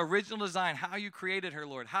Avery and her original design, how you created her,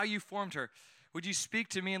 Lord, how you formed her. Would you speak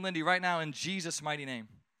to me and Lindy right now in Jesus' mighty name?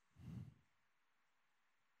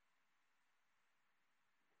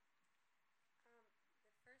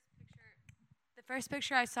 The first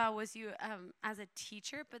picture I saw was you as a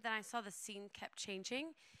teacher, but then I saw the scene kept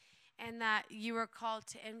changing, and that you were called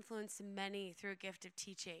to influence many through a gift of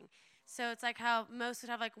teaching. So it's like how most would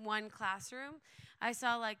have like one classroom. I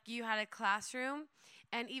saw like you had a classroom,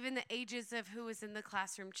 and even the ages of who was in the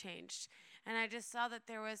classroom changed. And I just saw that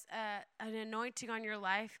there was an anointing on your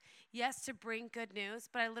life, yes, to bring good news,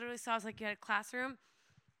 but I literally saw it was like you had a classroom,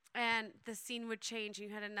 and the scene would change. You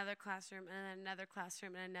had another classroom, and then another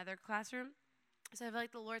classroom, and another classroom. So I feel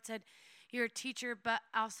like the Lord said, you're a teacher, but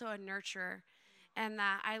also a nurturer. And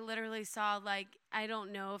that I literally saw, like, I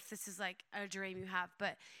don't know if this is like a dream you have,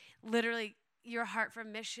 but literally your heart for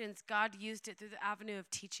missions, God used it through the avenue of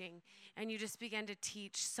teaching. And you just began to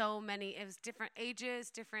teach so many. It was different ages,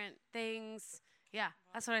 different things. Yeah,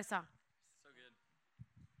 that's what I saw. So good.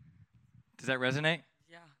 Does that resonate?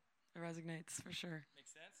 Yeah, it resonates for sure.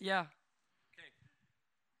 Makes sense? Yeah. Okay.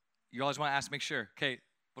 You always want to ask, make sure. Okay,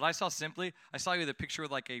 what I saw simply, I saw you with a picture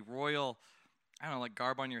with like a royal, I don't know, like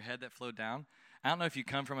garb on your head that flowed down. I don't know if you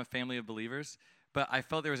come from a family of believers, but I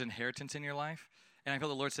felt there was inheritance in your life. And I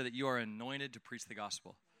felt the Lord said that you are anointed to preach the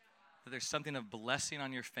gospel. That there's something of blessing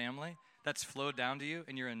on your family that's flowed down to you,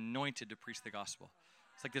 and you're anointed to preach the gospel.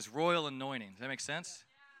 It's like this royal anointing. Does that make sense?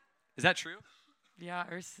 Is that true? Yeah,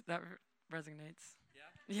 that resonates.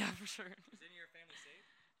 Yeah? Yeah, for sure. Is any of your family saved?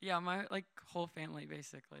 Yeah, my whole family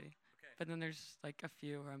basically. Okay. But then there's like a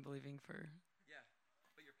few where I'm believing for. Yeah.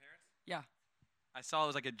 But your parents? Yeah. I saw it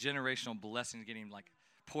was like a generational blessing getting like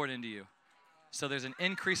poured into you. So there's an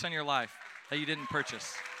increase on your life that you didn't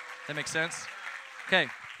purchase. That makes sense? Okay.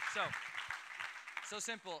 So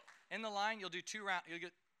simple. In the line, you'll do 2 rounds.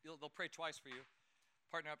 They'll pray twice for you.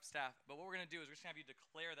 Partner up staff. But what we're going to do is we're just going to have you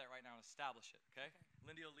declare that right now and establish it, okay?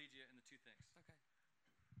 Lindy will lead you in the 2 things. Okay.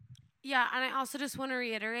 Yeah, and I also just want to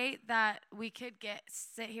reiterate that we could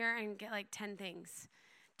sit here and get like 10 things.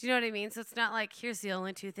 Do you know what I mean? So it's not like, here's the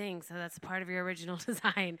only 2 things, so that's part of your original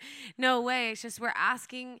design. No way. It's just we're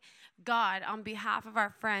asking God on behalf of our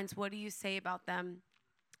friends, what do you say about them?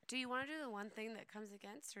 Do you want to do the one thing that comes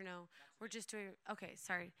against, or no? We're just doing, okay,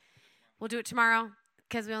 sorry. We'll do it tomorrow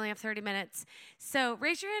because we only have 30 minutes. So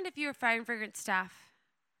raise your hand if you're Fire and Fragrance staff.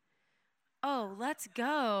 Oh, let's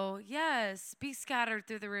go. Yes. Be scattered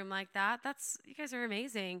through the room like that. You guys are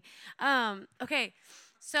amazing. Okay.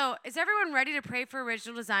 So is everyone ready to pray for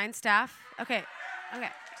original design staff? Okay.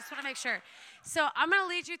 Just want to make sure. So I'm going to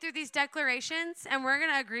lead you through these declarations, and we're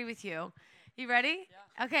going to agree with you. You ready?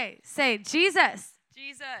 Yeah. Okay. Say, Jesus.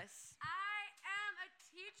 Jesus. I am a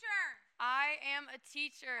teacher. I am a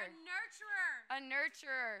teacher. A nurturer. A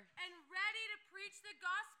nurturer. And ready to preach the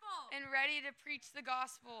gospel. And ready to preach the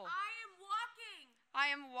gospel. I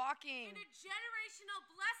am walking In a generational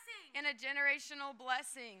blessing. In a generational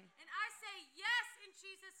blessing. And I say yes in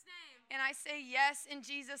Jesus' name. And I say yes in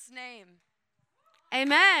Jesus' name.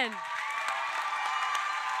 Amen.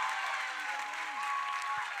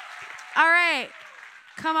 All right.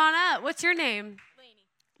 Come on up. What's your name?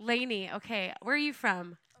 Lainey. Okay. Where are you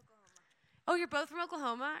from? Oklahoma. Oh, you're both from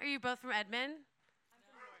Oklahoma? Are you both from Edmond? I'm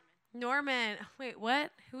from Norman. Wait,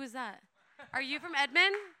 what? Who is that? Are you from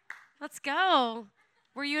Edmond? Let's go.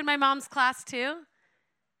 Were you in my mom's class too?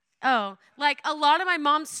 Oh, like a lot of my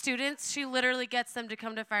mom's students, she literally gets them to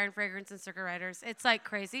come to Fire and Fragrance and Circuit Riders. It's like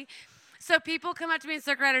crazy. So people come up to me in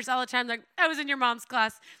Circuit Riders all the time, like, I was in your mom's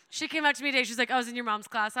class. She came up to me today, she's like, I was in your mom's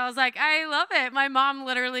class. I was like, I love it. My mom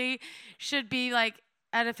literally should be like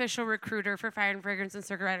an official recruiter for Fire and Fragrance and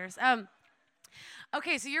Circuit Riders.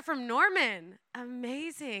 Okay, so you're from Norman.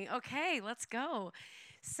 Amazing. Okay, let's go.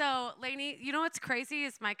 So, Lainey, you know what's crazy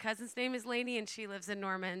is my cousin's name is Lainey, and she lives in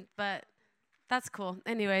Norman, but that's cool.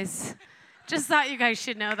 Anyways, just thought you guys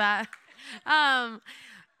should know that.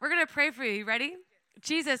 We're going to pray for you. You ready?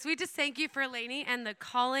 Jesus, we just thank you for Lainey and the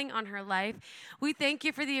calling on her life. We thank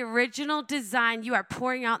you for the original design you are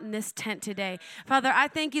pouring out in this tent today. Father, I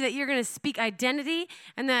thank you that you're going to speak identity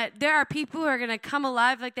and that there are people who are going to come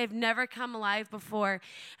alive like they've never come alive before.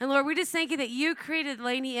 And Lord, we just thank you that you created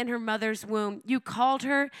Lainey in her mother's womb. You called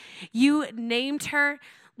her, you named her,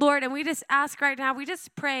 Lord, and we just ask right now, we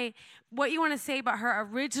just pray what you want to say about her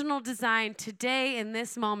original design today in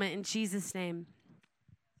this moment in Jesus' name.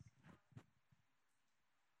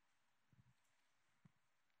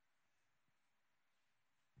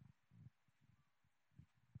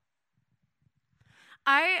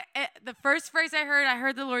 The first phrase I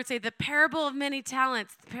heard the Lord say, the parable of many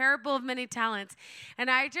talents, the parable of many talents. And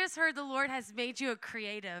I just heard the Lord has made you a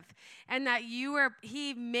creative and that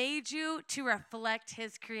he made you to reflect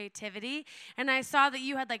his creativity. And I saw that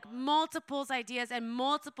you had like multiple ideas and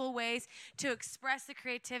multiple ways to express the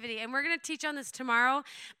creativity. And we're going to teach on this tomorrow.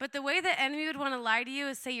 But the way the enemy would want to lie to you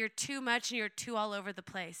is say you're too much and you're too all over the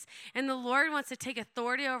place. And the Lord wants to take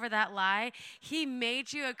authority over that lie. He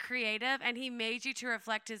made you a creative and he made you to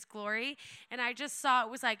reflect his glory. And I just saw it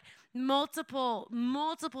was like multiple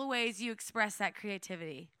ways you express that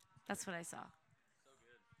creativity. That's what I saw. So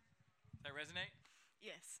good. Does that resonate?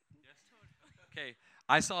 Yes. Okay.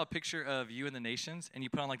 I saw a picture of you in the nations, and you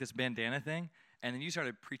put on like this bandana thing, and then you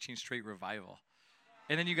started preaching straight revival.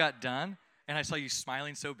 And then you got done, and I saw you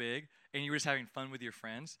smiling so big, and you were just having fun with your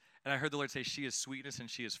friends. And I heard the Lord say, she is sweetness and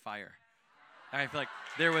she is fire. And I feel like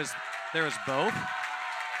there was both.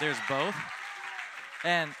 There's both.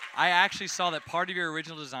 And I actually saw that part of your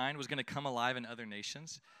original design was going to come alive in other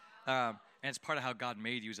nations. And it's part of how God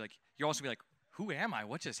made you. He's like, you're also going to be like, who am I?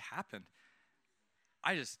 What just happened?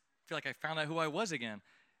 I just feel like I found out who I was again.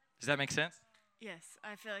 Does that make sense? Yes,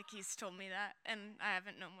 I feel like he's told me that, and I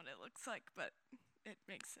haven't known what it looks like, but it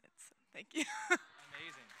makes sense. Thank you.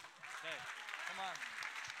 Amazing. Okay, come on.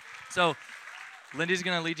 So Lindy's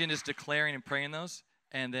going to lead you in just declaring and praying those,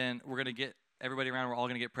 and then we're going to get everybody around. We're all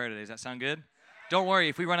going to get prayer today. Does that sound good? Don't worry.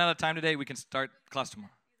 If we run out of time today, we can start class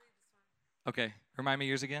tomorrow. Okay. Remind me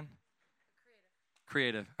yours again.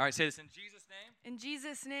 Creative. All right, say this in Jesus' name. In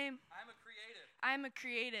Jesus' name, I'm a creative. I'm a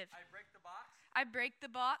creative. I break the box I break the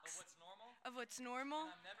of box what's normal, of what's normal,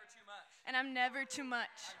 and I'm never too much. and I'm never too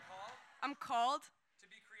much. I'm called I'm called to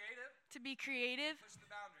be creative, to be creative push the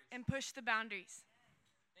boundaries. and push the boundaries.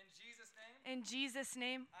 In Jesus' name, In Jesus'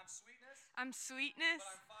 name, I'm sweetness, I'm sweetness,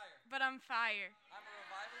 but I'm fire. but I'm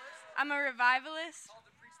fire. I'm a revivalist, I'm a revivalist called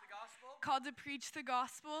to preach the gospel called to preach the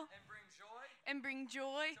gospel and bring joy and bring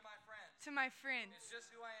joy to my friends. to my friends. It's just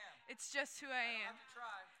who I am. It's just who I I am. don't have to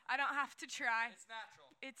try. I don't have to try. It's natural.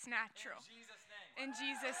 It's natural. In Jesus' name. In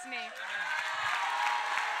Jesus' name.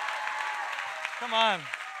 Come on.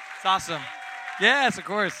 It's awesome. Yes, of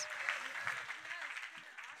course.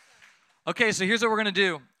 Okay, so here's what we're going to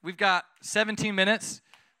do. We've got 17 minutes.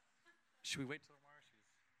 Should we wait till tomorrow?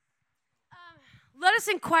 Let us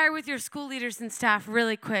inquire with your school leaders and staff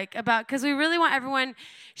really quick about, because we really want everyone,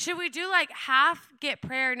 should we do like half get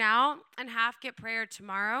prayer now and half get prayer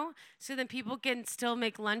tomorrow so then people can still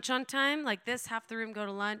make lunch on time? Like this half the room go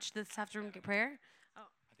to lunch, this half the room get prayer? I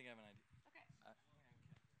think I have an idea.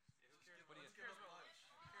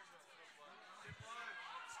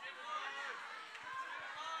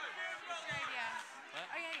 What?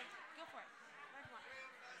 Oh, yeah, go for it. Whatever you want.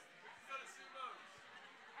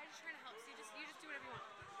 I'm just trying to help, so you just do whatever you want.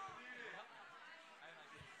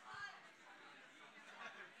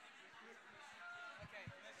 Okay,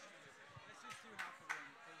 let's just do half the room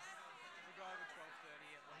because if we go over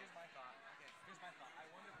 12:30, Well, here's my thought. Okay, here's my thought. I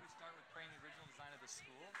wonder if we start with praying the original design of the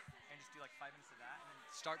school and just do like 5 minutes of that, and then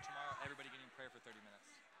start tomorrow, everybody getting prayer for 30 minutes.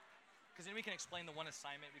 Because then we can explain the one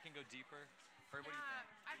assignment. We can go deeper. What do you think?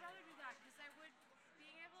 I'd rather do that because I would,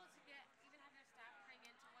 being able to get, even having our staff praying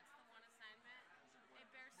into what's the one assignment, it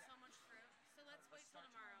bears so much fruit. So let's wait till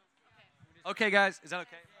tomorrow. Okay. Okay, guys, is that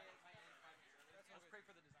okay? Let's pray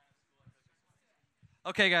for the design of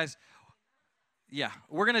school. Okay, guys. Yeah,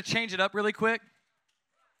 we're gonna change it up really quick.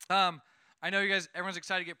 I know you guys, everyone's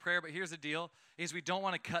excited to get prayer, but here's the deal: is we don't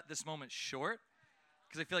want to cut this moment short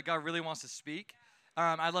because I feel like God really wants to speak.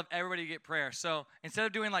 I'd love everybody to get prayer. So instead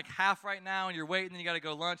of doing like half right now and you're waiting, then you got to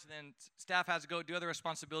go lunch, and then staff has to go do other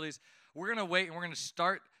responsibilities, we're going to wait and we're going to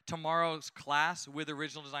start tomorrow's class with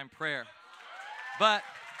original design prayer. But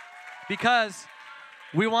because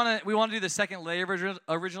we want to do the second layer of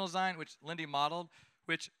original design, which Lindy modeled,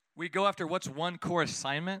 which we go after what's one core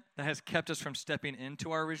assignment that has kept us from stepping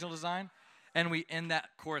into our original design, and we end that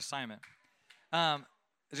core assignment. Is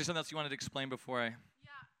there something else you wanted to explain before I...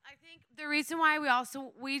 I think the reason why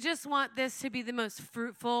we just want this to be the most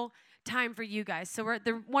fruitful time for you guys. So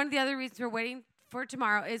one of the other reasons we're waiting for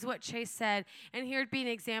tomorrow is what Chase said, and here'd be an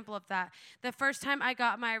example of that. The first time I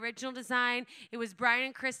got my original design, it was Brian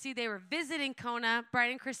and Christy. They were visiting Kona,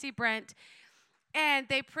 Brian and Christy Brent, and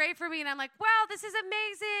they prayed for me, and I'm like, wow, this is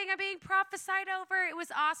amazing. I'm being prophesied over. It was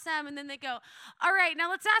awesome. And then they go, all right, now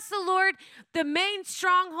let's ask the Lord the main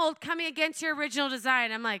stronghold coming against your original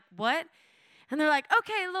design. I'm like, what? And they're like,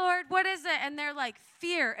 okay, Lord, what is it? And they're like,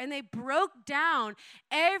 fear. And they broke down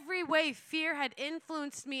every way fear had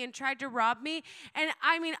influenced me and tried to rob me. And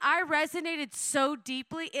I mean, I resonated so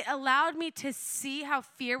deeply. It allowed me to see how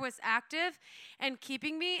fear was active and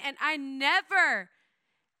keeping me. And I never,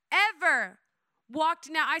 ever walked.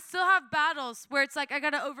 Now, I still have battles where it's like I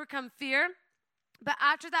got to overcome fear. But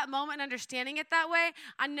after that moment and understanding it that way,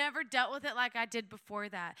 I never dealt with it like I did before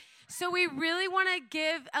that. So we really want to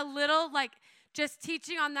give a little just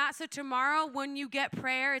teaching on that. So tomorrow when you get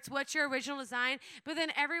prayer, it's what's your original design. But then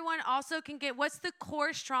everyone also can get what's the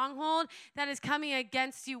core stronghold that is coming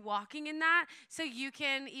against you walking in that, so you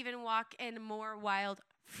can even walk in more wild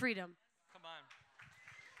freedom. Come on.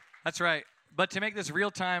 That's right. But to make this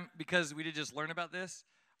real time, because we did just learn about this,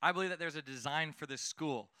 I believe that there's a design for this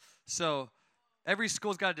school. So every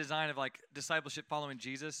school's got a design of discipleship following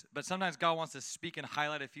Jesus, but sometimes God wants to speak and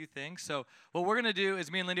highlight a few things. So what we're going to do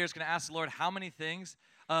is me and Lindy are just going to ask the Lord how many things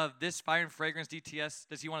of this Fire and Fragrance DTS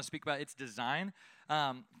does he want to speak about its design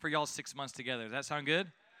for y'all 6 months together. Does that sound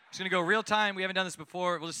good? It's going to go real time. We haven't done this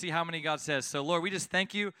before. We'll just see how many God says. So, Lord, we just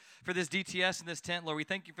thank you for this DTS and this tent. Lord, we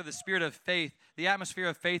thank you for the spirit of faith, the atmosphere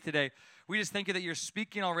of faith today. We just thank you that you're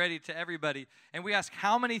speaking already to everybody. And we ask,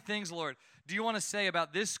 how many things, Lord, do you want to say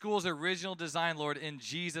about this school's original design, Lord, in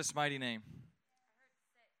Jesus' mighty name?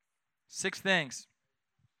 6 things.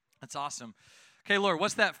 That's awesome. Okay, Lord,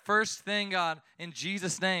 what's that first thing, God, in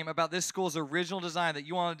Jesus' name about this school's original design that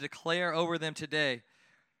you want to declare over them today?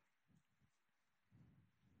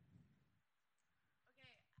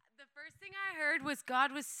 The first thing I heard was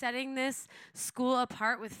God was setting this school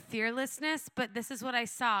apart with fearlessness, but this is what I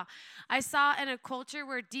saw. I saw in a culture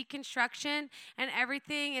where deconstruction and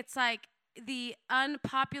everything, it's like the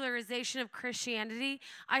unpopularization of Christianity.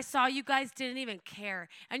 I saw you guys didn't even care,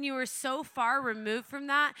 and you were so far removed from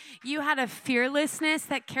that. You had a fearlessness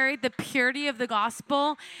that carried the purity of the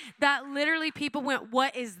gospel that literally people went,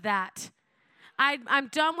 what is that? I'm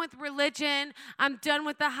done with religion. I'm done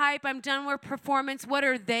with the hype. I'm done with performance. What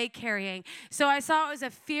are they carrying? So I saw it was a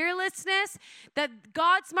fearlessness that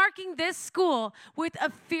God's marking this school with a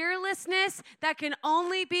fearlessness that can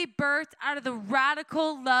only be birthed out of the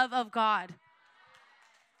radical love of God.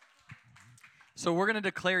 So we're going to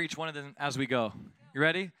declare each one of them as we go. You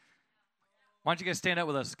ready? Why don't you guys stand up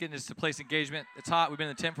with us? Getting us to place engagement. It's hot. We've been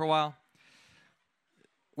in the tent for a while.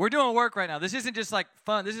 We're doing work right now. This isn't just like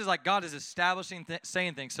fun. This is like God is establishing,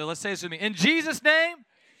 saying things. So let's say this with me. In Jesus' name,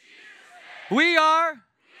 we are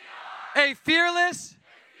a fearless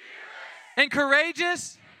and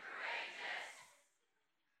courageous.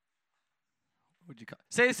 What would you call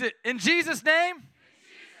it? Say this in Jesus' name.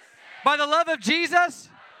 By the love of Jesus,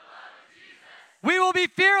 we will be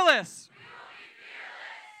fearless.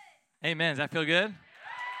 Amen. Does that feel good?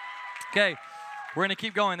 Okay. We're going to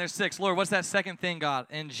keep going. There's 6. Lord, what's that second thing, God,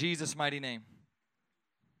 in Jesus' mighty name?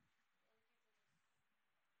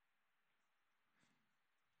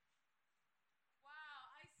 Wow,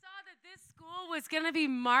 I saw that this school was going to be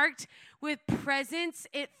marked with presence.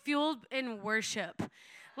 It fueled in worship.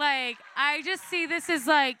 Like, I just see this as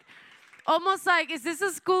like, almost like, is this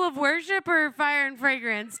a school of worship or fire and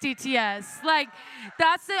fragrance, DTS? Like,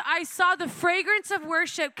 that's it. I saw the fragrance of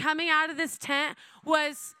worship coming out of this tent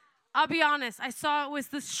was... I'll be honest, I saw it was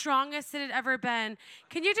the strongest it had ever been.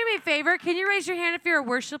 Can you do me a favor? Can you raise your hand if you're a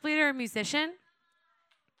worship leader or musician?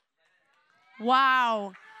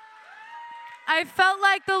 Wow. I felt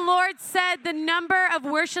like the Lord said the number of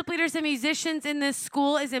worship leaders and musicians in this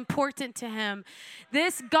school is important to him.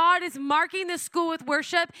 This God is marking the school with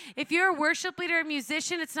worship. If you're a worship leader or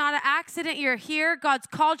musician, it's not an accident you're here. God's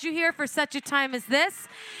called you here for such a time as this,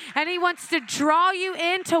 and he wants to draw you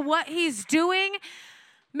into what he's doing.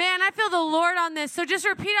 Man, I feel the Lord on this. So just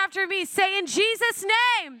repeat after me. Say, in Jesus'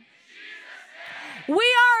 name, we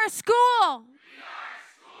are a school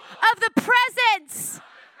of the presence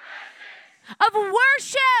of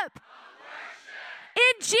worship.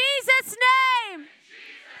 In Jesus' name,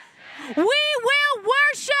 we will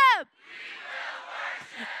worship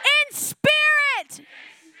in spirit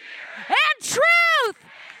and truth.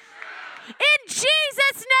 In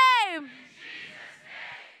Jesus' name.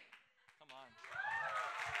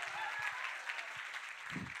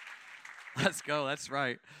 Let's go. That's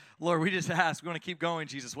right. Lord, we just ask. We want to keep going,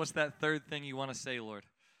 Jesus. What's that third thing you want to say, Lord?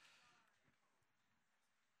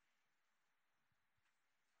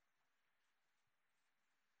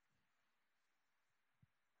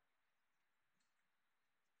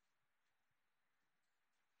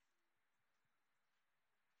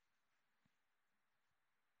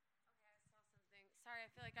 Sorry, I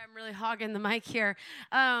feel like I'm really hogging the mic here.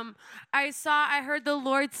 I heard the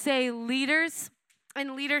Lord say leaders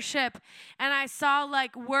and leadership, and I saw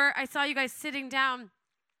you guys sitting down,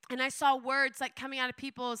 and I saw words like coming out of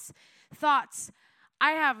people's thoughts.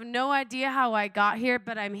 I have no idea how I got here,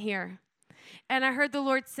 but I'm here. And I heard the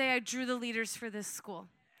Lord say, I drew the leaders for this school.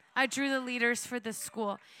 I drew the leaders for this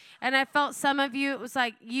school. And I felt some of you, it was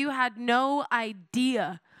like you had no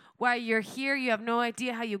idea why you're here. You have no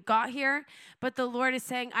idea how you got here. But the Lord is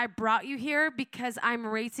saying, I brought you here because I'm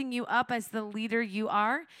raising you up as the leader you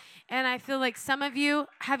are. And I feel like some of you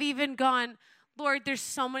have even gone, Lord, there's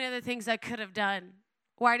so many other things I could have done.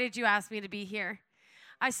 Why did you ask me to be here?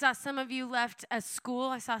 I saw some of you left a school.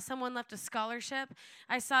 I saw someone left a scholarship.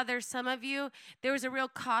 I saw there's some of you, there was a real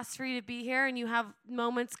cost for you to be here, and you have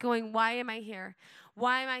moments going, why am I here?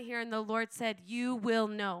 Why am I here? And the Lord said, you will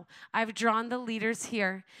know. I've drawn the leaders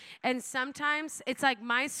here. And sometimes it's like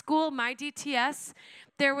my school, my DTS,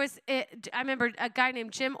 I remember a guy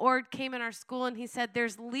named Jim Ord came in our school and he said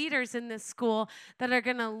there's leaders in this school that are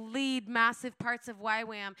going to lead massive parts of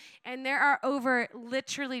YWAM. And there are over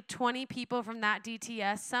literally 20 people from that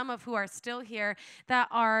DTS, some of who are still here, that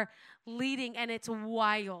are leading, and it's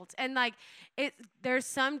wild. And like there's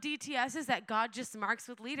some DTSs that God just marks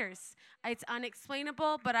with leaders. It's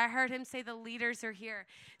unexplainable, but I heard him say the leaders are here.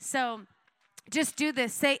 So just do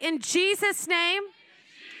this. Say, in Jesus' name,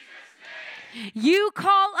 you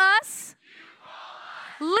call us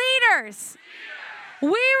leaders.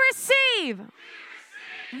 We receive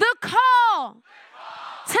the call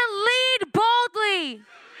to lead boldly.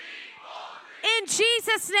 In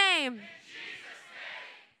Jesus' name.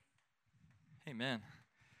 Amen.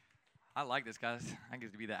 I like this, guys. I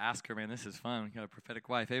get to be the asker, man. This is fun. We got a prophetic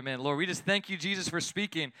wife. Amen. Lord, we just thank you, Jesus, for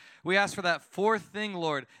speaking. We ask for that fourth thing,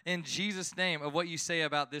 Lord, in Jesus' name, of what you say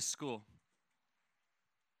about this school.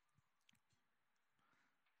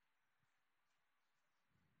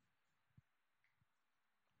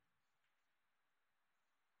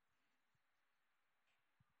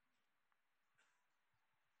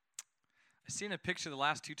 I've seen a picture the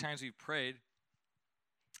last 2 times we've prayed.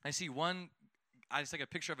 I see I just like a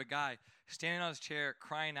picture of a guy standing on his chair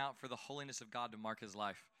crying out for the holiness of God to mark his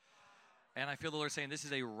life. And I feel the Lord saying this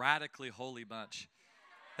is a radically holy bunch.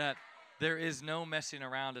 That there is no messing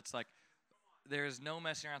around. It's like, there is no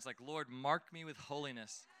messing around. It's like, Lord, mark me with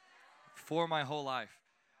holiness for my whole life.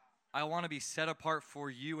 I want to be set apart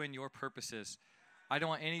for you and your purposes. I don't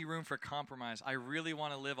want any room for compromise. I really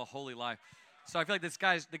want to live a holy life. So I feel like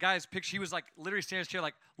the guy's picture, he was like literally standing in his chair,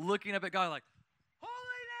 like looking up at God, like,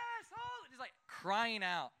 holiness, holy. He's like crying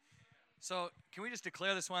out. So can we just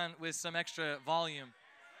declare this one with some extra volume?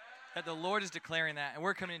 That the Lord is declaring that, and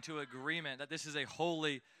we're coming into agreement that this is a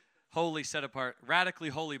holy, holy, set apart, radically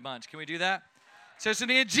holy bunch. Can we do that? So it's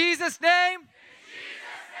in Jesus' name,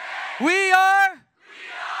 we are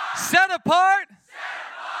set apart,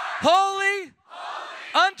 holy,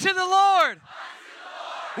 unto the Lord.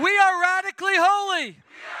 We are radically holy.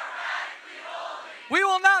 We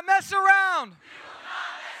will not mess around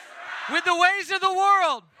with the ways of the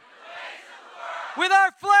world, with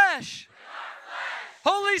our flesh.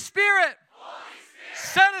 Holy Spirit,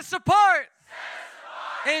 set us apart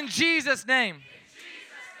in Jesus' name.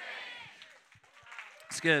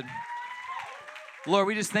 It's good. Lord,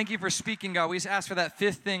 we just thank you for speaking, God. We just ask for that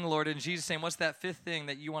fifth thing, Lord, in Jesus' name. What's that fifth thing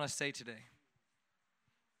that you want to say today?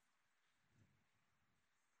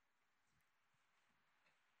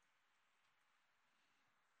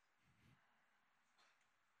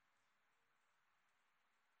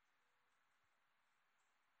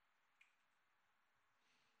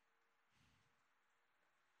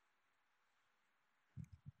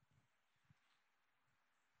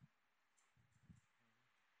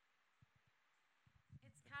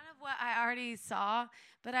 What I already saw,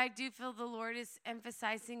 but I do feel the Lord is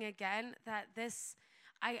emphasizing again that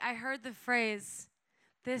I heard the phrase,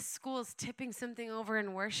 this school is tipping something over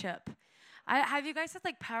in worship. Have you guys had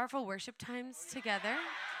like powerful worship times together?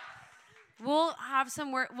 We'll have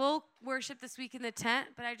we'll worship this week in the tent,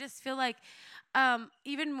 but I just feel like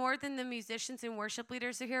even more than the musicians and worship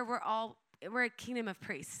leaders are here, we're a kingdom of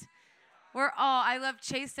priests. I love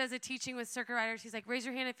Chase does a teaching with circuit riders. He's like, raise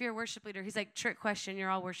your hand if you're a worship leader. He's like, trick question, you're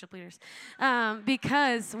all worship leaders.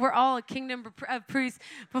 Because we're all a kingdom of priests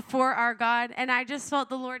before our God. And I just felt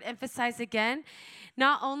the Lord emphasize again,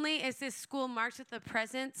 not only is this school marked with the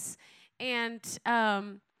presence and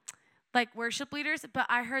like worship leaders, but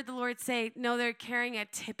I heard the Lord say, no, they're carrying a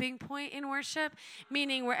tipping point in worship,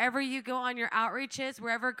 meaning wherever you go on your outreaches,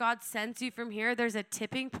 wherever God sends you from here, there's a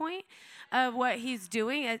tipping point of what he's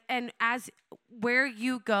doing. And as where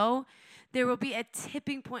you go, there will be a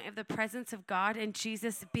tipping point of the presence of God and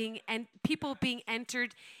Jesus and people being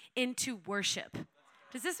entered into worship.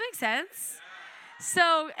 Does this make sense?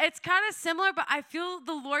 So it's kind of similar, but I feel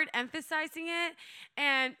the Lord emphasizing it.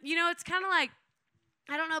 And, it's kind of like,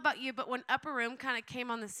 I don't know about you, but when Upper Room kind of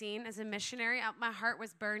came on the scene as a missionary, my heart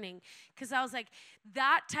was burning because I was like,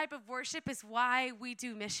 that type of worship is why we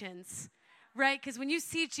do missions, right? Because when you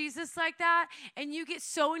see Jesus like that and you get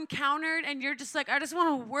so encountered and you're just like, I just want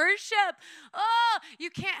to worship. Oh, you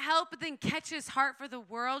can't help but then catch his heart for the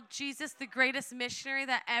world. Jesus, the greatest missionary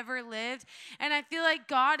that ever lived. And I feel like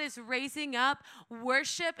God is raising up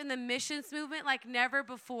worship in the missions movement like never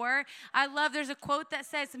before. There's a quote that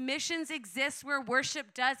says, missions exist where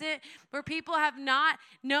worship doesn't, where people have not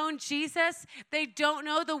known Jesus. They don't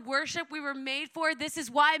know the worship we were made for. This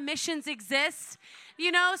is why missions exist.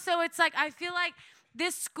 So it's like, I feel like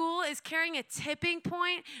This school is carrying a tipping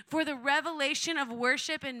point for the revelation of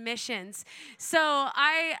worship and missions. So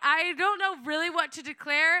I don't know really what to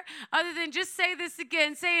declare other than just say this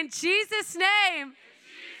again. Say, in Jesus' name,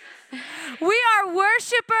 we are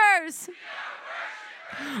worshipers.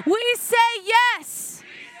 We say yes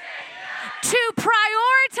to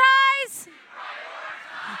prioritize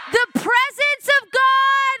the presence of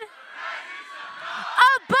God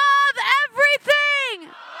above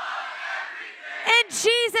everything. In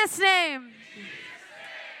Jesus' name.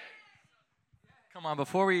 Come on,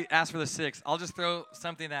 before we ask for the sixth, I'll just throw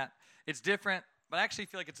something that it's different, but I actually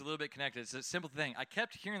feel like it's a little bit connected. It's a simple thing. I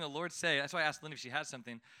kept hearing the Lord say, that's why I asked Linda if she had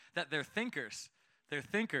something, that they're thinkers. They're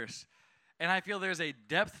thinkers. And I feel there's a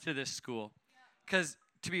depth to this school. Because,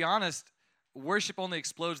 to be honest, worship only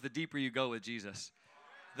explodes the deeper you go with Jesus.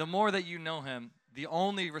 The more that you know him, the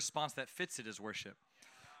only response that fits it is worship.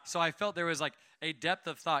 So I felt there was like a depth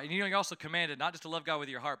of thought. And you're also commanded not just to love God with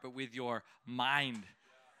your heart, but with your mind.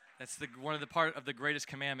 That's one of the part of the greatest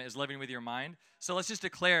commandment is living with your mind. So let's just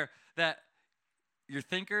declare that you're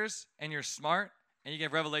thinkers and you're smart and you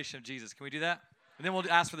get revelation of Jesus. Can we do that? And then we'll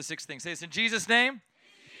ask for the sixth thing. Say this in Jesus' name.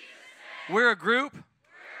 We're a group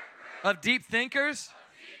of deep thinkers.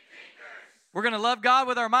 We're going to love God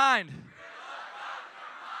with our mind.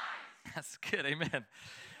 That's good. Amen.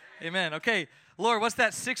 Amen. Okay. Lord, what's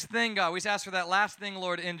that sixth thing, God? We just ask for that last thing,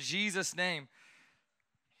 Lord, in Jesus' name.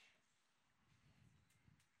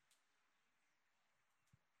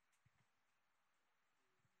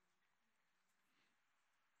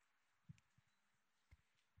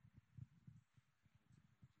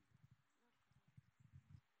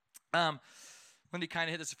 Lindy kind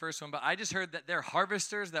of hit this the first one, but I just heard that they're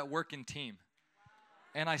harvesters that work in team.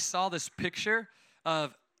 And I saw this picture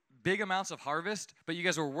of big amounts of harvest, but you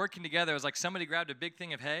guys were working together. It was like somebody grabbed a big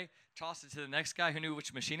thing of hay, tossed it to the next guy who knew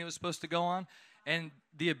which machine it was supposed to go on, and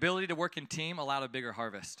the ability to work in team allowed a bigger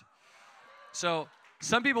harvest. So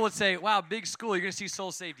some people would say, wow, big school, you're going to see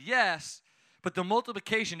souls saved. Yes, but the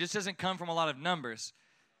multiplication just doesn't come from a lot of numbers.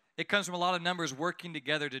 It comes from a lot of numbers working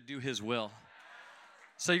together to do his will.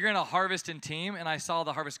 So you're going to harvest in team, and I saw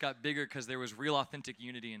the harvest got bigger because there was real authentic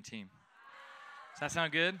unity in team. Does that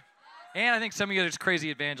sound good? And I think some of you are just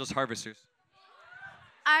crazy evangelist harvesters.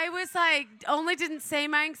 I was like, only didn't say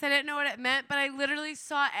mine because I didn't know what it meant, but I literally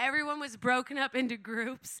saw everyone was broken up into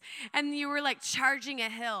groups, and you were like charging a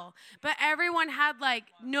hill. But everyone had like,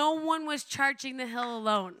 no one was charging the hill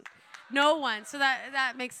alone. No one. So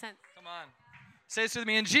that makes sense. Come on. Say this with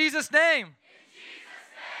me. In Jesus' name.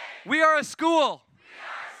 We are a school.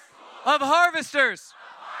 Of harvesters.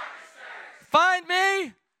 Find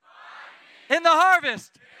me in the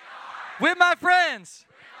harvest with my friends.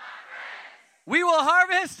 We will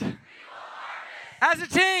harvest as a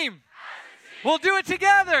team. We'll do it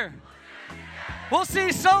together. We'll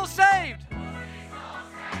see souls saved,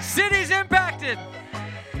 cities impacted,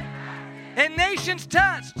 and nations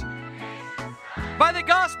touched by the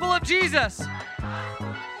gospel of Jesus.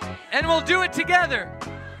 And we'll do it together.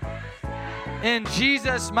 In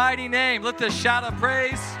Jesus' mighty name, let the shout of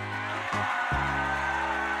praise.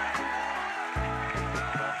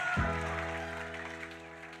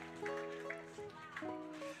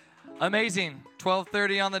 Amazing.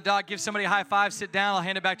 12:30 on the dot. Give somebody a high five. Sit down. I'll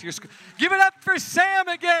hand it back to your school. Give it up for Sam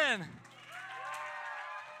again.